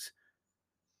 eggs.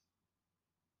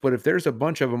 But if there's a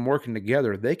bunch of them working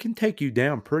together, they can take you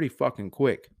down pretty fucking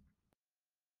quick.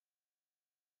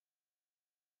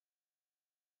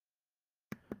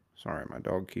 Sorry, my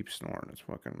dog keeps snoring. It's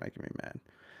fucking making me mad.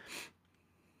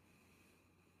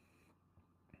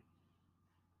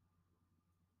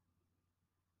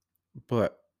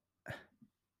 But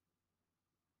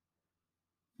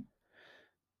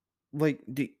like,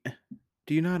 do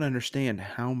you not understand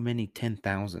how many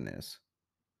 10,000 is?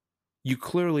 You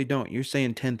clearly don't. You're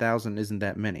saying 10,000 isn't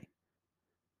that many.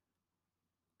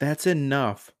 That's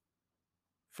enough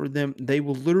for them. They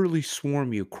will literally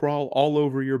swarm you, crawl all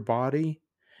over your body,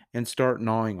 and start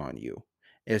gnawing on you.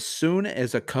 As soon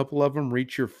as a couple of them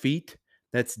reach your feet,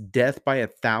 that's death by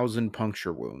 1,000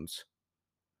 puncture wounds.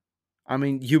 I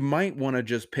mean, you might want to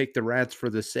just pick the rats for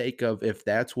the sake of if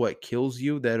that's what kills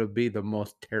you, that would be the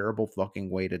most terrible fucking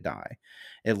way to die.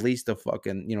 At least the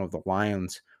fucking, the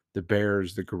lions, the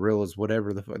bears, the gorillas,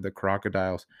 whatever the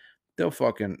crocodiles,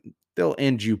 they'll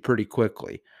end you pretty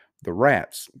quickly. The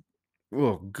rats,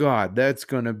 oh god, that's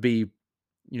going to be,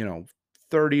 you know,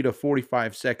 30 to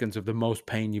 45 seconds of the most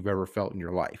pain you've ever felt in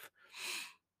your life.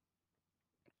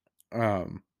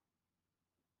 Um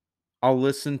I'll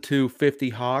listen to 50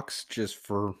 Hawks just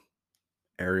for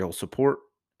aerial support.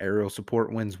 Aerial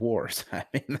support wins wars. I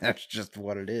mean, that's just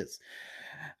what it is.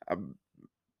 Um,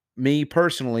 Me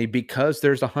personally, because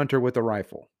there's a hunter with a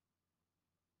rifle.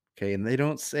 Okay, and they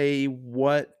don't say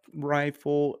what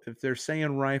rifle. If they're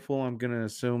saying rifle, I'm gonna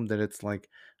assume that it's like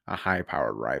a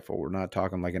high-powered rifle. We're not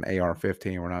talking like an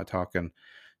AR-15. We're not talking,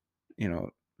 you know,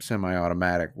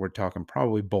 semi-automatic. We're talking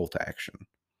probably bolt action,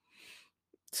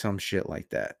 some shit like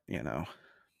that.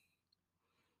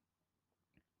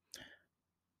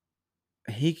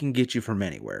 He can get you from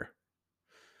anywhere.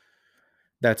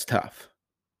 That's tough.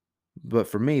 But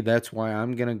for me, that's why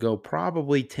I'm going to go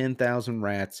probably 10,000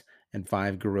 rats and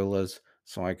 5 gorillas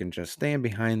so I can just stand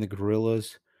behind the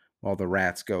gorillas while the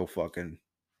rats go fucking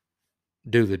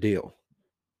do the deal.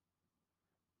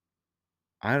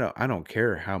 I don't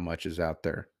care how much is out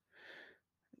there.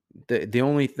 The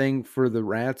only thing for the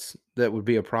rats that would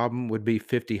be a problem would be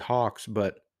 50 hawks,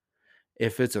 but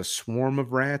if it's a swarm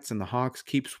of rats and the hawks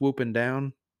keep swooping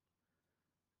down,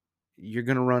 you're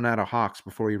going to run out of hawks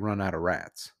before you run out of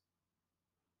rats.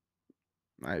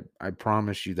 I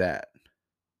promise you that.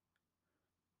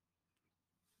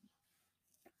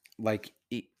 Like,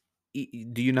 do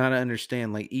you not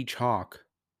understand? Like, each hawk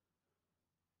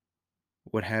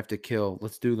would have to kill.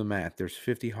 Let's do the math. There's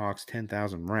 50 hawks,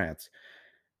 10,000 rats.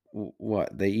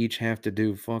 What? They each have to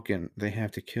do fucking. They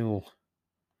have to kill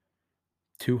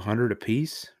 200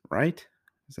 apiece, right?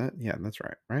 Is that? Yeah, that's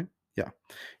right. Right? Yeah.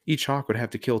 Each hawk would have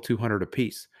to kill 200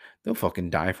 apiece. They'll fucking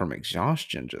die from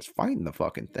exhaustion just fighting the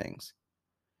fucking things.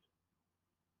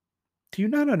 Do you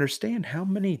not understand how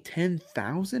many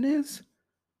 10,000 is?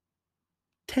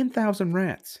 10,000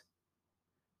 rats.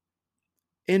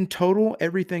 In total,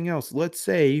 everything else. Let's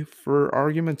say, for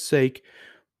argument's sake,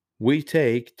 we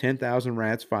take 10,000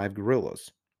 rats, 5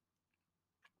 gorillas.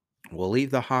 We'll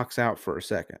leave the hawks out for a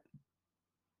second.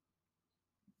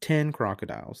 10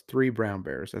 crocodiles, 3 brown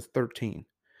bears, that's 13.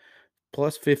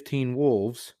 Plus 15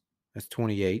 wolves, that's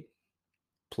 28.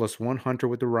 Plus 1 hunter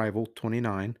with a rifle,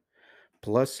 29.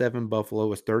 Plus 7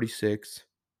 buffalo is 36.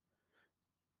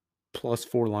 Plus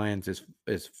 4 lions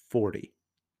is 40.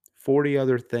 40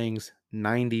 other things,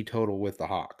 90 total with the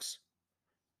hawks.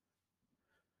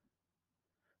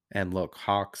 And look,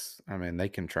 hawks, I mean, they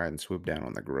can try and swoop down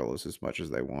on the gorillas as much as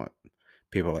they want.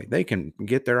 People are like, they can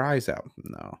get their eyes out.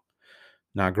 No,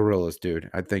 not gorillas, dude.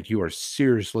 I think you are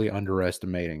seriously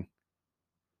underestimating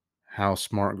how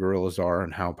smart gorillas are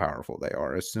and how powerful they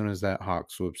are. As soon as that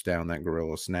hawk swoops down, that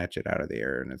gorilla snatch it out of the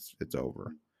air and it's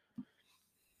over.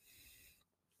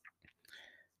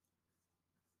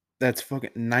 That's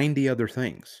fucking 90 other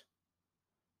things.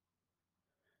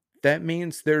 That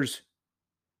means there's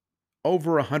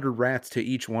over 100 rats to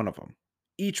each one of them.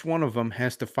 Each one of them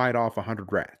has to fight off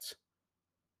 100 rats.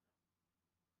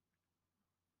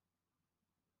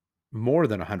 More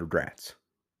than 100 rats.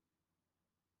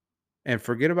 And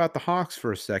forget about the hawks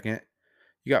for a second.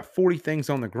 You got 40 things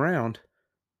on the ground.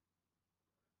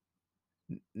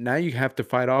 Now you have to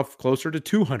fight off closer to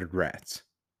 200 rats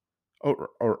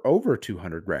or over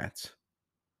 200 rats.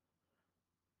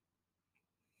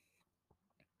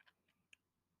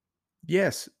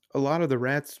 Yes, a lot of the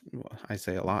rats, well, I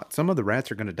say a lot, some of the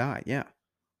rats are going to die. Yeah.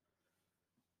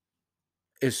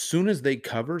 As soon as they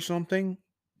cover something,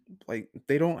 like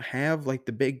they don't have like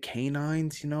the big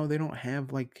canines, they don't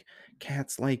have like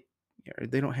cats like or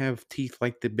they don't have teeth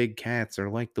like the big cats or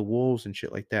like the wolves and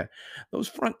shit like that. Those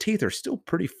front teeth are still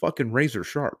pretty fucking razor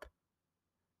sharp.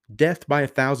 Death by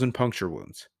 1,000 puncture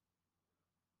wounds.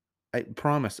 I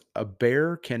promise, a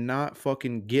bear cannot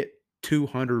fucking get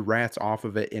 200 rats off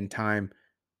of it in time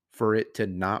for it to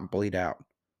not bleed out,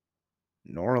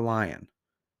 nor a lion.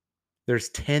 There's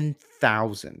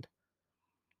 10,000.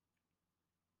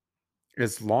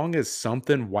 As long as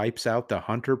something wipes out the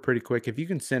hunter pretty quick, if you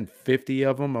can send 50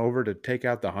 of them over to take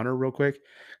out the hunter real quick,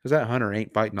 because that hunter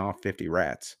ain't fighting off 50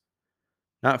 rats,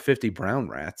 not 50 brown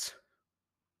rats.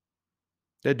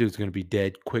 That dude's going to be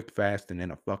dead quick, fast, and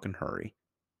in a fucking hurry.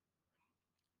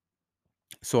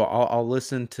 So I'll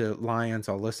listen to lions,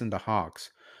 I'll listen to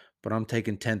hawks, but I'm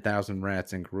taking 10,000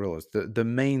 rats and gorillas. The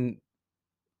main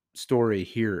story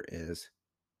here is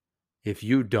if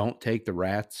you don't take the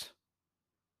rats,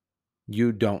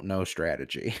 you don't know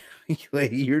strategy.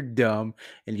 Like, you're dumb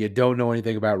and you don't know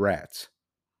anything about rats.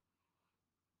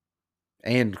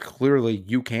 And clearly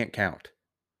you can't count.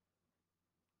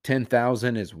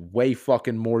 10,000 is way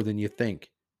fucking more than you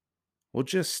think. Well,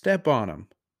 just step on them.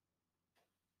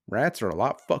 Rats are a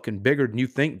lot fucking bigger than you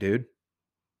think, dude.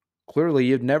 Clearly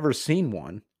you've never seen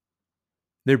one.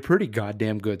 They're pretty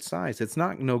goddamn good size. It's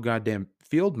not no goddamn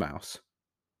field mouse.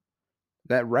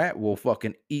 That rat will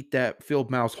fucking eat that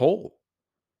field mouse whole.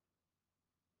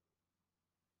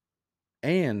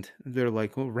 And they're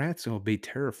like, well, rats will be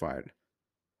terrified.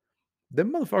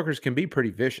 Them motherfuckers can be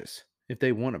pretty vicious if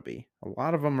they want to be. A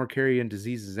lot of them are carrying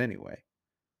diseases anyway.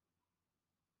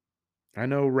 I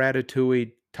know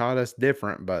Ratatouille taught us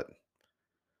different, but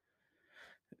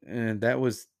that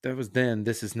was then.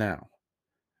 This is now.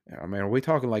 I mean, are we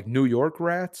talking like New York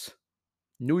rats?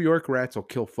 New York rats will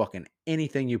kill fucking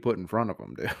anything you put in front of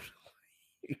them,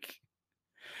 dude.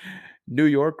 New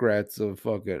York rats will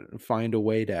fucking find a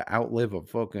way to outlive a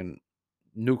fucking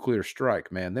nuclear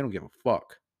strike, man. They don't give a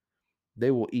fuck.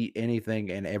 They will eat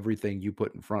anything and everything you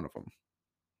put in front of them.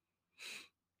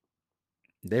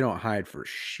 They don't hide for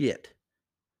shit.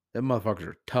 Them motherfuckers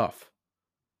are tough.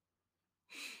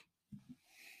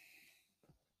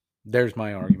 There's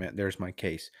my argument. There's my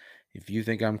case. If you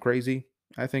think I'm crazy,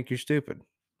 I think you're stupid.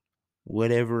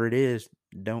 Whatever it is,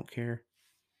 don't care.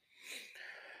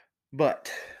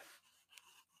 But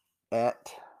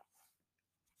that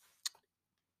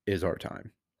is our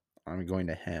time. I'm going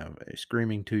to have a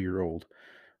screaming 2-year-old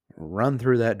run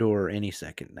through that door any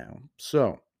second now.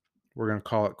 So we're going to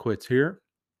call it quits here.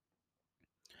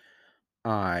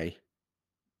 I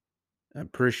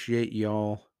appreciate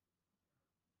y'all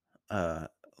uh,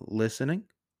 listening.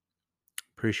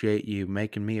 Appreciate you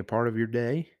making me a part of your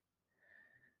day.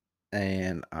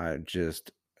 And I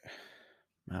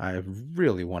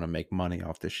really want to make money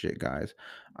off this shit, guys.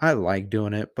 I like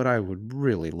doing it, but I would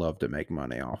really love to make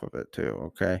money off of it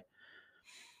too, okay?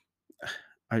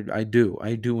 I do.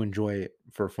 I do enjoy it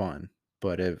for fun.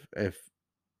 But if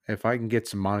I can get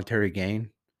some monetary gain,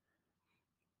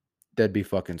 that'd be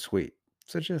fucking sweet.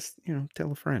 So just,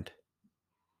 tell a friend.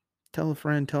 Tell a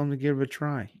friend, tell them to give it a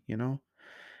try. And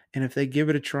if they give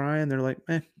it a try and they're like,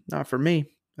 not for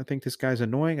me. I think this guy's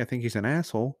annoying. I think he's an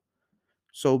asshole.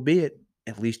 So be it.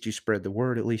 At least you spread the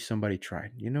word. At least somebody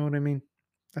tried. You know what I mean?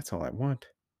 That's all I want.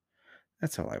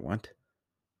 That's all I want.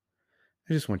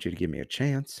 I just want you to give me a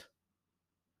chance.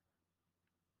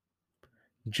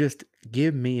 Just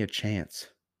give me a chance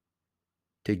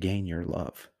to gain your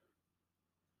love.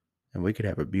 And we could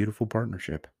have a beautiful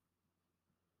partnership.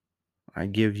 I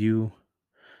give you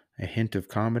a hint of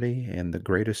comedy and the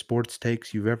greatest sports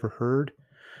takes you've ever heard.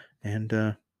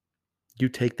 and you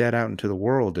take that out into the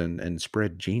world and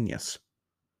spread genius.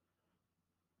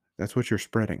 That's what you're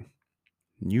spreading.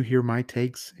 You hear my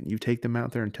takes and you take them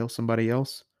out there and tell somebody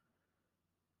else,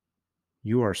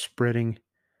 you are spreading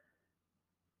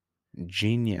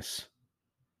genius.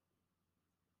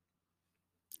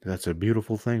 That's a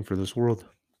beautiful thing for this world.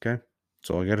 Okay?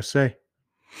 That's all I got to say.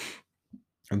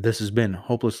 And this has been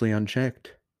Hopelessly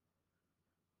Unchecked.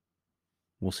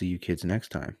 We'll see you kids next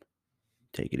time.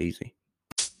 Take it easy.